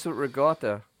toast with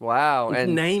ricotta. Wow,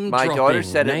 and my daughter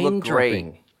said it looked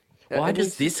great. Why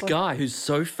does this guy who's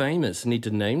so famous need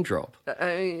to name drop?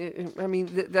 I mean,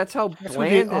 that's how That's what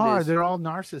bland they it are. is. They're all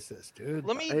narcissists, dude.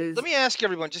 Let me ask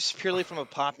everyone, just purely from a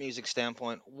pop music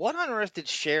standpoint, what on earth did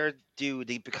Cher do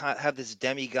to have this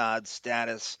demigod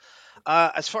status?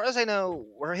 As far as I know,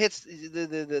 her hits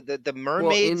the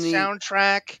Mermaid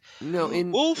soundtrack.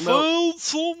 We'll find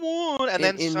someone, and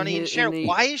then Sonny and Cher.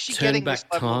 Why is she getting this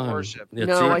level of worship?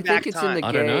 No, I think it's in the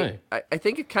gay. I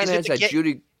think it kind of has that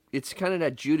Judy. It's kind of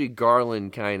that Judy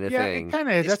Garland kind of thing. Yeah, it kind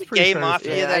of is. That's the pretty gay fair.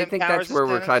 mafia. Yeah, that I think empowers that's where us,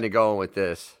 we're Dennis? kind of going with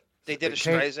this. They did a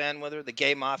Streisand with her, the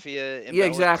gay mafia. Yeah,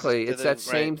 exactly. to It's the- that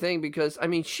same thing because I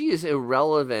mean she is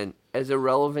irrelevant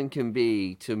can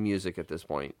be to music at this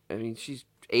point. I mean she's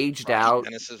aged out.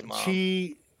 Dennis's mom.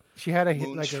 She had a hit,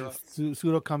 like a Moonstruck.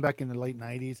 pseudo comeback in the late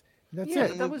 '90s. That's Yeah,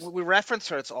 it. we reference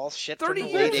her. It's all shit 30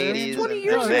 from the late years, 80s. 20 and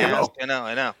years Mask. ago.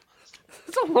 I know.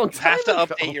 It's a long time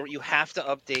You have to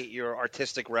update your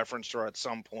artistic reference to her at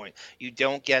some point. You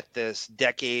don't get this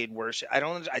decade worship. I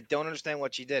don't understand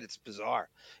what she did. It's bizarre.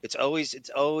 It's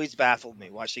always baffled me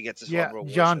why she gets this Yeah, level of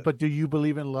John. worship. But do you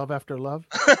believe in love after love?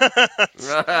 These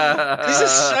are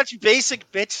such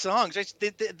basic bitch songs.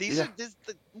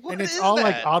 What and it's is all that?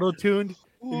 like auto-tuned. If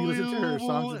you listen to her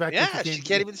songs back, Yeah, when she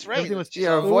can't even sing. everything was Yeah,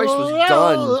 her voice was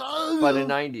done by the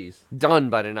 '90s. Done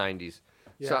by the '90s.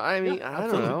 So Yeah. I mean, Yeah, I don't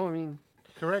absolutely. know. I mean,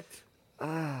 correct.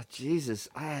 Jesus,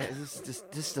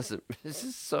 this doesn't. This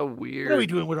is so weird. What are we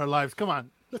doing with our lives? Come on.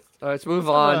 Let's move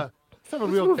Let's on. have a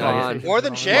Let's real move on. conversation More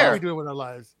than going on. Cher. What are we doing with our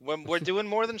lives? When we're doing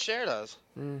more than Cher does.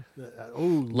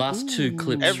 Last two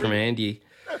clips from Andy.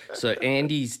 So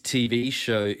Andy's TV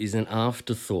show is an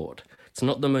afterthought. It's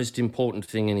not the most important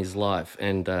thing in his life,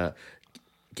 and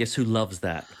guess who loves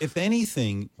that? If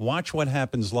anything, Watch What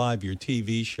Happens Live, your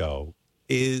TV show,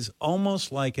 is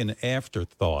almost like an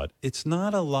afterthought. It's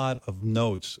not a lot of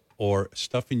notes or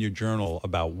stuff in your journal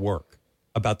about work,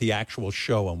 about the actual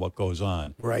show and what goes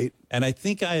on. Right. And I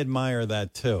think I admire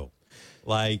that too.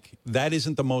 Like, that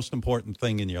isn't the most important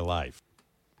thing in your life.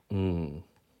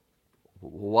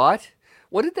 What?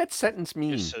 What did that sentence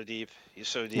mean? You're so deep. You're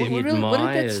so deep. What did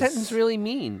that sentence really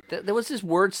mean? There was this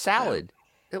word salad.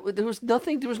 There was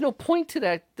nothing. There was no point to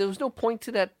that. There was no point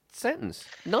to that sentence.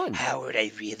 None. Howard,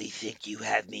 I really think you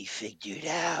have me figured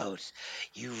out.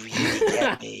 You really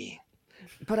get me.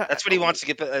 But that's what he wants to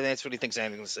get. That's what he thinks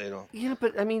Andy's going to say to him. Yeah,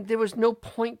 but I mean, there was no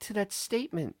point to that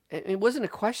statement. It wasn't a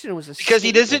question. It was a Because he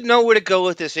statement. doesn't know where to go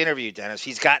with this interview, Dennis.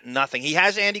 He's got nothing. He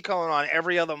has Andy Cohen on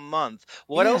every other month.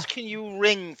 What Yeah. else can you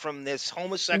wring from this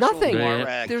homosexual Nothing. bar Yeah.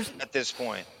 rag There's- at this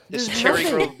point? This there's Cherry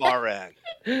nothing. Grove bar rag.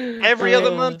 Every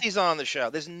other month he's on the show.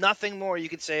 There's nothing more you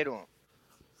could say to him.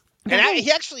 And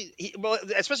well,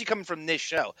 especially coming from this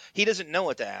show, he doesn't know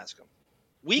what to ask him.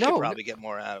 We could probably get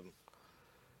more out of him.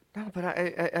 No, but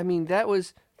I mean that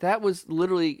was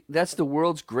literally that's the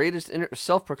world's greatest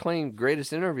self-proclaimed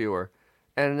greatest interviewer,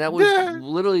 and that was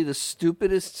literally the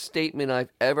stupidest statement I've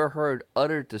ever heard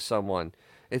uttered to someone.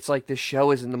 It's like the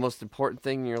show isn't the most important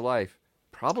thing in your life.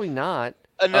 Probably not.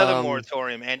 Another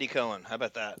moratorium, Andy Cohen. How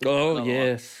about that? Oh, Another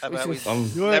yes. one. How about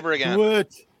Do we it, never again? Do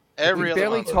it. Every we other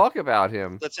barely month. talk about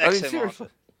him. Let's I mean, X him off. seriously.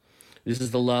 This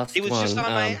is the last He was one. just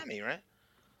on Miami, right?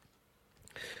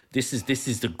 This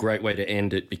is the great way to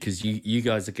end it because you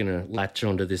guys are going to latch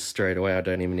onto this straight away. I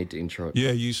don't even need to intro it.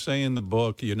 Yeah, you say in the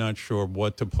book you're not sure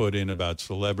what to put in about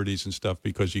celebrities and stuff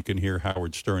because you can hear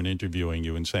Howard Stern interviewing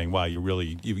you and saying, wow, you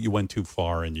really you went too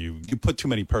far and you put too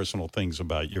many personal things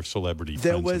about your celebrity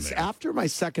There friends was, in there. after my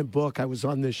second book, I was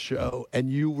on this show,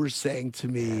 and you were saying to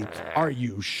me, are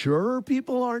you sure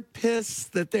people aren't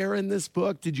pissed that they're in this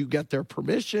book? Did you get their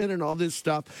permission and all this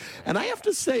stuff? And I have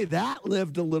to say, that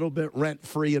lived a little bit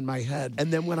rent-free in my head.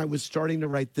 And then when I was starting to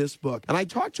write this book, and I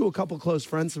talked to a couple close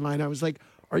friends of mine, I was like,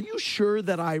 are you sure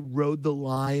that I rode the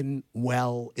line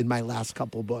well in my last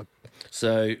couple books?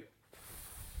 So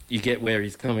you get where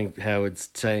he's coming. Howard's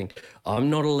saying, I'm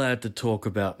not allowed to talk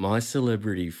about my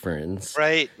celebrity friends.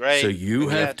 Right. So you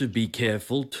Yeah. have to be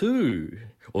careful too.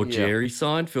 Or Yeah. Jerry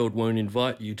Seinfeld won't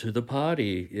invite you to the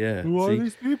party. Yeah. Who are see?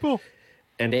 these people?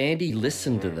 And Andy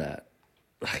listened to that.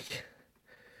 Like,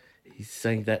 he's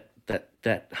saying that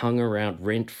hung around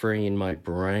rent-free in my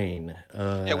brain.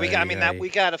 Yeah, we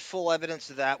got a full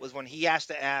evidence of that was when he has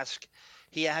to ask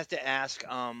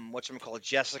whatchamacallit,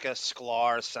 Jessica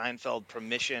Sklar, Seinfeld,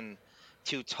 permission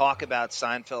to talk about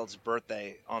Seinfeld's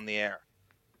birthday on the air.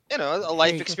 a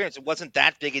life experience. It wasn't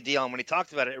that big a deal. And when he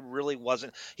talked about it, it really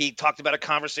wasn't. He talked about a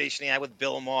conversation he had with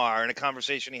Bill Maher and a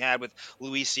conversation he had with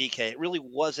Louis C.K. It really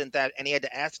wasn't that. And he had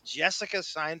to ask Jessica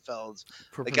Seinfeld's,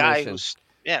 the guy who's,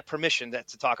 permission to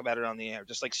talk about it on the air,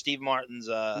 just like Steve Martin's.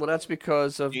 Well, that's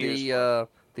because of the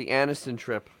Aniston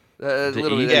trip. The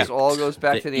Literally, edict. this all goes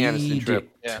back The to the Aniston trip.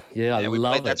 Yeah, I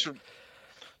love it.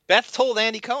 Beth told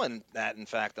Andy Cohen that, in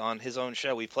fact, on his own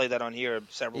show. We played that on here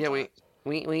several times.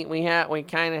 We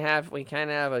kind of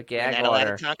have a gag We're not allowed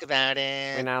order. to talk about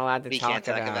it. We're not allowed to We talk can't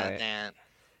talk about about it. that.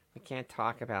 We can't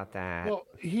talk about that. Well,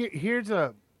 here's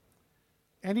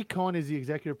Andy Cohen is the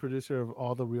executive producer of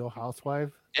all the Real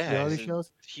Housewives reality he's a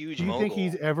shows. huge Do you think mogul.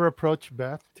 he's ever approached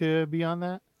Beth to be on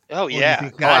that? Oh Or do you yeah,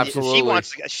 think- God, absolutely.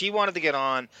 she wanted to get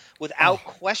on without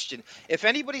question. If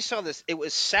anybody saw this, it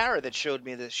was Sarah that showed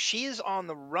me this. She is on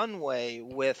the runway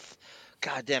with,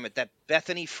 God damn it, that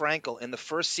Bethany Frankel in the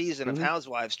first season of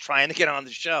Housewives trying to get on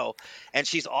the show, and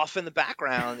she's off in the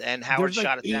background, and Howard There's like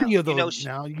shot it 80 down. of those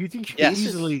now. You think she could Yes.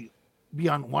 easily be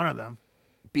on one of them?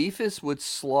 Beefus would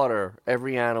slaughter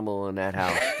every animal in that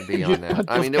house to be Just on that. put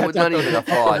I those mean, there was cats not out even a the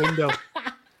thought. window.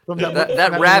 From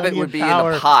That rabbit would be in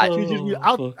Tower. the pot. She'd just be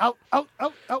out, out, out,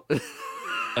 out, out.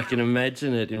 I can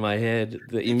imagine it in my head,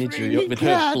 the imagery raining with her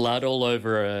cats. blood all over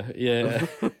her. Yeah.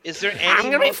 Is there any I'm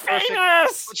gonna be more perfect?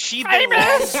 famous. She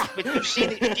Famous! belongs.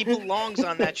 But she belongs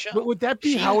on that show. But would that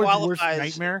be She Howard's worst qualifies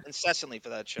nightmare? incessantly for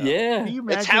that show. Yeah. Can you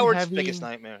It's imagine Howard's having, biggest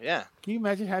nightmare. Yeah. Can you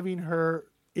imagine having her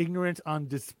ignorance on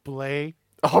display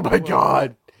Oh my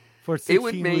God! for It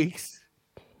would 16 make- weeks?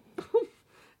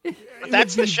 But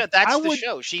that's the show. That's I the would-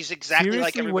 show. She's exactly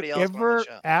like Seriously, everybody else on whatever the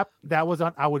show. app that was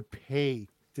on, I would pay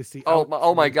to see.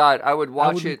 Oh my God! I would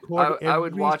watch would it. record I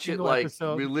would every watch it single like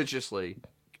episode. religiously.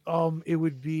 It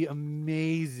would be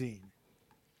amazing.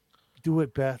 Do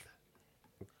it, Beth.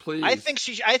 Please. I think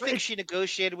she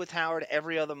negotiated with Howard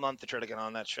every other month to try to get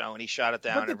on that show, and he shot it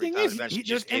down But the every thing time. is, Eventually, there's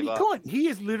just gave Andy up. Cohen.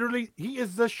 He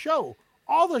is the show.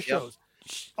 All the shows.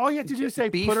 All you have to do is say,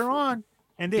 Beef- put her on,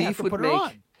 and they have Beef to would put her make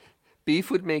on. Beef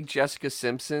would make Jessica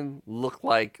Simpson look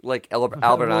like Albert Rhodes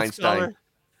Einstein. Scholar.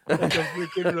 Like a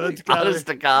freaking Rhodes Scholar. Honest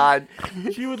to God.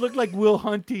 She would look like Will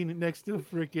Hunting next to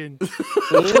freaking.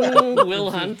 Ooh, Will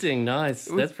Hunting, nice.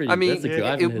 That's pretty. I mean, that's a good.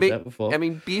 I it haven't heard make- that before. I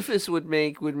mean, Beefus would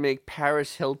make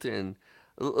Paris Hilton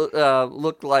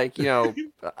look like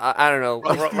I don't know.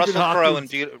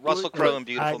 Russell Crowe in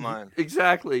Beautiful Mind.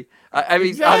 Exactly. I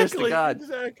mean, honest to God.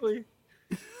 Exactly.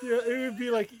 Yeah, it would be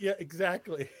like, yeah,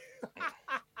 exactly.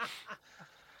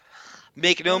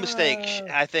 Make no mistake,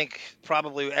 I think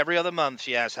probably every other month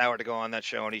she asked Howard to go on that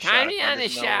show, and he Time shot me it. on the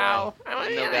There's no, show. I want to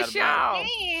be no on the doubt about show.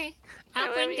 it. I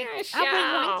want to be on the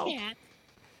show.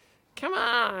 Come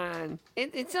on.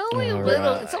 It's only a All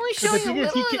little. right. It's only But the showing a thing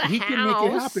is, little of the he can make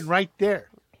it house. happen right there.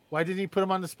 Why didn't he put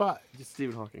him on the spot? Just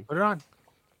Stephen Hawking. put her on.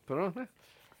 Put it on.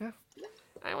 Yeah.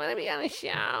 I want to be on the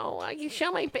show. I can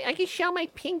show my pink. I can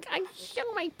show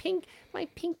my pink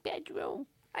bedroom.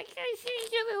 I can see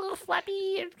your little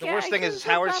flappy. The worst thing is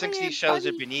Howard thinks these shows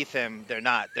are beneath him. They're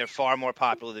not. They're far more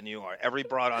popular than you are. Every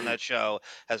broad on that show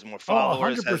has more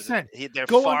followers. 100%. They're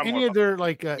Go far on any more of their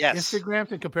like Yes.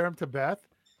 Instagrams and compare them to Beth.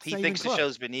 It's He not thinks even the close.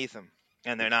 show's beneath him,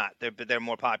 and they're not. They're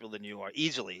more popular than you are.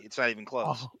 Easily, it's not even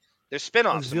close. Oh, They're a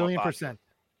spin-offs. zillion percent.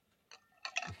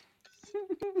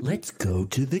 Let's go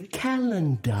to the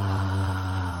calendar.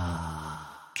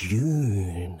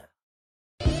 June.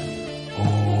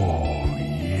 Oh,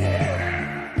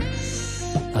 yeah.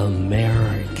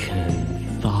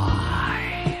 American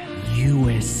Thigh.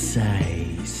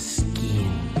 USA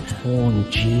Skin. Torn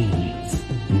jeans.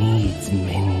 Needs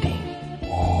mending.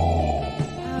 Oh,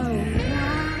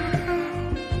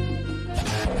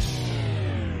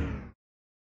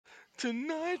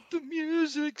 Tonight the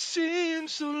music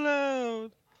seems so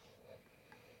loud.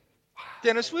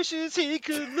 Dennis wishes he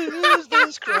could lose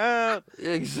this crowd.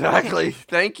 Exactly.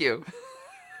 Thank you.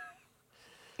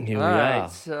 Here we All right, are.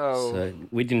 so-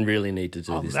 we didn't really need to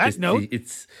do On this. that note-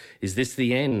 Is this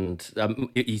the end?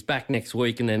 He's back next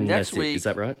week, and then Next that's it. week- Is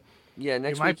that right? Yeah,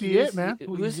 next might week. be it, man.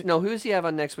 Who's he have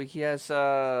on next week? He has.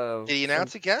 Did he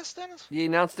announce a guest, Dennis? He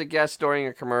announced a guest during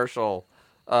a commercial.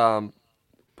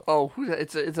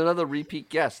 It's another repeat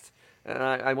guest, and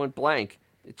I went blank.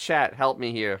 Chat, help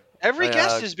me here. Every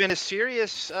guest has been a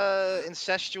serious,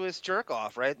 incestuous jerk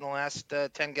off, right? In the last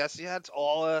 10 guests he had, it's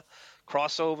all a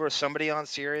crossover. Somebody on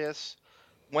Sirius.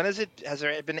 When is it? Has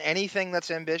there been anything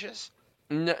that's ambitious?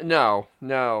 No.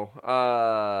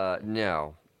 But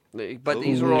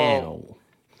these are all.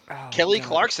 Oh, Kelly God.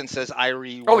 Clarkson says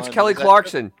Irie. Oh, it's won. Kelly Is that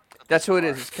Clarkson. That's who it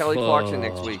is. It's Kelly Clarkson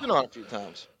next Oh. true? week. She's been on a few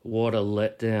times. What a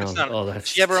letdown! It's not, oh, that's does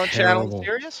she have her own channel terrible. on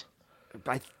Sirius?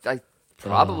 I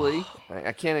Probably.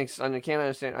 I can't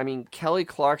understand. I mean, Kelly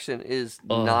Clarkson is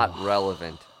not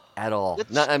relevant at all.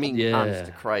 Honest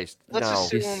to Christ. Let's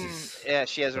no. assume,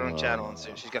 she has her own channel, and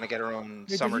soon she's going to get her own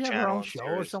summer does she have her channel. own show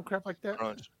or some crap like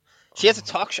that? She has a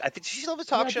talk show. I think she still have a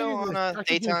talk show on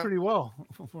actually doing daytime. pretty well,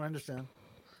 from what I understand.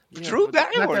 Drew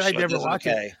Barrymore's I show never does watch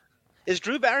okay. it. Is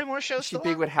Drew Barrymore's show Is she still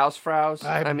big on? with Hausfraus?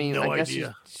 I have mean, no I guess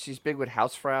idea. she's big with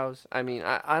Hausfraus. I mean,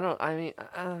 I don't. I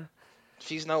mean,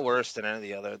 She's no worse than any of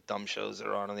the other dumb shows that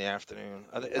are on in the afternoon.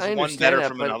 I Is one understand better that,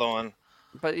 from but- another one?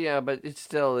 But it's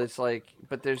still, it's like,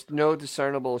 but there's no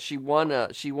discernible. She won a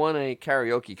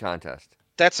karaoke contest.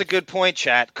 That's a good point,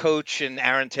 chat. Coach and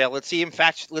Aaron Taylor. Let's see him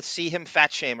fat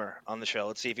shamer on the show.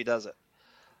 Let's see if he does it.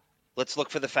 Let's look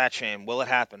for the fat shame. Will it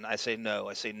happen? I say no.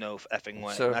 I say no effing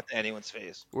way. So- Not to anyone's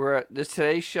face.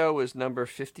 Today's show was number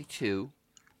 52.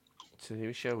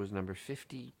 Today's show was number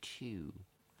 52.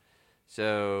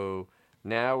 So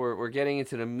now we're getting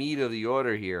into the meat of the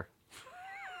order here.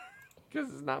 Because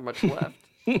there's not much left.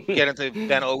 Get into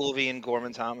Ben Ogilvy and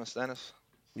Gorman Thomas, Dennis.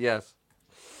 Yes.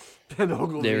 Ben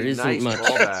Ogilvy. There isn't nice much.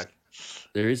 callback.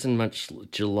 There isn't much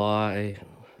July.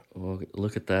 Oh,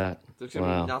 look at that! There's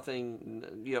gonna be nothing.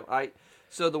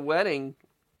 So the wedding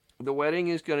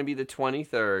is going to be the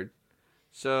 23rd.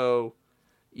 So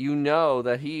you know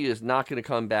that he is not going to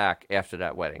come back after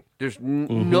that wedding. There's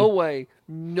no way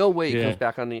he comes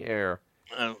back on the air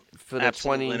for the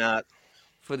Absolutely not.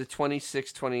 For the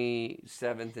 26th,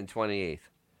 27th, and 28th.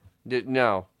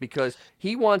 No, because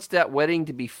he wants that wedding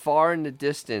to be far in the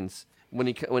distance when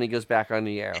he goes back on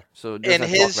the air. So it doesn't In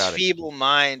talk his about it. feeble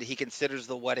mind, he considers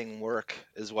the wedding work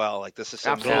as well. Like this is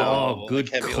some Absolutely. Oh,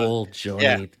 good call, Johnny.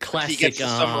 Yeah, Classic. he gets the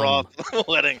summer off the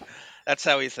wedding. That's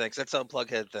how he thinks. That's how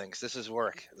Plughead thinks. This is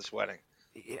work. This wedding.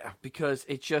 Yeah, because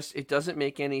it doesn't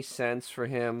make any sense for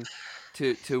him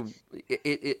to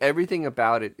everything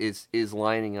about it is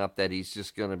lining up that he's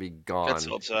just going to be gone. Let's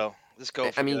hope so. Let's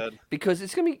go for good. Because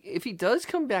it's going to be, if he does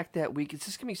come back that week, it's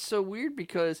just going to be so weird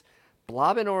because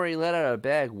Blobbin already let out a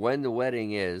bag when the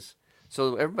wedding is.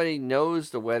 So everybody knows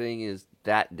the wedding is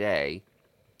that day.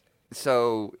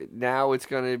 So now it's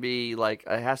going to be like,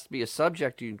 it has to be a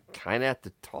subject you kind of have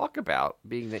to talk about,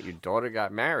 being that your daughter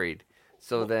got married.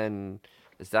 So then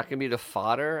is that going to be the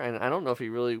fodder? And I don't know if he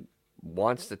really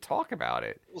wants to talk about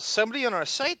it. Well, somebody on our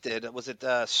site did. Was it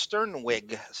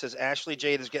Sternwig? Says Ashley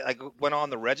Jade went on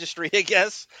the registry, I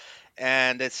guess,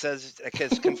 and it says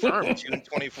it's confirmed June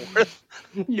 24th.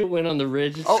 You went on the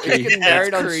registry. Oh, it's getting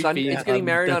married on creepy. Sunday. It's getting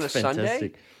married on a That's Sunday.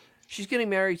 fantastic. She's getting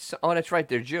married. Oh, that's right.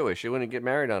 They're Jewish. They wouldn't get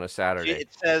married on a Saturday. It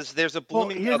says there's a Well,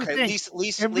 blooming. here's the Okay, thing.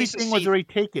 Lisa Everything was already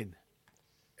taken.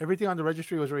 Everything on the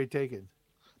registry was already taken.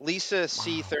 Lisa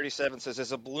C37 says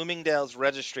there's a Bloomingdale's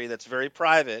registry that's very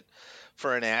private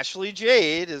for an Ashley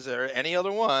Jade. Is there any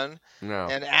other one? No.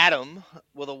 And Adam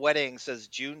with a wedding says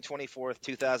June 24th,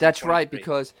 2023.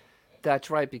 That's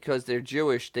right because they're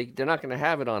Jewish. They're not going to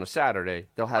have it on a Saturday.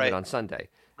 They'll have it on Sunday.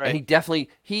 Right. And he definitely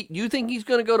you think he's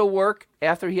going to go to work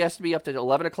after he has to be up to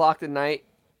 11 o'clock at night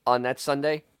on that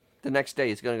Sunday? The next day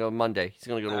he's going to go Monday. He's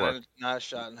going to go to work. Not a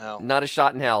shot in hell. Not a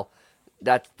shot in hell.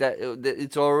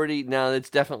 It's already now. It's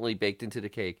definitely baked into the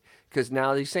cake because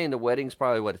now he's saying the wedding's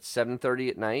probably it's 7:30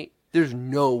 at night. There's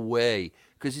no way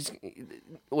because he's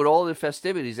with all the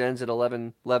festivities ends at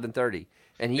 11:30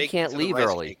 and he Baked can't into the leave rice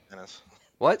early. cake, Dennis.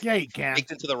 What? Yeah, he can.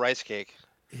 Baked into the rice cake.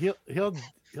 He'll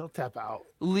tap out.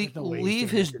 Leave no way he's leave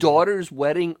gonna his make it. daughter's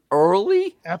wedding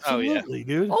early? Absolutely,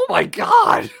 dude. Oh my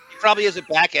God! He probably has a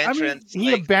back I mean, entrance.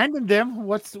 he abandoned them.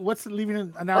 What's leaving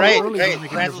an hour right, early? right. gonna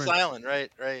make a Randall's difference? Island,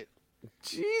 right.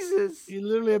 Jesus. He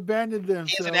literally abandoned them.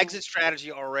 He has an so- exit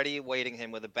strategy already awaiting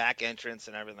him with a back entrance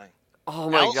and everything. Oh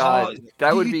my Also- God!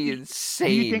 That Do would you- be Do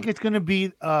insane. you think it's going to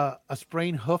be a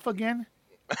sprained hoof again?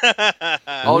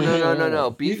 Oh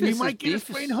no! He Beefus might get a is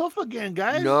sprained hoof again,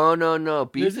 guys. No.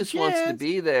 There's a Beefus wants to chance.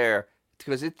 be there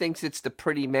because it thinks it's the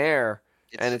pretty mare,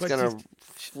 and it's But gonna just-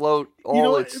 float all You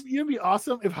know what? its. It'd be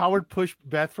awesome if Howard pushed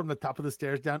Beth from the top of the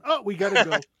stairs down. Oh, we gotta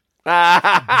go. Chevy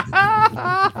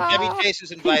Chase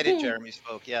has invited Jeremy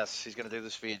Spoke. Yes, he's going to do the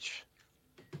speech.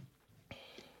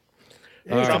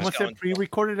 Hey, Trump's someone going said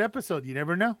pre-recorded episode. You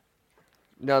never know.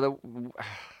 No,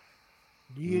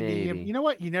 You know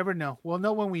what? You never know. We'll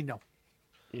know when we know.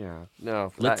 yeah,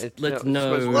 no. Let's because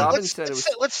know. Robin said it was.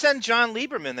 Let's send John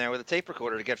Lieberman there with a tape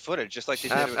recorder to get footage, just like they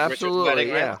did with Richard's Absolutely, wedding.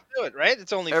 Right? yeah. Let's do it, right?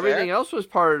 It's only Everything fair. else was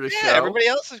part of the Yeah, show. everybody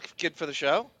else is good for the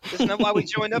show. Isn't that why we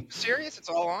joined up? Serious? It's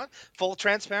all on. Full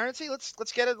transparency. Let's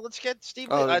get it. Let's get Steve.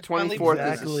 Oh, the John 24th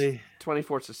Lieberman. Exactly.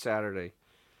 24th is Saturday.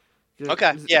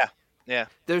 Okay. Yeah.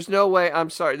 There's no way. I'm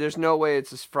sorry. There's no way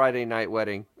it's a Friday night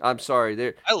wedding. I'm sorry.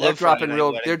 I love they're dropping Friday night real.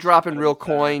 weddings. They're dropping real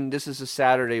coin. This is a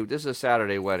Saturday. This is a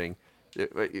Saturday wedding.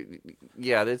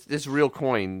 Yeah, this real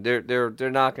coin. They're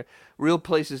not real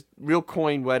places. Real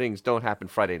coin weddings don't happen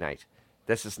Friday night.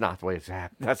 That's just not the way it's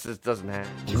happened. That's just doesn't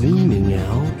happen. Cleaning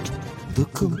out the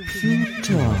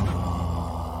computer.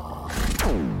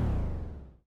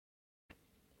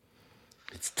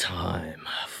 It's time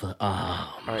for Arm.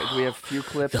 All right, we have a few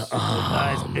clips. The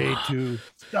Arm. Nice day to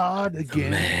start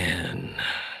again. Man,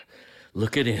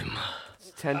 look at him.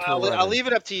 It's 10 to I'll 11. leave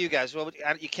it up to you guys. Well,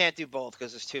 you can't do both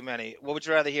because there's too many. What would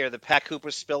you rather hear, the Pat Cooper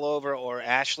spillover or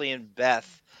Ashley and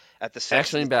Beth at the Sex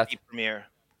Ashley and and the Beth. City premiere?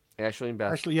 Ashley and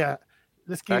Beth. Actually, yeah.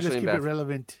 Let's keep Ashley and it Beth.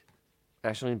 relevant.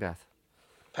 Ashley and Beth.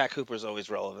 Pat Cooper's always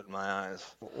relevant in my eyes.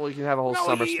 Well, you can have a whole No,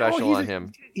 summer he- special he's- on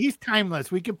him. He's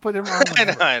timeless. We can put him on.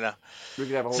 I know. We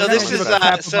can have a whole So this We're is gonna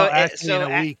talk so about Ashley in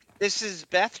a week. this is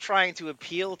Beth trying to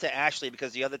appeal to Ashley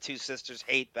because the other two sisters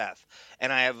hate Beth,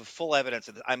 and I have full evidence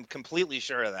of this. I'm completely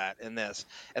sure of that in this.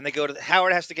 And they go to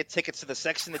Howard has to get tickets to the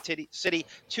Sex and the City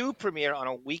 2 premiere on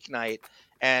a weeknight,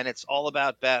 and it's all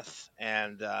about Beth.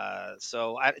 And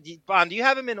Bon, do you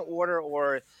have them in order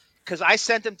or? Because I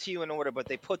sent them to you in order, but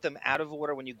they put them out of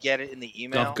order when you get it in the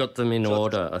email. I've got them in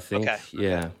order, I think. Okay.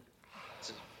 Yeah.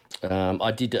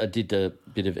 I did a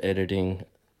bit of editing.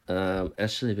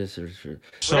 Ashley, So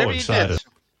Whatever you excited. did.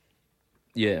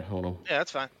 yeah, hold on. Yeah, that's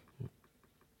fine.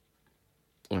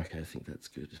 Okay, I think that's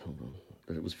good. Hold on.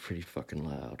 But it was pretty fucking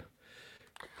loud.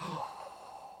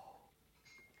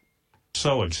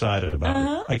 So excited about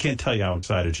it. I can't tell you how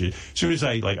excited she is. As soon as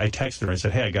I texted her and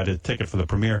said, hey, I got a ticket for the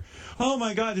premiere. Oh,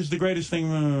 my God, this is the greatest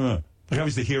thing. Like, I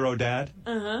was the hero dad.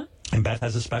 And Beth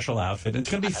has a special outfit. And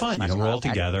it's going to be fun. You know, we're all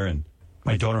together. And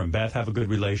my daughter and Beth have a good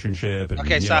relationship. And,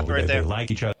 Okay, you stop know, right they there. like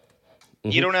each other.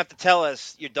 You don't have to tell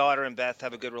us your daughter and Beth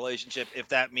have a good relationship if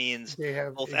that means They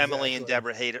have- both Emily and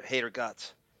exactly. Deborah hate her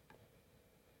guts.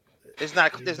 There's not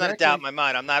a doubt Exactly. in my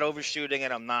mind. I'm not overshooting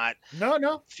it. I'm not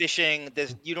No. fishing.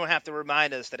 You don't have to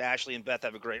remind us that Ashley and Beth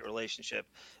have a great relationship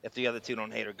if the other two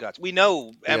don't hate her guts. We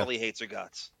know Emily hates her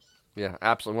guts. Yeah,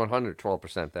 absolutely,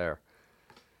 112% there.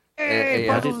 Hey,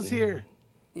 I Puzzles is here.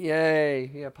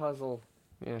 Yay! Yeah, Puzzle.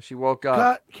 Yeah, she woke up.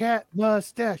 Cut cat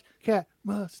mustache. Cat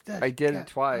mustache. I did cat it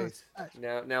twice.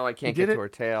 mustache. Now I can't You get did to it? her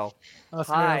tail. Oh,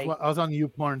 sorry, I was on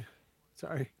YouPorn.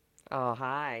 Sorry. Oh,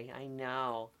 hi. I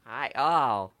know. Hi.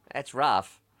 Oh, that's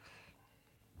rough.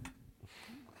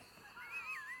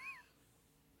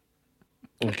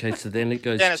 Okay, so then it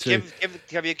goes Dennis, to...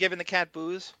 have you given the cat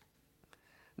booze?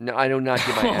 No, I do not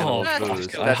give my animals Oh,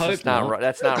 booze. I That's hope just not not. right.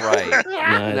 That's not right.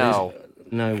 No,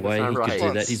 no way not he could right.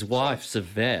 do that. His wife's a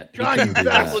vet. He John, couldn't do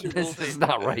that. This is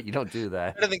not right. You don't do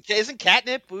that. Isn't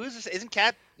catnip booze? Isn't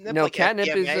catnip No, like catnip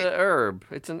is MDMA? an herb.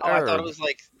 It's an Oh, herb. I thought it was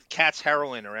like cat's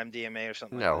heroin or MDMA or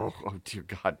something. No. Oh dear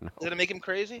God, no. Did it make him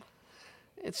crazy?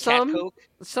 It's Cat some Coke?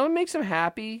 some makes him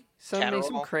happy. Some makes him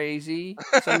Catterall? crazy.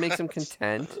 Some makes him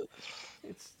content.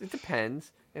 It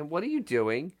depends. And what are you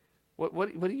doing? What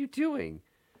are you doing?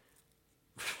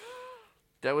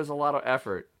 That was a lot of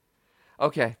effort.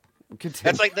 Okay, continue.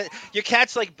 That's like your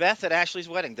cat's like Beth at Ashley's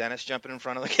wedding. Dennis jumping in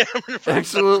front of the camera. in front of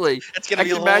Absolutely. It's gonna I be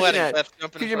can a whole imagine wedding. that. Beth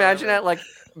jumping Could in you front of imagine her that? Like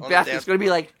on the Beth dance is going to be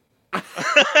like,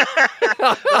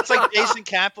 That's like Jason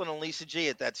Kaplan and Lisa G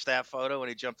at that staff photo when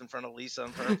he jumped in front of Lisa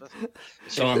on purpose.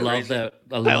 So I love that.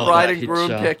 I love bride that and groom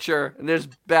picture. picture, and there's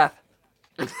Beth.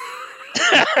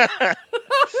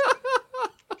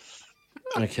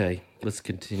 Okay, let's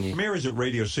continue. Premiere is at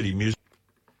Radio City Music.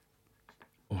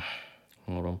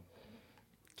 Hold on.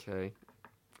 Okay,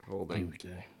 holding.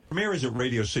 Premiere is at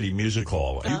Radio City Music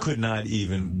Hall. You could not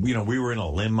even, we were in a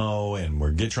limo and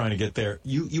we're trying to get there.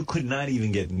 You could not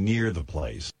even get near the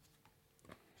place.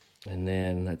 And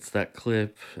then that's that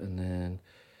clip, and then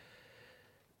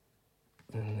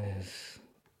there's...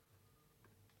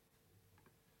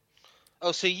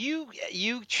 Oh, so you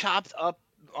chopped up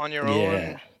on your Yeah.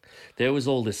 own? There was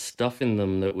all this stuff in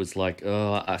them that was like,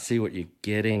 oh, I see what you're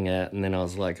getting at. And then I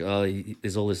was like, oh,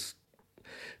 there's all this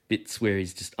bits where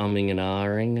he's just umming and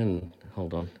ahhing. And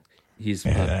hold on.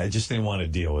 And I just didn't want to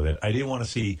deal with it. I didn't want to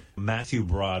see Matthew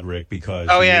Broderick because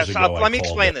Oh yeah. years So ago I let me called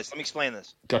explain it. this. Let me explain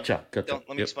this. Gotcha. Let me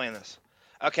Yep. explain this.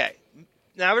 Okay.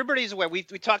 Now everybody's aware. We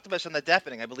talked about this on the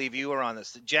Deafening. I believe you were on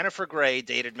this. Jennifer Grey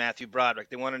dated Matthew Broderick.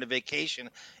 They went on a vacation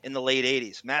in the late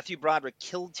 '80s. Matthew Broderick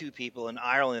killed 2 people in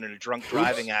Ireland in a drunk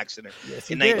driving accident Yes,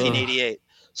 he in did. 1988.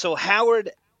 So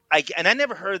Howard, I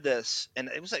never heard this, and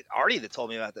it was like Artie that told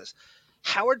me about this.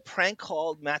 Howard prank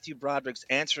called Matthew Broderick's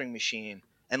answering machine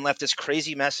and left this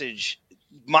crazy message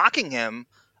mocking him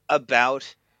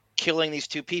about killing these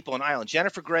 2 people in Ireland.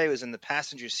 Jennifer Grey was in the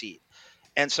passenger seat.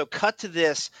 And so cut to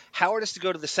this. Howard has to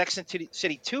go to the Sex and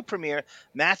City 2 premiere.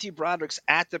 Matthew Broderick's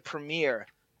at the premiere.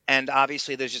 And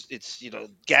obviously, there's just it's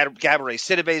Gabourey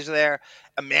Sidibe's there,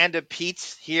 Amanda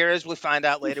Pete's here, as we find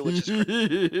out later, which is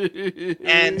great.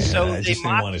 And so I they just didn't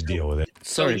mock. want to deal with it.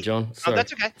 Sorry, John. Oh, Sorry.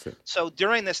 that's okay. So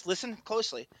during this, listen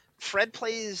closely. Fred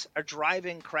plays a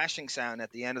driving crashing sound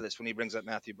at the end of this when he brings up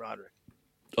Matthew Broderick.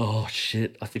 Oh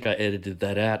shit! I think I edited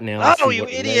that out now. I Oh, see you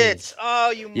what it idiots! means.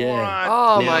 Oh, you Yeah. moron!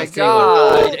 Oh Now I my see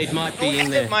God! what- it might be Don't in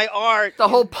edit there. my art. The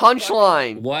whole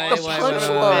punchline. Wait, The wait, wait,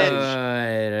 punchline.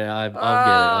 I'll get it.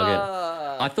 I'll get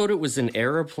it. I thought it was an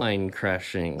aeroplane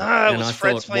crashing. No, it and was I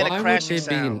Fred's thought, playing why a would crashing there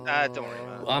be sound. Don't worry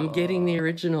about it. I'm getting the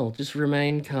original. Just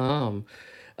remain calm.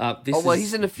 This Oh well, is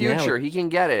he's in the now- future. He can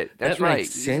get it. That's that right.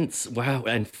 makes sense. Wow,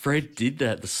 and Fred did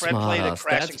that. The Fred smart played a ass.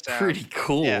 crashing That's sound. pretty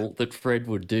cool Yeah. that Fred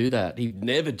would do that. He'd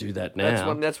never do that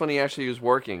now. That's when he actually was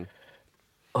working.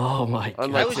 Oh my god!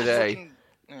 Unlike I was just today. looking-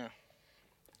 yeah.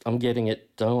 I'm getting it.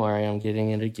 Don't worry, I'm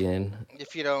getting it again.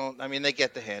 If you don't, I mean, they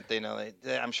get the hint. They know.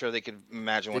 I'm sure they could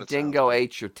imagine The what it's. dingo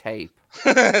ate your tape.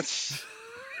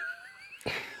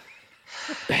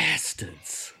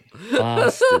 Bastards.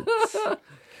 Bastards.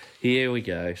 Here we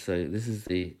go. So this is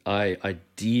the I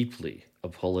deeply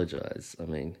apologize. I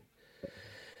mean,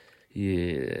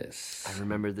 yes. I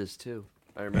remember this too.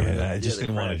 I remember. And that. I just Yeah,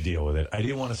 didn't want to crash. deal with it. I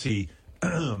didn't want to see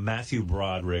Matthew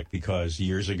Broderick because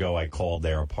years ago I called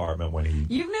their apartment when he.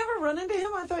 You've never run into him?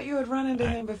 I thought you had run into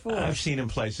him before. I've seen him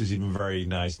places. He's been very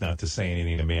nice not to say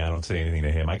anything to me. I don't say anything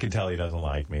to him. I can tell he doesn't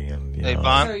like me, and you Hey, know,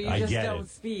 Bon? So you I just get don't it.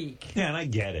 speak. Yeah, and I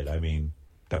get it. I mean,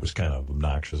 that was kind of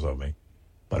obnoxious of me,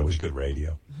 but it was good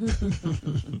radio.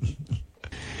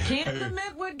 Can't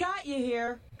admit what got you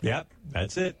here. Yep,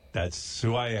 that's it. That's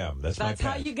who I am. That's my That's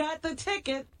how path. you got the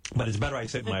ticket. But it's better I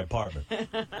sit in my apartment.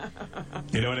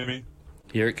 You know what I mean?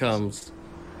 Here it comes.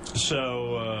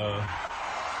 So,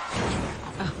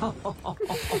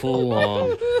 Full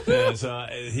on. yeah, so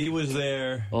he was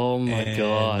there. Oh my and,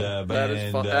 god. That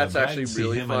is fun. That's I actually didn't see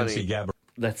really him, I didn't funny. see Gabrielle.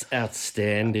 That's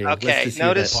outstanding. Okay, Let's just hear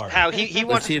notice that. how he Let's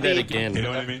wants hear to that be. again. You know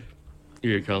what I mean?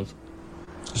 Here it comes.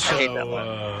 So, hate that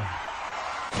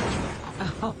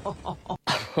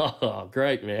Oh,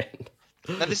 great, man.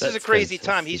 Now, this is a That's crazy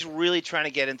time. fantastic. He's really trying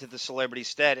to get into the celebrity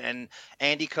stead, and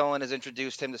Andy Cohen has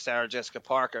introduced him to Sarah Jessica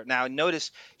Parker. Now,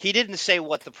 notice he didn't say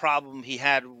what the problem he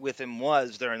had with him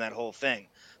was during that whole thing,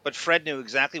 but Fred knew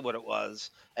exactly what it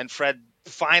was, and Fred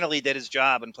finally did his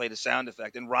job and played a sound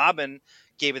effect. And Robin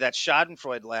gave her that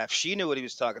Schadenfreude laugh. She knew what he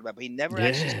was talking about, but he never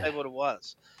actually Yeah. said what it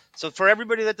was. So for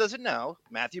everybody that doesn't know,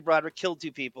 Matthew Broderick killed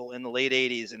 2 people in the late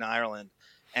 80s in Ireland.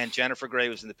 And Jennifer Grey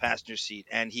was in the passenger seat,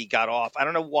 and he got off. I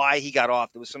don't know why he got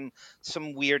off. There was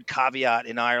some weird caveat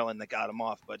in Ireland that got him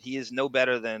off, but he is no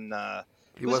better than he was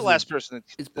the wasn't- last person.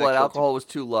 His that blood killed alcohol was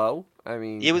too low. I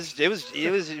mean, It was a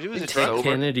Ted drug.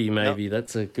 Kennedy, maybe.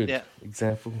 That's a good Yeah.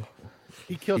 example.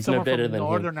 He killed He's no someone better from than him.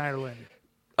 Northern Ireland.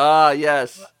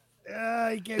 Yes.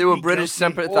 They were British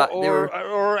sympathizers. They were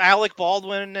Or Alec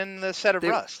Baldwin and the set of They-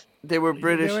 Rust. they were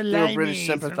British. were They were British limeys,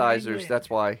 sympathizers. limeys. That's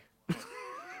why. There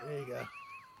you go.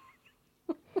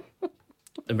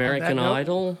 American note-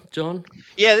 Idol, John?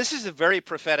 Yeah, this is a very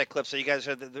prophetic clip. So you guys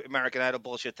heard the American Idol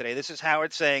bullshit today. This is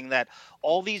Howard saying that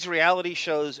all these reality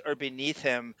shows are beneath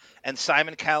him, and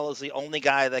Simon Cowell is the only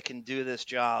guy that can do this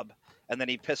job. And then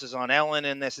he pisses on Ellen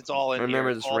in this. It's all in I remember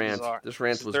here. this All rant. bizarre. This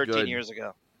rant is was 13 good. years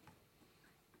ago.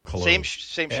 Cologne.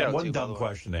 Same And show. one too, by dumb the way.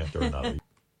 question after another.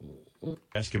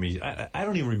 Asking me, I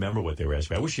don't even remember what they were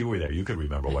asking me. I wish you were there. You could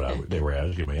remember what they were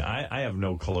asking me. I have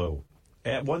no clue.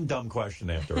 One dumb question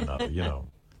after another, you know,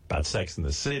 about Sex in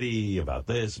the City, about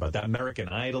this, about that, American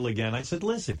Idol again. I said,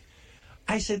 listen,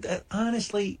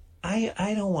 honestly,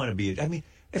 I don't want to be, I mean,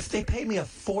 if they paid me a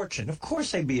fortune, of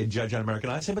course I'd be a judge on American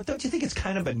Idol. I said, but don't you think it's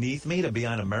kind of beneath me to be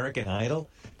on American Idol?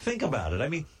 Think about it. I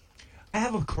mean, I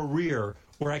have a career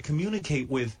where I communicate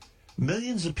with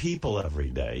millions of people every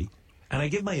day, and I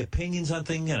give my opinions on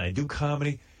things, and I do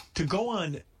comedy. To go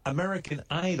on American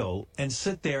Idol and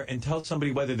sit there and tell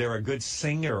somebody whether they're a good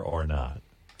singer or not.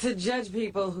 To judge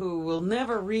people who will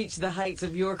never reach the heights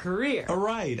of your career. All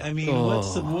right. I mean,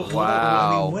 what's the, I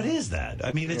wow. mean, what is that?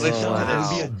 I mean, it's Listen to it would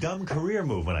this. be a dumb career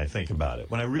move when I think about it,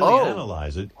 when I really Oh.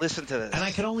 analyze it. Listen to this. And I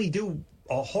can only do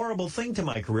a horrible thing to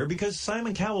my career because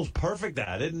Simon Cowell's perfect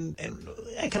at it, and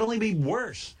I can only be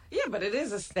worse. Yeah, but it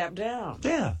is a step down.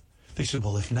 Yeah. They said,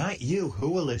 well, if not you, who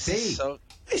will it be? So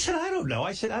I said, I don't know.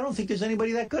 I said, I don't think there's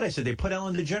anybody that good. I said, they put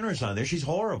Ellen DeGeneres on there. She's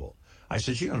horrible. I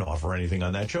said, she don't offer anything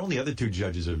on that show. And the other 2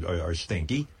 judges are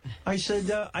stinky. I said,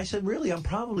 really, I'm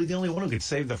probably the only one who could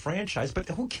save the franchise. But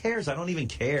who cares? I don't even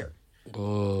care.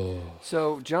 Oh.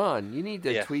 So, John, you need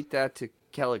to Yeah. tweet that to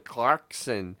Kelly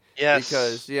Clarkson. Yes.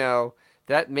 Because, you know,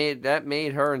 that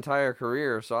made her entire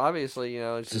career. So obviously, you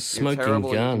know, it's It's a just smoking you're terrible.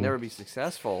 And you gun. can never be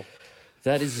successful.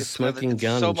 That is a smoking It's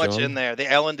gun, so much John. in there. The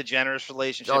Ellen DeGeneres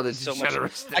relationship. Oh, the is so much.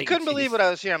 DeGeneres I thing, couldn't believe jeez. what I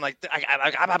was hearing. I'm like,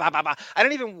 I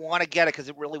don't even want to get it because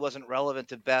it really wasn't relevant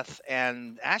to Beth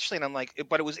and Ashley. And I'm like,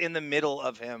 but it was in the middle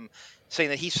of him saying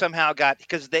that he somehow got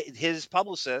because his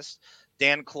publicist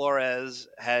Dan Flores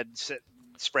had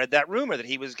spread that rumor that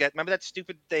he was getting. Remember that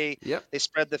stupid they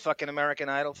spread the fucking American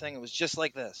Idol thing. It was just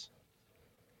like this.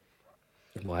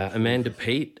 Wow, Amanda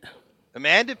Pete.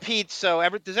 Amanda Pete. So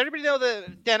does everybody know the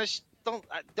Dennis?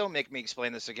 Don't make me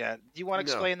explain this again. Do you want to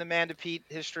No. explain the Amanda Pete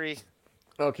history?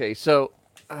 Okay, so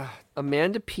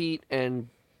Amanda Pete and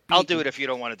I'll do it if you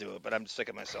don't want to do it, but I'm sick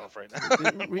of myself right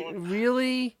now.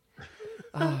 Really?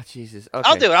 Oh, Jesus. Okay.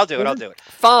 I'll do it.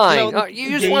 Fine. So,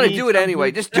 You just want to do it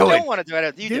anyway. Just do I it. don't want to do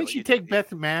it. You Didn't do she it. take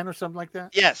Beth Mann or something like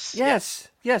that? Yes.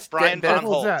 Brian Beth- Von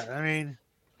Holt. What was that? I mean,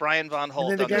 Brian Von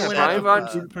Holt. And then the on guy the went set out of,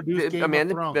 and Von produced Game of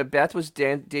Amanda Thrones. Beth was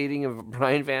dating of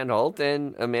Brian Van Holt,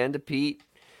 and Amanda Pete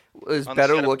was On the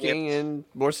better set of looking Whipped. and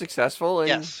more successful, and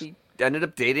Yes. he ended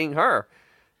up dating her.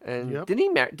 And Yep.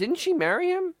 didn't she marry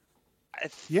him?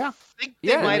 Yeah. think they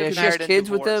Yeah, might and have she has married and kids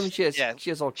with them. divorced. She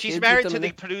has all She's kids married with to them.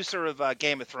 the producer of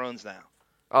Game of Thrones now.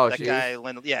 Oh, that she guy, is?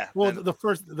 Lyndall. Yeah. Well, the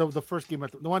first Game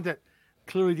of the one that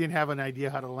clearly didn't have an idea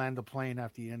how to land the plane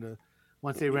after the end of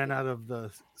once they ran out of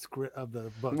the script of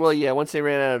the book. Well, yeah, once they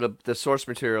ran out of the source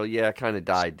material, yeah, it kind of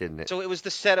died, didn't it? So it was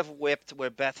the set of Whipped where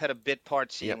Beth had a bit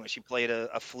part scene where she played a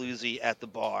floozy at the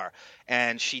bar,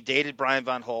 and she dated Brian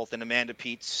Von Holt, and Amanda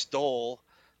Pete stole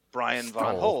Brian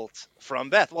Von Holt from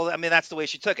Beth. Well, I mean, that's the way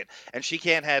she took it, and she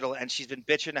can't handle it, and she's been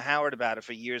bitching to Howard about it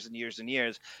for years and years and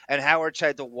years, and Howard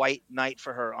tried to white knight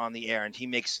for her on the air, and he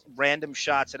makes random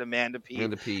shots at Amanda Pete,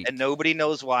 and nobody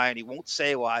knows why, and he won't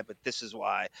say why, but this is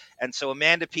why. And so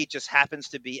Amanda Pete just happens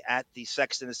to be at the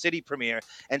Sex and the City premiere,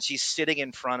 and she's sitting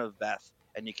in front of Beth,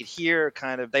 and you could hear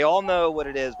kind of, they all know what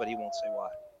it is, but he won't say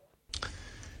why.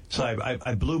 So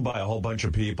I blew by a whole bunch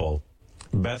of people.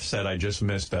 Beth said I just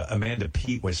missed Amanda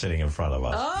Pete was sitting in front of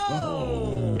us.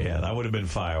 Oh. Yeah, that would have been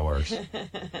fireworks.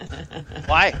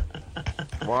 Why?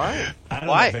 I don't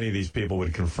know if any of these people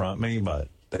would confront me, but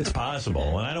it's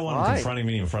possible. And I don't want them confronting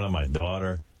me in front of my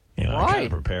daughter. You know, I kind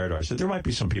of prepared her. I said, there might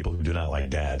be some people who do not like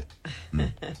Dad.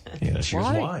 You know, she goes,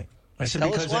 why? I said, Tell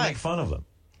us because they why. make fun of them.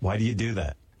 Why do you do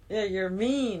that? Yeah, you're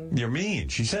mean. You're mean.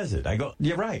 She says it. I go,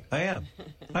 you're right. I am.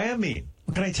 I am mean.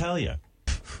 What can I tell you?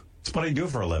 It's what I do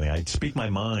for a living. I speak my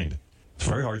mind. It's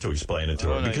very hard to explain it to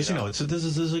her because, you know, this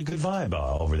is a good vibe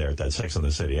over there at that Sex and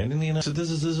the City. And, you know,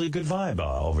 this is a good vibe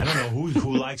over there. I don't know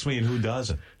who likes me and who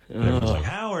doesn't. And everyone's like,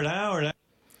 Howard.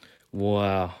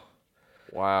 Wow.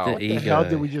 Wow. What the hell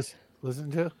did we just listen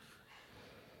to?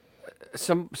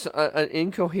 An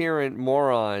incoherent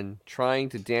moron trying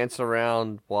to dance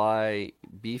around why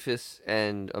Beefus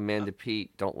and Amanda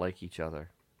Pete don't like each other.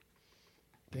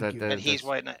 And he's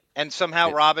white, and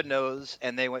somehow Robin knows,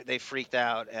 and they freaked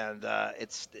out, and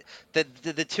it's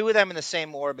the two of them in the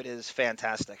same orbit is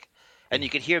fantastic, and you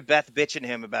could hear Beth bitching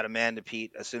him about Amanda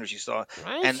Pete as soon as she saw,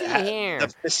 Why and is she here?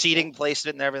 the seating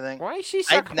placement and everything. Why is she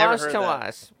so I've never close heard to that.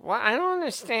 us? Why? I don't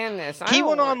understand this. He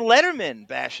went on Letterman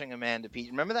bashing Amanda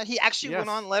Pete. Remember that? He actually Yes. went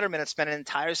on Letterman and spent an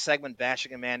entire segment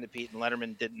bashing Amanda Pete, and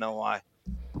Letterman didn't know why.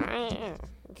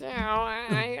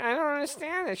 I don't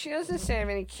understand it. She doesn't save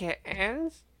any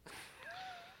kittens.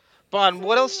 Bon,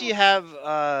 what else do you have?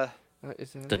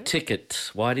 The ticket.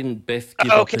 Why didn't Beth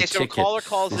give up Okay, the so ticket? a caller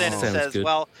calls in and Sounds says, good.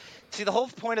 well, see, the whole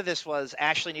point of this was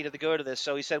Ashley needed to go to this.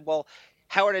 So he said, well,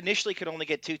 Howard initially could only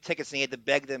get 2 tickets and he had to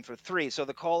beg them for 3. So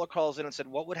the caller calls in and said,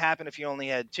 what would happen if you only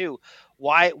had 2?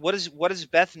 Why? What does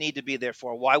Beth need to be there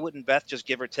for? Why wouldn't Beth just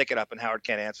give her ticket up? And Howard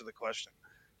can't answer the question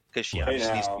because she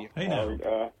obviously needs to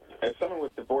be. As someone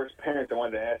with divorced parents, I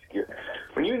wanted to ask you,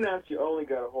 when you announced you only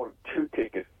got a hold of 2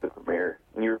 tickets to the premiere,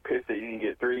 and you were pissed that you didn't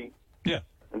get 3,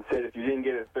 and said if you didn't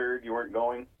get a third, you weren't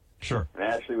going, sure, and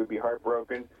Ashley would be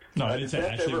heartbroken. No, I didn't say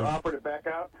Beth Ashley ever would- offer to back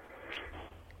out?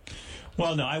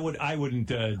 Well, no, I wouldn't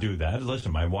do that.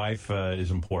 Listen, my wife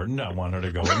is important. I want her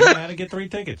to go. I had to get 3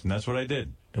 tickets, and that's what I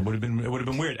did. It would have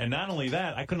been weird. And not only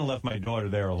that, I couldn't have left my daughter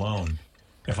there alone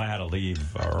if I had to leave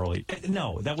early.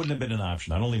 No, that wouldn't have been an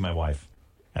option. I don't leave my wife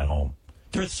at home.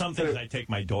 There's some things I take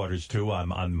my daughters to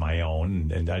on my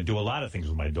own, and I do a lot of things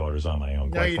with my daughters on my own,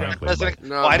 No, quite you don't. frankly. Doesn't-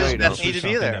 but why does this Beth was need to be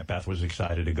something there? That Beth was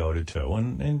excited to go to too,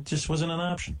 and just wasn't an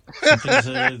option. Some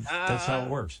things, that's how it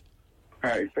works. All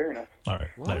right, fair enough. All right,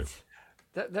 later.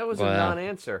 That was a Wow.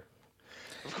 non-answer.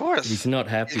 Of course. He's not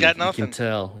happy. He's got You nothing. can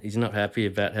tell. He's not happy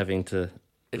about having to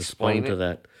Explain respond to it.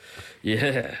 that.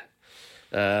 Yeah.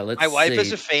 Let's My wife see.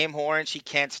 is a fame whore, and she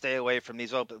can't stay away from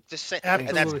these open. Just say, and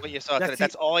that's Absolutely. what you saw today. That's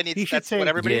That's the- all I need. he should That's say- what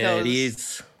everybody Yeah, knows. it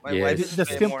is. My Yeah. wife The, is the a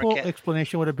fame whore, simple can't-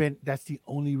 explanation would have been that's the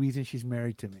only reason she's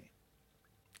married to me.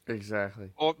 Exactly.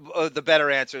 Or the better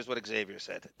answer is what Xavier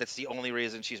said. That's the only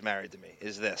reason she's married to me.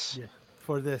 Is this? Yeah.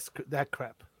 For that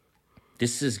crap.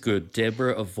 This is good.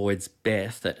 Deborah avoids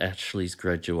Beth at Ashley's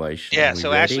graduation. Yeah, Are we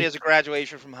so ready? Ashley has a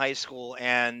graduation from high school,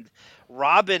 and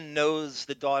Robin knows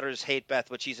the daughters hate Beth,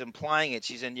 but she's implying it.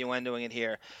 She's innuendoing it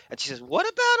here. And she says,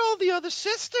 what about all the other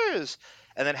sisters?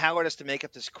 And then Howard has to make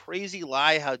up this crazy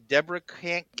lie how Deborah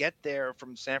can't get there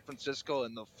from San Francisco,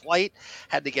 and the flight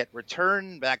had to get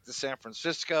returned back to San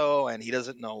Francisco, and he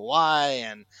doesn't know why.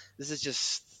 And this is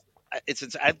just,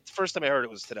 first time I heard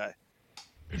it was today.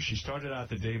 If she started out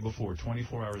the day before,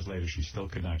 24 hours later, she still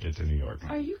could not get to New York.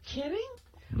 Are you kidding?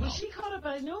 No. Was she caught up?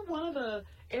 I know one of the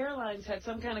airlines had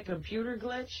some kind of computer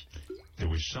glitch. There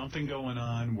was something going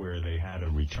on where they had to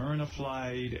return a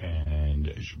flight,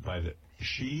 and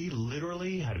she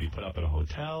literally had to be put up at a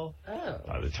hotel. Oh.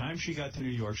 By the time she got to New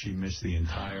York, she missed the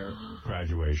entire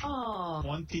graduation. Oh.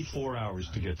 24 hours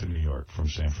to get to New York from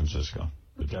San Francisco.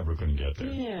 But Deborah couldn't get there.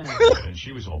 Yeah. And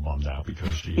she was all bummed out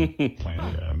because she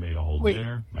planned, made a whole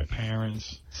dinner. My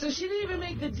parents. So she didn't even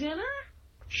make the dinner?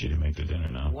 She didn't make the dinner,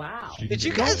 no. Wow. She Did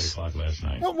you get there at guys- 8 o'clock last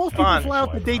night. Well, most people fly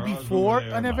out the day before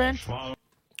an event.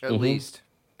 At least.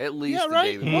 At least Yeah, the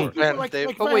right. day before. Most people, like But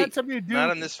if I had something to do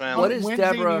not in this family. What is Wednesday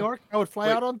in Deborah- New York, I would fly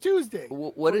Wait. out on Tuesday.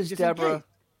 What is Just in Deborah? case.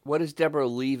 What is Deborah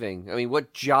leaving? I mean,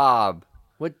 what job?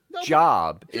 What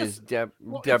job is Deborah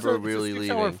it's a really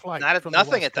 6-hour leaving? flight Not from the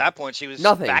nothing West at that point. She was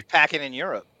Nothing. backpacking in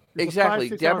Europe. It's a Exactly.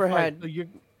 5-6 hour Deborah flight, had so you're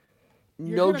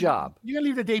no gonna- job. You're gonna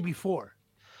leave the day before.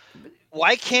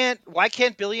 Why can't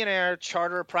billionaire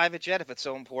charter a private jet if it's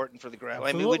so important for the grad?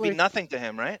 I mean, it would be Absolutely. nothing to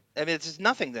him, right? I mean, it's just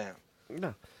nothing to him.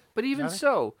 No. But even Nothing?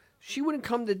 so, she wouldn't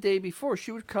come the day before.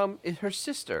 She would come. Her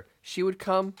sister. She would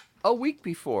come a week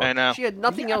before. I know. She had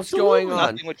nothing Yeah, else absolutely. going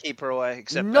on. Nothing would keep her away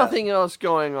except Nothing else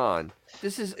going on.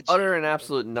 This is utter and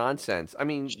absolute nonsense. I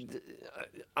mean,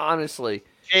 honestly.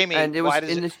 Jamie, and it was why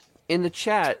does in the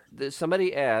chat that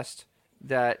somebody asked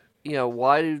that,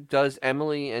 why does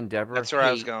Emily and Deborah That's where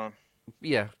I was hate- going.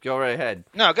 Yeah, go right ahead.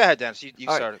 No, go ahead, Dennis. You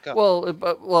All right. started.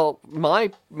 Go. Well,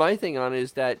 my thing on it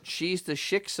is that she's the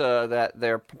shiksa that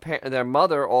their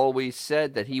mother always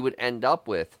said that he would end up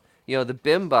with. The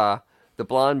bimba, the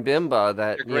blonde bimba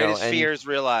that Your greatest and, fears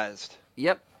realized.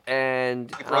 Yep,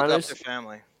 and He broke up their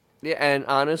family. yeah, and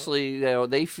honestly,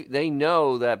 they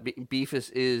know that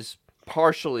Beefus is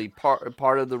partially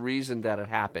part of the reason that it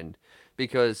happened,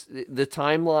 because the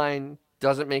timeline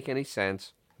doesn't make any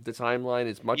sense. The timeline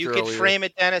is much You earlier. can frame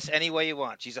it, Dennis, any way you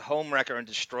want. She's a homewrecker and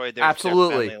destroyed their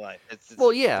Absolutely. family life. It's Well,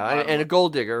 the yeah, bottom and a line.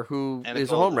 gold digger who And a is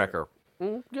a gold home wrecker.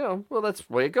 Well, that's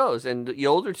the way it goes. And the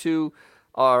older two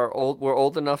were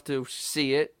old enough to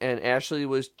see it, and Ashley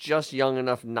was just young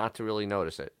enough not to really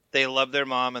notice it. They love their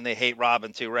mom and they hate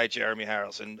Robin too, right, Jeremy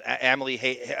Harrelson? Emily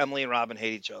and Robin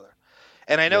hate each other.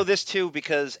 And I know this too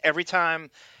because every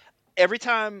time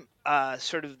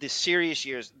sort of the serious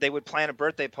years, they would plan a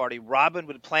birthday party. Robin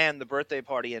would plan the birthday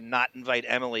party and not invite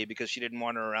Emily because she didn't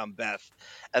want her around Beth.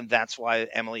 And that's why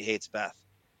Emily hates Beth.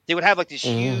 They would have like these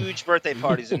huge birthday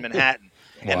parties in Manhattan.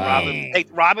 And Wow.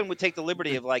 Robin would take the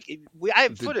liberty of I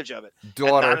have footage of it.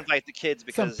 daughter. And not invite the kids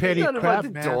because Some petty Not about crap, the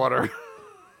man. daughter.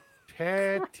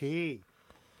 Petty.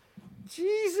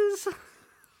 Jesus.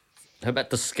 How about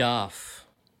the scarf,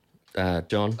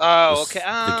 John? Oh, The okay.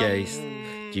 The gays.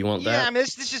 Do you want Yeah, that? I mean,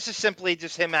 this is just simply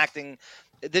just him acting.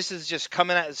 This is just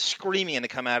screaming to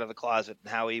come out of the closet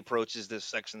and how he approaches this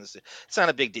section. It's not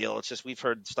a big deal. It's just we've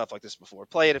heard stuff like this before.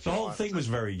 Play it if The you whole want. thing was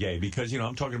very gay because,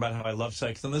 I'm talking about how I love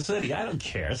Sex in the City. I don't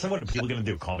care. So what are people going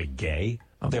to do? Call me gay?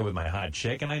 I'm there with my hot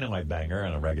chick, and I know I bang her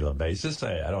on a regular basis.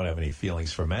 I don't have any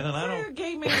feelings for men, and I Where don't... a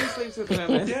gay man sleeps with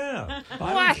women. Yeah,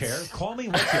 I don't care. Call me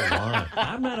what you want.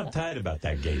 I'm not uptight about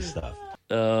that gay stuff.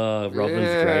 Robin's great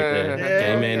there.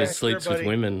 Yeah, Gay man who okay, sleeps sure, with buddy.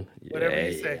 women. Whatever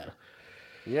you say.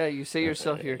 Yeah, you say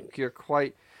yourself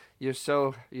you're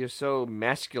so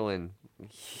masculine.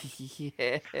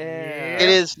 Yeah. It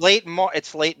is late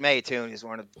It's late May too, and he's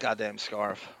wearing a goddamn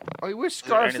scarf. Oh, he wears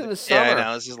scarves in the Yeah, summer. I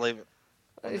know. Let's just leave it.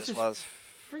 It's This just was.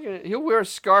 he'll wear a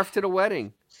scarf to the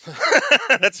wedding.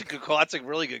 That's a good call. That's a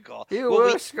really good call. He'll Well, wear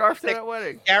we- a scarf to that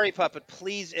wedding. Gary Puppet,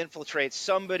 please infiltrate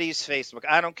somebody's Facebook.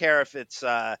 I don't care if it's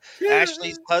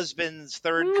Ashley's husband's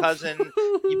third cousin.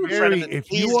 You befriend Gary, him, and if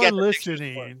please you are get the pictures for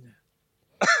him. listening,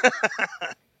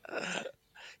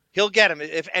 He'll get him.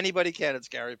 If anybody can, it's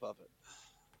Gary Puppet.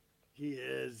 he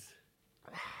is.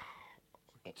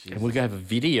 And we're going to have a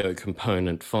video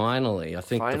component finally. I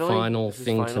think the Finally? final This is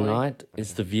thing finally? tonight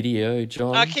is the video,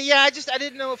 John. Okay, yeah, I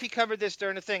didn't know if he covered this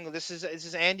during the thing. This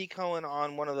is Andy Cohen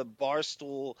on one of the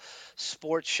Barstool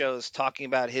sports shows talking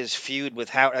about his feud with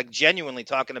Howard, like genuinely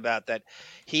talking about that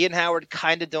he and Howard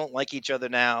kind of don't like each other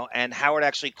now, and Howard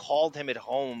actually called him at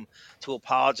home to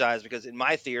apologize because, in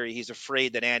my theory, he's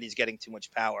afraid that Andy's getting too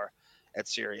much power at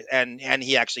Sirius, and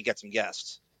he actually gets some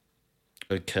guests.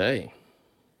 Okay.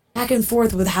 Back and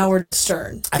forth with Howard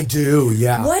Stern. I do,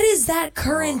 yeah. What is that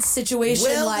current situation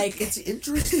Well, like? it's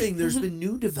interesting. There's been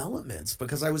new developments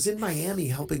because I was in Miami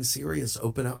helping Sirius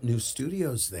open up new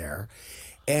studios there.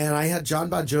 And I had John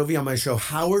Bon Jovi on my show.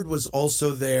 Howard was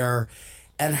also there.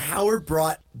 And Howard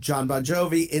brought John Bon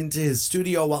Jovi into his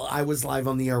studio while I was live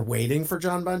on the air waiting for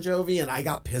John Bon Jovi. And I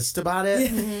got pissed about it.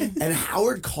 And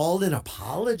Howard called and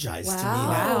apologized to me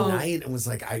that night and was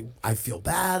like, I feel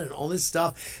bad and all this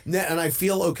stuff. And I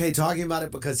feel okay talking about it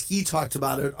because he talked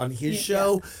about it on his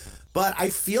show. But I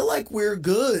feel like we're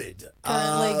good.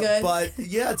 Currently good. But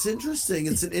yeah, it's interesting.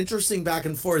 It's an interesting back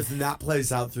and forth, and that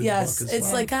plays out through the book as it's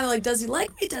well. like kind of like, does he like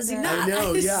me? Does he not? I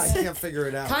know, yeah, I can't figure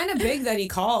it out. Kind of big that he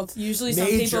called. Usually some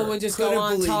Major. people would just Couldn't go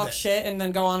on, believe talk it. shit, and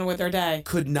then go on with their day.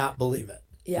 Could not believe it.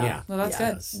 Yeah. Well, that's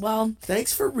good. Well,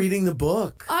 thanks for reading the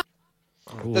book.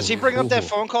 Does he bring up that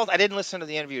phone call? I didn't listen to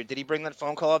the interview. Did he bring that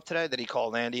phone call up today? That he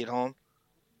called Andy at home?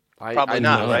 Probably I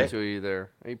not, didn't right? listen to either.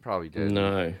 He probably did.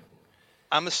 No.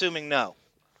 I'm assuming no.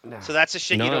 No. So that's the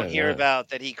shit you No, don't hear no. about,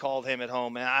 that he called him at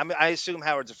home, and I assume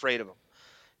Howard's afraid of him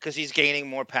because he's gaining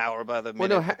more power by the Well,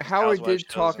 minute. no, that Howard Housewives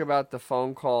did shows talk him. about the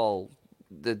phone call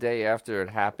the day after it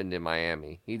happened in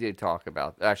Miami. He did talk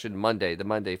about, actually the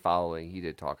Monday following, he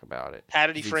did talk about it. How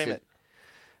did he frame it?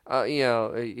 You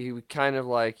know, he would kind of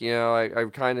like, you know, I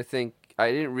kind of think,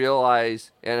 I didn't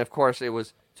realize, and of course it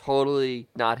was totally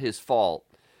not his fault,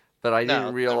 but I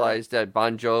didn't realize that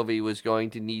Bon Jovi was going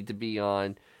to need to be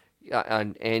on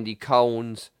Andy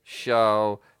Cohen's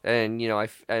show, and you know,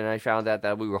 I found out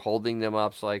that we were holding them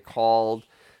up, so I called.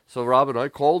 So Robin, I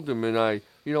called him, and I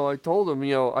told him,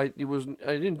 you know, I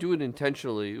didn't do it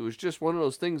intentionally. It was just one of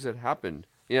those things that happened.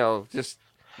 You know, just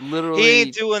literally. He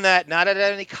ain't doing that. Not out of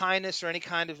any kindness or any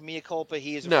kind of mea culpa.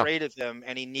 He is afraid of them,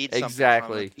 and he needs something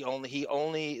Exactly. from it. He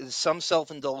only some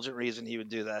self-indulgent reason he would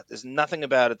do that. There's nothing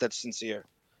about it that's sincere.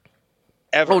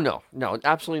 Ever. Oh no,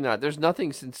 absolutely not. There's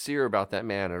nothing sincere about that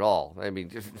man at all. I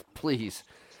mean, please.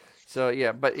 So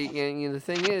yeah, but you know, the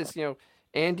thing is, you know,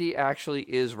 Andy actually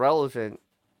is relevant,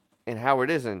 and Howard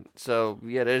isn't. So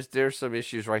yeah, there's some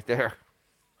issues right there.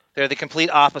 They're the complete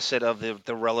opposite of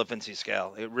the relevancy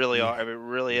scale. It really are. I mean, it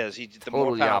really is. The more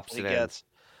Totally powerful opposite he ends. gets.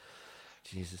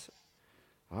 Jesus.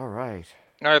 All right.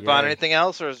 All right, Bon. Yeah. Anything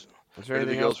else, or is there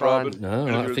anything else, Bon?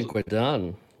 No, I think we're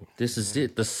done. This is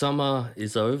it. The summer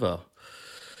is over.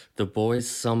 The boys'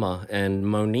 summer, and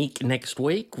Monique next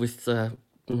week with,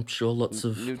 I'm sure, lots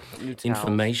of new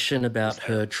information about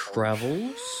her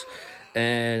travels,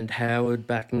 and Howard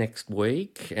back next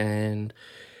week. And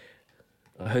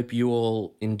I hope you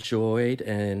all enjoyed,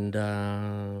 and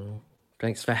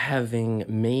thanks for having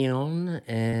me on.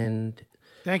 And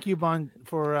Thank you, Bon,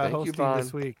 for Thank you, hosting Bon.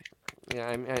 this week.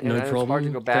 Yeah, no it's hard problem. to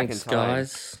go back Thanks, in time.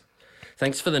 guys.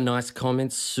 Thanks for the nice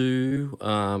comments, Sue,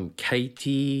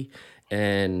 Katie,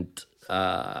 and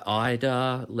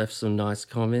Ida left some nice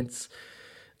comments.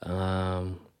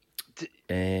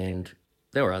 And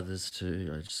there were others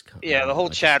too. I just can't. Yeah, the whole I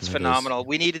just chat's know there's- phenomenal.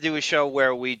 We need to do a show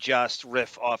where we just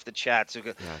riff off the chat. So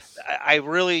I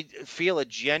really feel a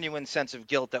genuine sense of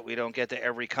guilt that we don't get to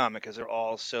every comic because they're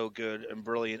all so good and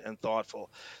brilliant and thoughtful.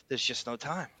 There's just no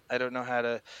time. I don't know how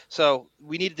to. So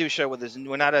we need to do a show where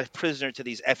we're not a prisoner to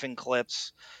these effing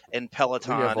clips and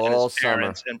Peloton We have and all his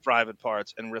parents summer. and private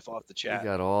parts and riff off the We chat.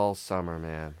 got all summer,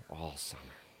 man. All summer.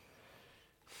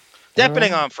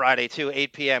 Deafening on Friday, too,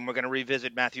 8 p.m. We're going to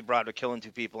revisit Matthew Broderick killing 2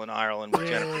 people in Ireland with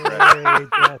Jennifer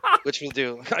Grey, which we'll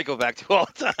do. I go back to all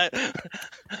the time.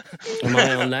 Am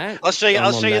I on that? I'll show you. I'm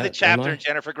I'll on show you the that, chapter am I? in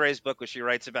Jennifer Gray's book where she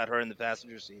writes about her in the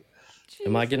passenger seat.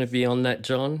 Am I going to be on that,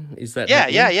 John? Is that Yeah.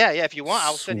 happening? If you want,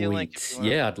 I'll send you a link. If you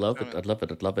want. Yeah, I'd love it. I'd love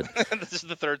it. I'd love it. This is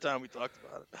the 3rd time we talked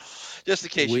about it. Just in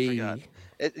case you We- forgot.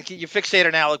 You fixate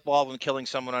on Alec Baldwin killing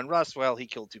someone on Rust. Well, he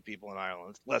killed 2 people in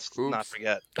Ireland. Let's not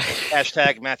forget.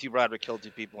 Hashtag Matthew Broderick killed 2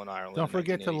 people in Ireland. Don't in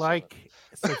forget to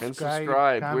 1987. like,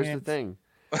 subscribe. Where's the comment. thing?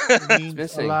 It means a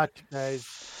missing. lot, guys.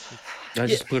 I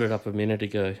just put it up a minute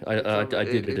ago. I did it a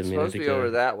It's minute supposed to be ago. over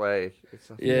that way.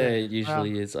 Yeah, it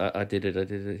usually is. I did it.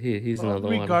 Here's another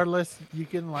one. Regardless, you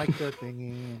can like the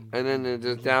thingy. And then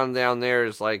just down there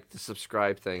is like the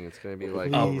subscribe thing. It's going to be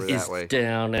like over Is that way.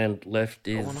 down and left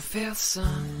I is. wanna feel the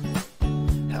sun,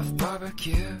 have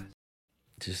barbecue.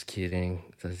 Just kidding.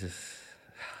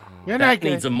 You're that not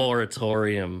needs good. a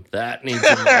moratorium. That needs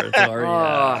a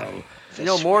moratorium.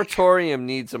 Moratorium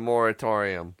needs a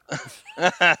moratorium.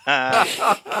 Come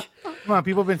on,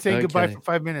 people have been saying goodbye Okay. for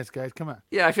 5 minutes, guys. Come on.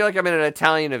 Yeah, I feel like I'm in an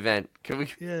Italian event. Can we?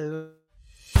 Yeah.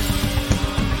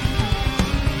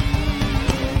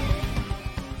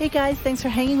 Hey guys, thanks for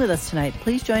hanging with us tonight.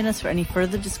 Please join us for any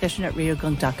further discussion at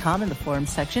radiogunk.com in the forum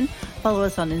section. Follow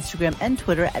us on Instagram and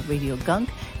Twitter at Radio Gunk.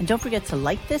 And don't forget to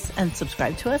like this and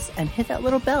subscribe to us and hit that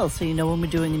little bell so you know when we're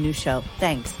doing a new show.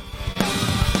 Thanks.